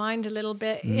lose your mind a little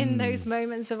bit in those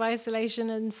moments of isolation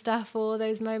and stuff, or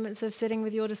those moments of sitting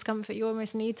with your discomfort. You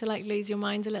almost need to like lose your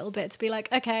mind a little bit to be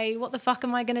like, okay, what the fuck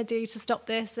am I going to do to stop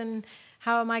this, and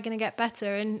how am I going to get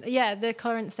better? And the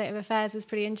current state of affairs is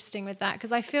pretty interesting with that,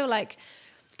 because I feel like,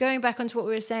 going back onto what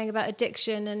we were saying about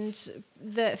addiction and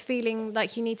the feeling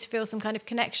like you need to feel some kind of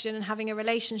connection and having a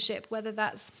relationship, whether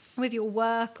that's with your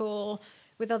work or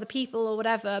with other people or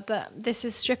whatever, but this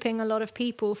is stripping a lot of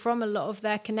people from a lot of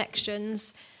their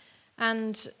connections.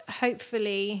 And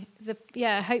hopefully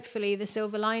the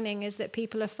silver lining is that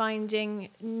people are finding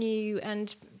new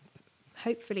and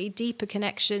hopefully deeper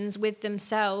connections with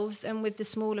themselves and with the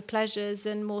smaller pleasures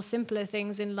and more simpler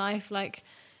things in life, like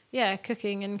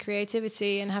cooking and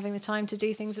creativity and having the time to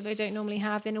do things that they don't normally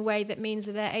have, in a way that means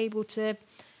that they're able to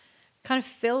kind of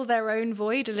fill their own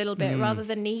void a little bit, rather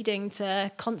than needing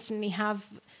to constantly have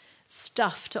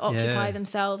stuff to occupy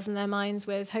themselves and their minds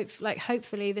with.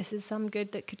 Hopefully this is some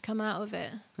good that could come out of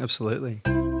it. Absolutely.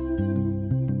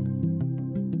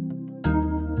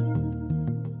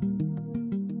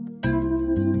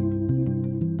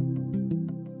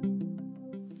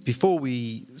 Before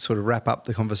we sort of wrap up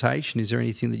the conversation, is there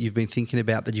anything that you've been thinking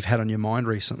about that you've had on your mind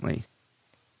recently?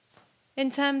 In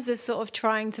terms of sort of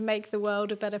trying to make the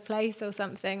world a better place or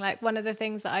something, like one of the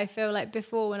things that I feel like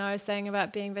before, when I was saying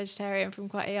about being vegetarian from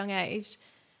quite a young age,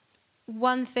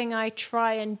 one thing I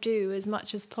try and do as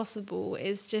much as possible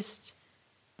is just,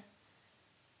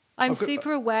 I'm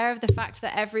super aware of the fact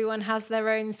that everyone has their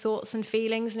own thoughts and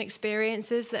feelings and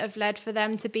experiences that have led for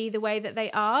them to be the way that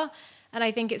they are. And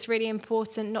I think it's really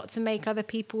important not to make other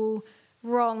people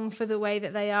wrong for the way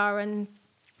that they are. And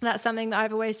that's something that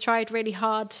I've always tried really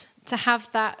hard to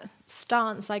have, that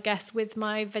stance, I guess, with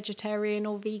my vegetarian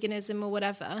or veganism or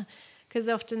whatever, because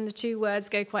often the two words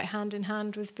go quite hand in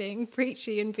hand with being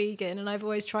preachy and vegan. And I've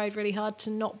always tried really hard to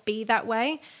not be that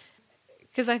way,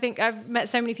 because I think I've met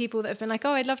so many people that have been like,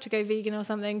 oh, I'd love to go vegan or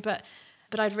something, but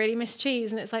I'd really miss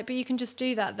cheese. And it's like, but you can just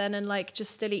do that then and like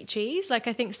just still eat cheese. Like,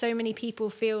 I think so many people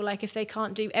feel like if they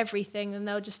can't do everything, then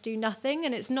they'll just do nothing.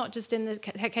 And it's not just in the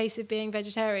case of being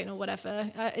vegetarian or whatever.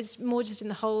 It's more just in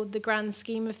the grand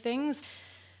scheme of things.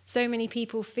 So many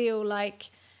people feel like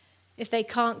if they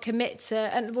can't commit to,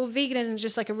 and well, veganism is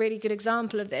just like a really good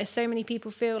example of this. So many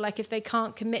people feel like if they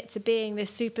can't commit to being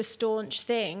this super staunch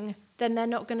thing, then they're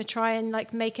not going to try and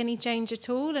like make any change at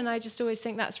all. And I just always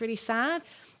think that's really sad.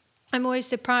 I'm always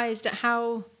surprised at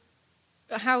how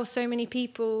so many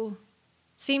people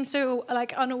seem so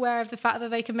like unaware of the fact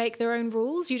that they can make their own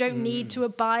rules. You don't need to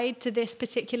abide to this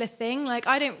particular thing. Like,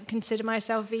 I don't consider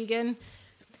myself vegan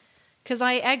because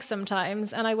I eat eggs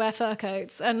sometimes and I wear fur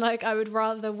coats, and like I would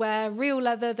rather wear real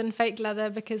leather than fake leather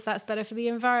because that's better for the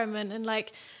environment. And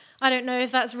like, I don't know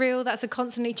if that's real. That's a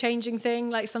constantly changing thing.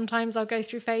 Like, sometimes I'll go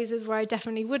through phases where I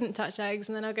definitely wouldn't touch eggs,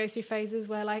 and then I'll go through phases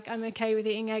where like I'm okay with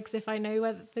eating eggs if I know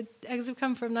where the eggs have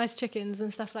come from, nice chickens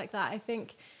and stuff like that. I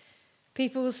think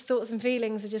people's thoughts and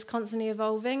feelings are just constantly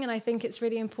evolving, and I think it's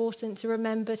really important to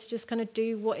remember to just kind of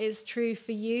do what is true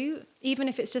for you, even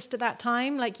if it's just at that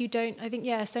time. Like, you don't, I think,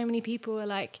 so many people are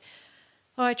like,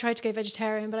 oh, I tried to go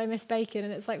vegetarian, but I miss bacon.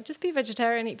 And it's like, just be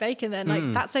vegetarian, eat bacon then.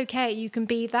 Like, that's okay. You can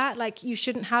be that. Like, you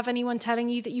shouldn't have anyone telling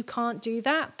you that you can't do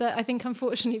that. But I think,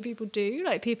 unfortunately, people do.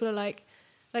 Like, people are like,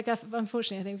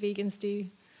 unfortunately, I think vegans do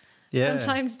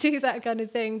sometimes do that kind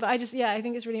of thing. But I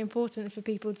think it's really important for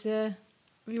people to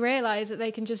realise that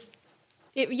they can just,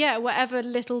 whatever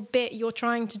little bit you're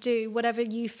trying to do, whatever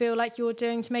you feel like you're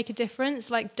doing to make a difference,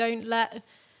 like, don't let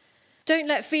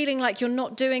feeling like you're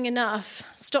not doing enough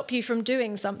stop you from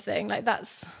doing something. Like,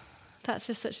 that's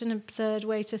just such an absurd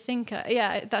way to think.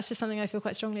 That's just something I feel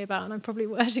quite strongly about, and I'm probably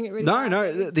wording it really badly.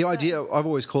 No, the idea, I've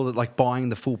always called it like buying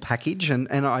the full package, and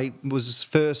I was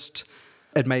first,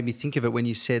 it made me think of it when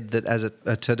you said that as a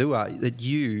tattooer, that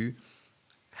you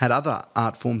had other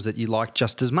art forms that you liked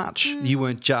just as much. You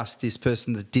weren't just this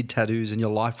person that did tattoos and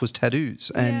your life was tattoos.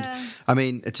 And I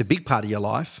mean, it's a big part of your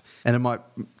life, and it might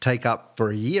take up for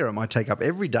a year, it might take up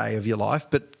every day of your life,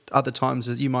 but other times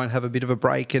you might have a bit of a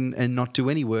break and not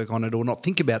do any work on it or not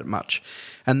think about it much.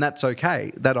 And that's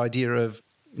okay. That idea of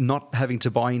not having to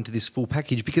buy into this full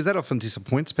package, because that often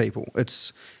disappoints people.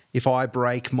 It's, if I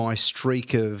break my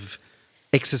streak of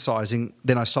exercising,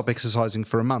 then I stop exercising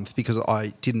for a month because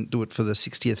I didn't do it for the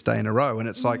 60th day in a row. And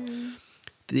it's like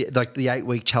the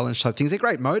 8-week challenge type things. They're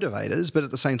great motivators, but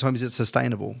at the same time, is it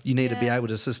sustainable? You need to be able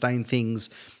to sustain things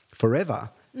forever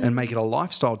and make it a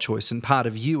lifestyle choice and part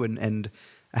of you and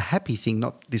a happy thing,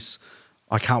 not this,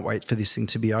 I can't wait for this thing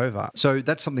to be over. So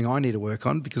that's something I need to work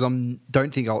on, because I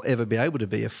don't think I'll ever be able to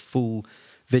be a full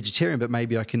vegetarian, but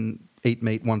maybe I can eat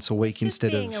meat once a week instead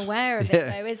of... It's just being aware of it,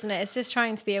 though, isn't it? It's just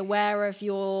trying to be aware of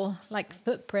your, like,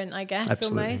 footprint, I guess.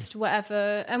 Absolutely. Almost,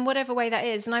 whatever way that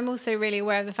is. And I'm also really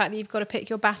aware of the fact that you've got to pick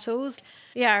your battles.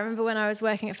 Yeah, I remember when I was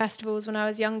working at festivals when I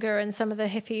was younger, and some of the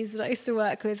hippies that I used to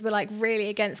work with were, like, really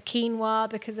against quinoa,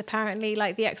 because apparently,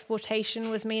 like, the exportation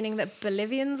was meaning that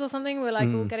Bolivians or something were, like,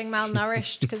 all getting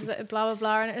malnourished because blah, blah,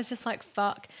 blah. And it was just like,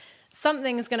 fuck.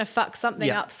 Something's going to fuck something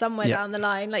up somewhere down the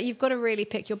line. Like, you've got to really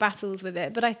pick your battles with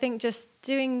it. But I think just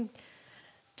doing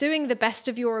the best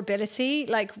of your ability,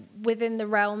 like, within the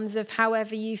realms of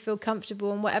however you feel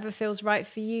comfortable and whatever feels right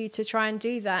for you, to try and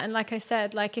do that. And like I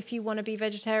said, like, if you want to be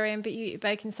vegetarian but you eat a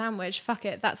bacon sandwich, fuck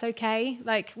it, that's okay.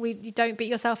 Like, you don't beat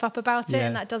yourself up about it,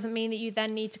 and that doesn't mean that you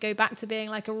then need to go back to being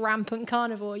like a rampant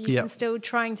carnivore. You can still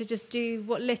trying to just do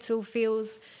what little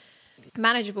feels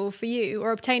manageable for you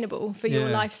or obtainable for your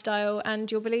lifestyle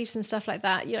and your beliefs and stuff like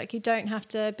that. You don't have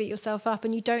to beat yourself up,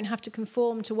 and you don't have to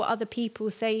conform to what other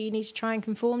people say you need to try and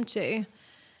conform to.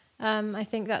 I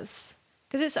think that's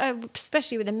because it's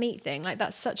especially with the meat thing, like,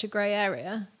 that's such a grey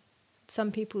area.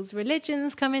 Some people's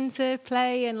religions come into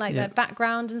play and like their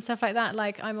background and stuff like that.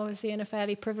 Like, I'm obviously in a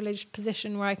fairly privileged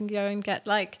position where I can go and get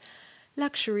like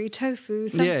luxury tofu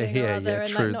something or other,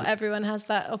 and like, not everyone has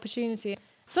that opportunity.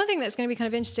 So one thing that's going to be kind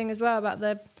of interesting as well about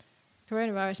the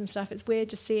coronavirus and stuff, it's weird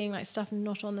just seeing like stuff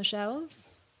not on the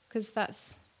shelves, because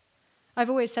I've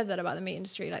always said that about the meat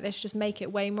industry, like, they should just make it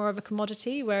way more of a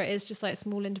commodity where it is just like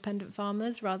small independent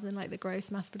farmers rather than like the gross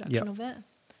mass production of it.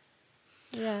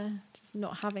 Yeah, just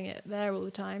not having it there all the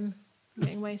time,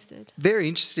 getting wasted. Very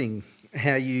interesting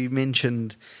how you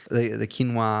mentioned the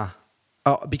quinoa,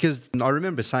 because I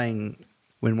remember saying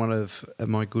when one of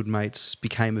my good mates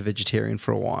became a vegetarian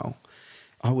for a while,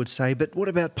 I would say, but what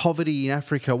about poverty in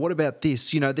Africa? What about this?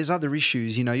 There's other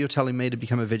issues. You're telling me to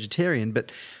become a vegetarian,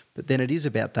 but then it is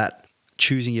about that,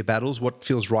 choosing your battles, what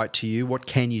feels right to you, what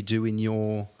can you do in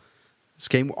your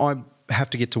scheme. I have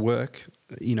to get to work.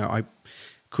 I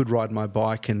could ride my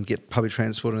bike and get public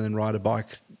transport and then ride a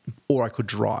bike, or I could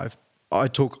drive. I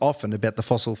talk often about the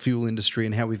fossil fuel industry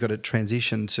and how we've got to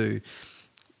transition to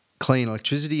clean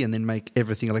electricity and then make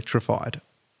everything electrified,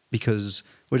 because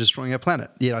we're destroying our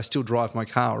planet. Yet I still drive my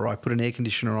car, or I put an air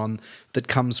conditioner on that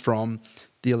comes from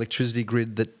the electricity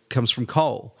grid that comes from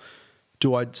coal.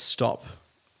 Do I stop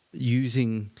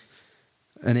using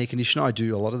an air conditioner? I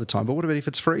do a lot of the time, but what about if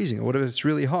it's freezing, or what if it's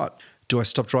really hot? Do I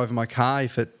stop driving my car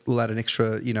if it will add an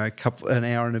extra, an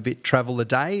hour and a bit travel a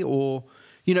day? Or,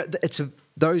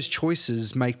 those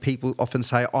choices make people often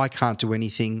say, I can't do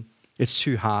anything. It's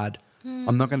too hard.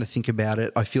 I'm not going to think about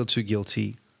it. I feel too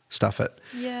guilty. Stuff it.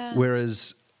 Yeah.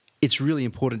 Whereas it's really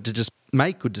important to just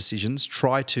make good decisions,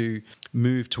 try to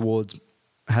move towards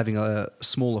having a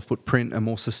smaller footprint, a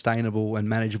more sustainable and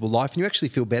manageable life, and you actually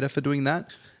feel better for doing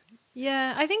that.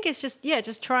 Yeah, I think it's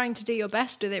just trying to do your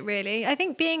best with it, really. I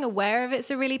think being aware of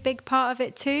it's a really big part of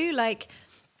it too. Like,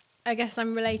 I guess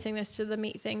I'm relating this to the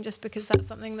meat thing just because that's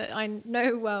something that I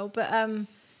know well, but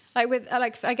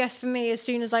I guess for me, as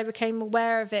soon as I became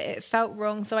aware of it, it felt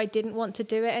wrong, so I didn't want to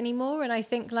do it anymore. And I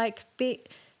think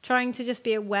trying to just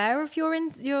be aware of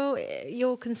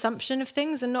your consumption of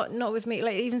things, and not with me,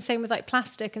 like even same with like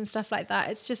plastic and stuff like that.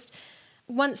 It's just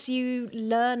once you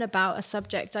learn about a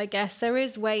subject, I guess there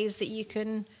is ways that you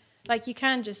can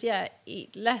just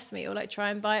eat less meat, or like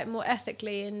try and buy it more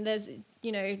ethically. And there's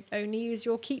only use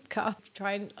your keep cup.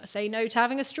 Try and say no to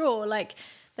having a straw. Like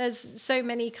there's so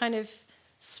many kind of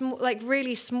small, like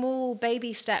really small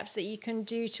baby steps that you can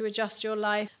do to adjust your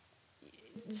life,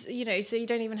 so you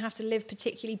don't even have to live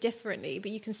particularly differently,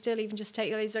 but you can still even just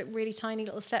take those like really tiny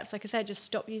little steps. Like I said, just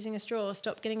stop using a straw,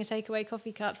 stop getting a takeaway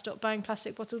coffee cup, stop buying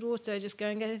plastic bottled water, just go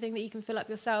and get a thing that you can fill up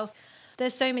yourself.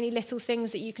 There's so many little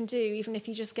things that you can do, even if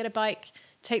you just get a bike,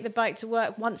 take the bike to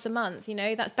work once a month,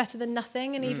 that's better than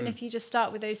nothing. And even if you just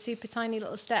start with those super tiny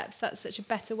little steps, that's such a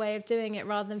better way of doing it,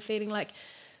 rather than feeling like,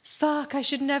 fuck, I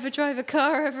should never drive a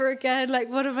car ever again. Like,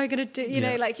 what am I going to do?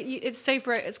 It's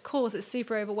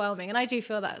super overwhelming. And I do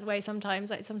feel that way sometimes.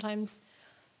 Like sometimes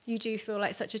you do feel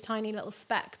like such a tiny little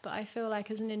speck, but I feel like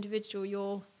as an individual,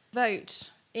 your vote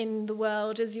in the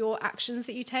world is your actions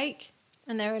that you take.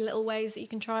 And there are little ways that you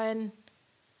can try and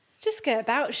just go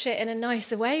about shit in a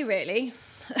nicer way, really.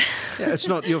 It's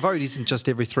not, your vote isn't just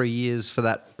every 3 years for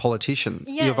that politician.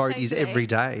 Your vote is every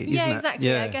day, isn't it? Exactly.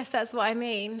 Yeah. I guess that's what I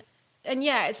mean. And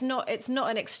it's not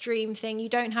an extreme thing. You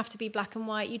don't have to be black and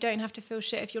white. You don't have to feel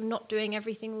shit if you're not doing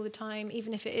everything all the time,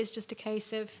 even if it is just a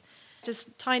case of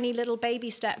just tiny little baby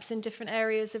steps in different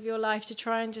areas of your life to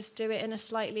try and just do it in a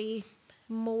slightly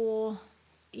more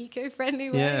eco-friendly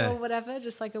way or whatever,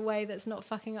 just like a way that's not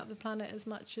fucking up the planet as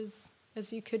much as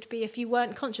you could be if you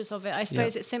weren't conscious of it. I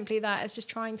suppose it's simply that. It's just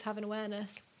trying to have an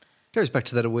awareness. Goes back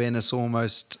to that awareness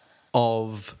almost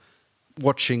of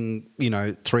watching,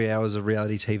 3 hours of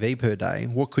reality TV per day.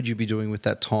 What could you be doing with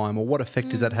that time, or what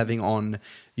effect is that having on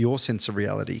your sense of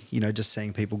reality? Just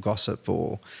seeing people gossip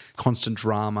or constant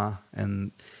drama,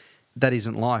 and that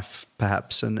isn't life,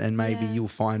 perhaps. And maybe you'll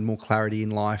find more clarity in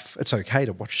life. It's okay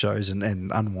to watch shows and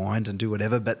unwind and do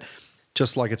whatever, but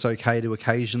just like it's okay to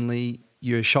occasionally,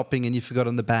 you're shopping and you've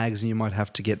forgotten the bags and you might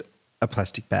have to get a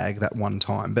plastic bag that one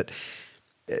time. But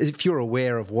if you're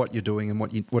aware of what you're doing and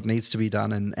what needs to be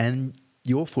done, and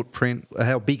your footprint,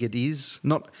 how big it is,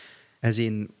 not as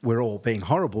in we're all being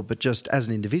horrible, but just as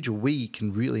an individual, we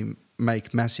can really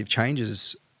make massive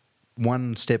changes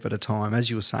one step at a time. As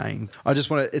you were saying, I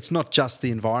just want to, it's not just the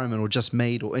environment or just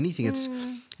meat or anything.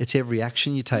 It's every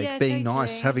action you take, being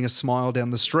nice, having a smile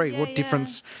down the street. What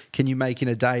difference can you make in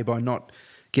a day by not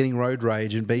getting road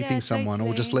rage and beeping someone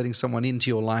or just letting someone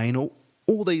into your lane, or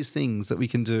all these things that we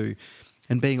can do,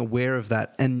 and being aware of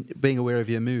that and being aware of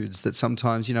your moods, that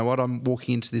sometimes, I'm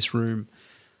walking into this room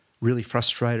really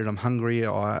frustrated, I'm hungry,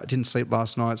 I didn't sleep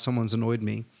last night, someone's annoyed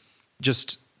me.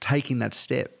 Just taking that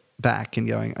step back and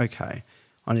going, okay,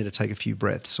 I need to take a few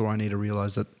breaths, or I need to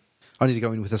realise that I need to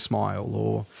go in with a smile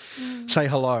or say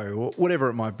hello or whatever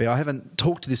it might be. I haven't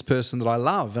talked to this person that I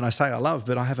love, and I say I love,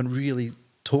 but I haven't really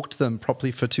talked to them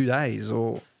properly for 2 days,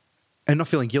 and not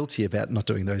feeling guilty about not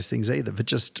doing those things either. But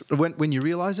just when you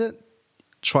realise it,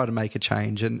 try to make a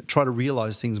change and try to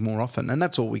realise things more often. And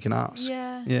that's all we can ask.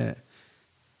 Yeah.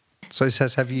 So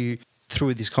Sass, have you,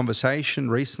 through this conversation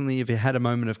recently, have you had a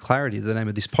moment of clarity? The name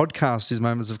of this podcast is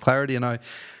Moments of Clarity, and I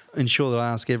ensure that I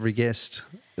ask every guest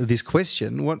this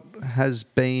question. What has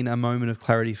been a moment of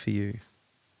clarity for you?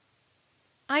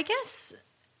 I guess,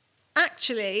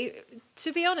 actually,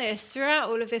 to be honest, throughout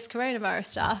all of this coronavirus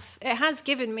stuff, it has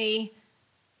given me,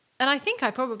 and I think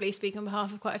I probably speak on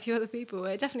behalf of quite a few other people,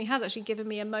 it definitely has actually given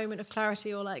me a moment of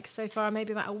clarity, or like so far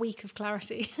maybe about a week of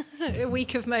clarity, a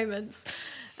week of moments.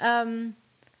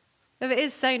 But it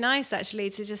is so nice actually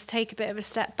to just take a bit of a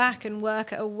step back and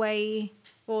work at a way,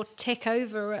 or tick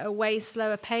over at a way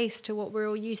slower pace to what we're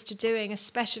all used to doing,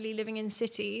 especially living in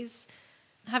cities.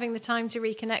 Having the time to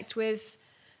reconnect with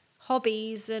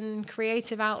hobbies and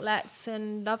creative outlets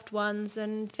and loved ones,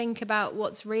 and think about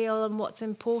what's real and what's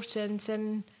important,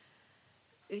 and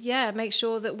make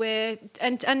sure that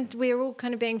we're all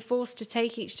kind of being forced to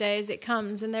take each day as it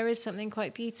comes, and there is something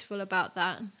quite beautiful about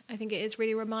that. I think it is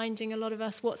really reminding a lot of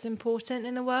us what's important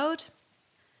in the world.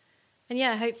 And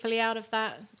hopefully out of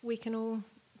that we can all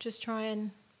just try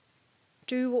and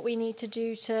do what we need to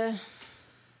do to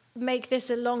make this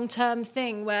a long-term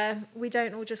thing, where we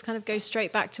don't all just kind of go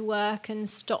straight back to work and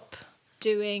stop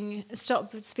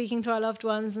speaking to our loved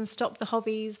ones and stop the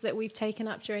hobbies that we've taken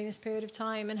up during this period of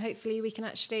time. And hopefully we can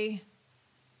actually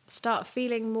start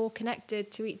feeling more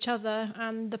connected to each other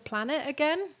and the planet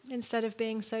again, instead of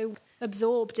being so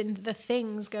absorbed in the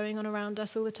things going on around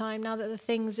us all the time. Now that the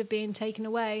things are being taken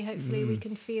away, hopefully we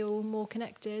can feel more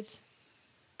connected.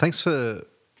 Thanks for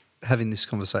having this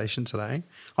conversation today.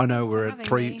 I know we're at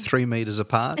 3 meters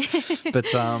apart,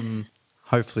 but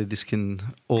hopefully this can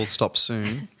all stop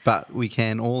soon. But we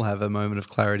can all have a moment of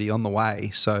clarity on the way.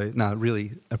 So, no,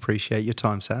 really appreciate your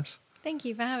time, Sass. Thank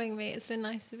you for having me. It's been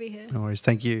nice to be here. No worries.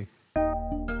 Thank you.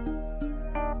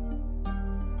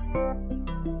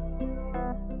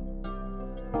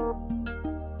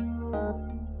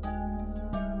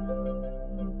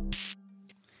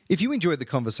 If you enjoyed the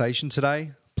conversation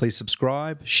today, please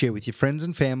subscribe, share with your friends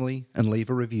and family, and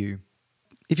leave a review.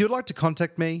 If you would like to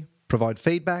contact me, provide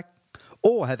feedback,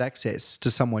 or have access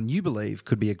to someone you believe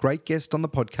could be a great guest on the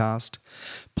podcast,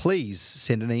 please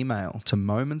send an email to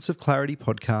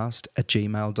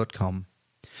momentsofclaritypodcast@gmail.com.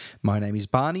 My name is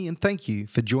Barney, and thank you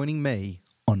for joining me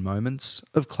on Moments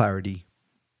of Clarity.